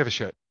they don't give a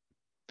shit.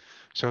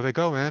 So they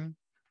go in,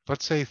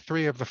 let's say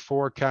 3 of the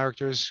 4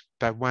 characters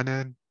that went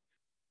in.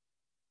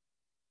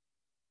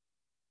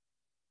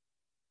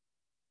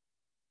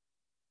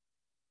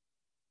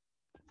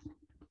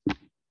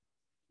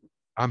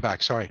 I'm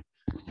back, sorry.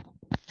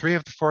 3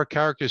 of the 4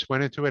 characters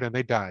went into it and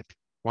they died.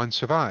 1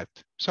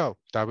 survived. So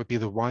that would be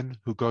the one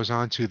who goes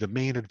on to the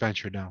main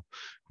adventure now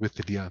with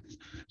the DM.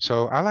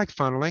 So I like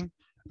funneling.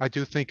 I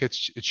do think it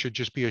should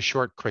just be a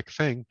short, quick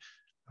thing,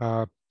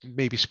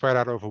 maybe spread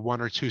out over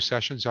 1 or 2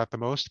 sessions at the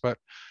most, but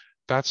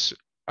that's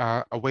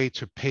a way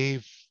to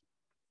pave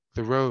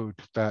the road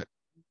that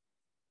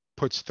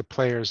puts the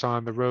players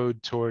on the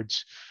road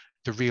towards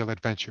the real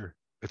adventure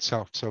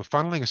itself. So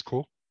funneling is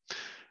cool.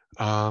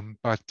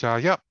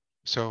 Yeah,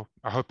 so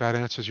I hope that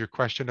answers your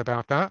question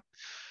about that.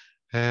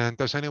 And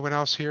does anyone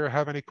else here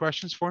have any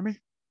questions for me?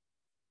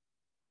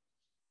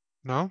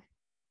 No?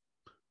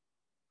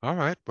 All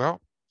right, well,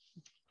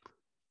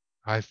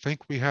 I think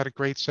we had a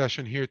great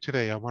session here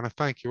today. I want to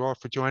thank you all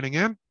for joining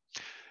in.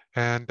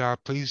 And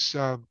please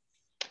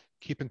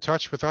keep in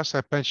touch with us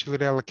at Ben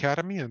Shilladale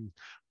Academy and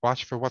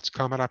watch for what's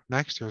coming up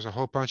next. There's a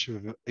whole bunch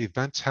of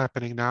events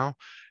happening now.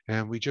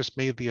 And we just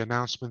made the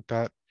announcement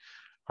that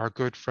our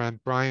good friend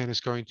Brian is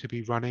going to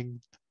be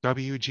running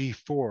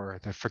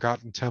WG4, the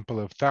Forgotten Temple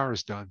of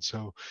Tharizdun.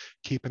 So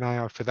keep an eye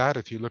out for that.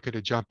 If you're looking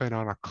to jump in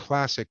on a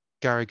classic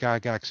Gary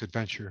Gygax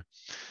adventure,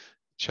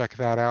 check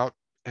that out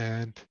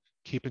and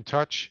keep in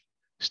touch.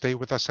 Stay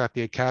with us at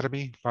the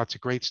Academy. Lots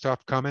of great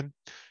stuff coming,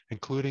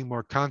 including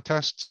more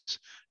contests.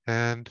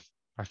 And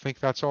I think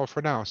that's all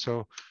for now.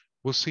 So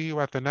we'll see you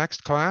at the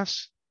next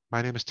class.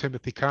 My name is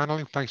Timothy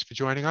Connolly. Thanks for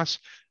joining us.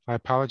 I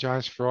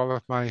apologize for all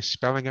of my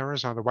spelling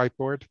errors on the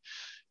whiteboard.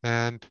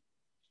 And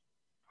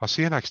I'll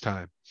see you next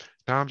time.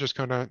 Now I'm just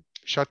going to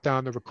shut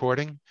down the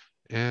recording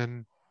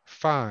in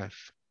 5,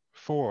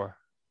 4,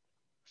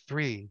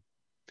 3,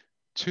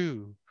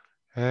 2,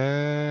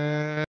 and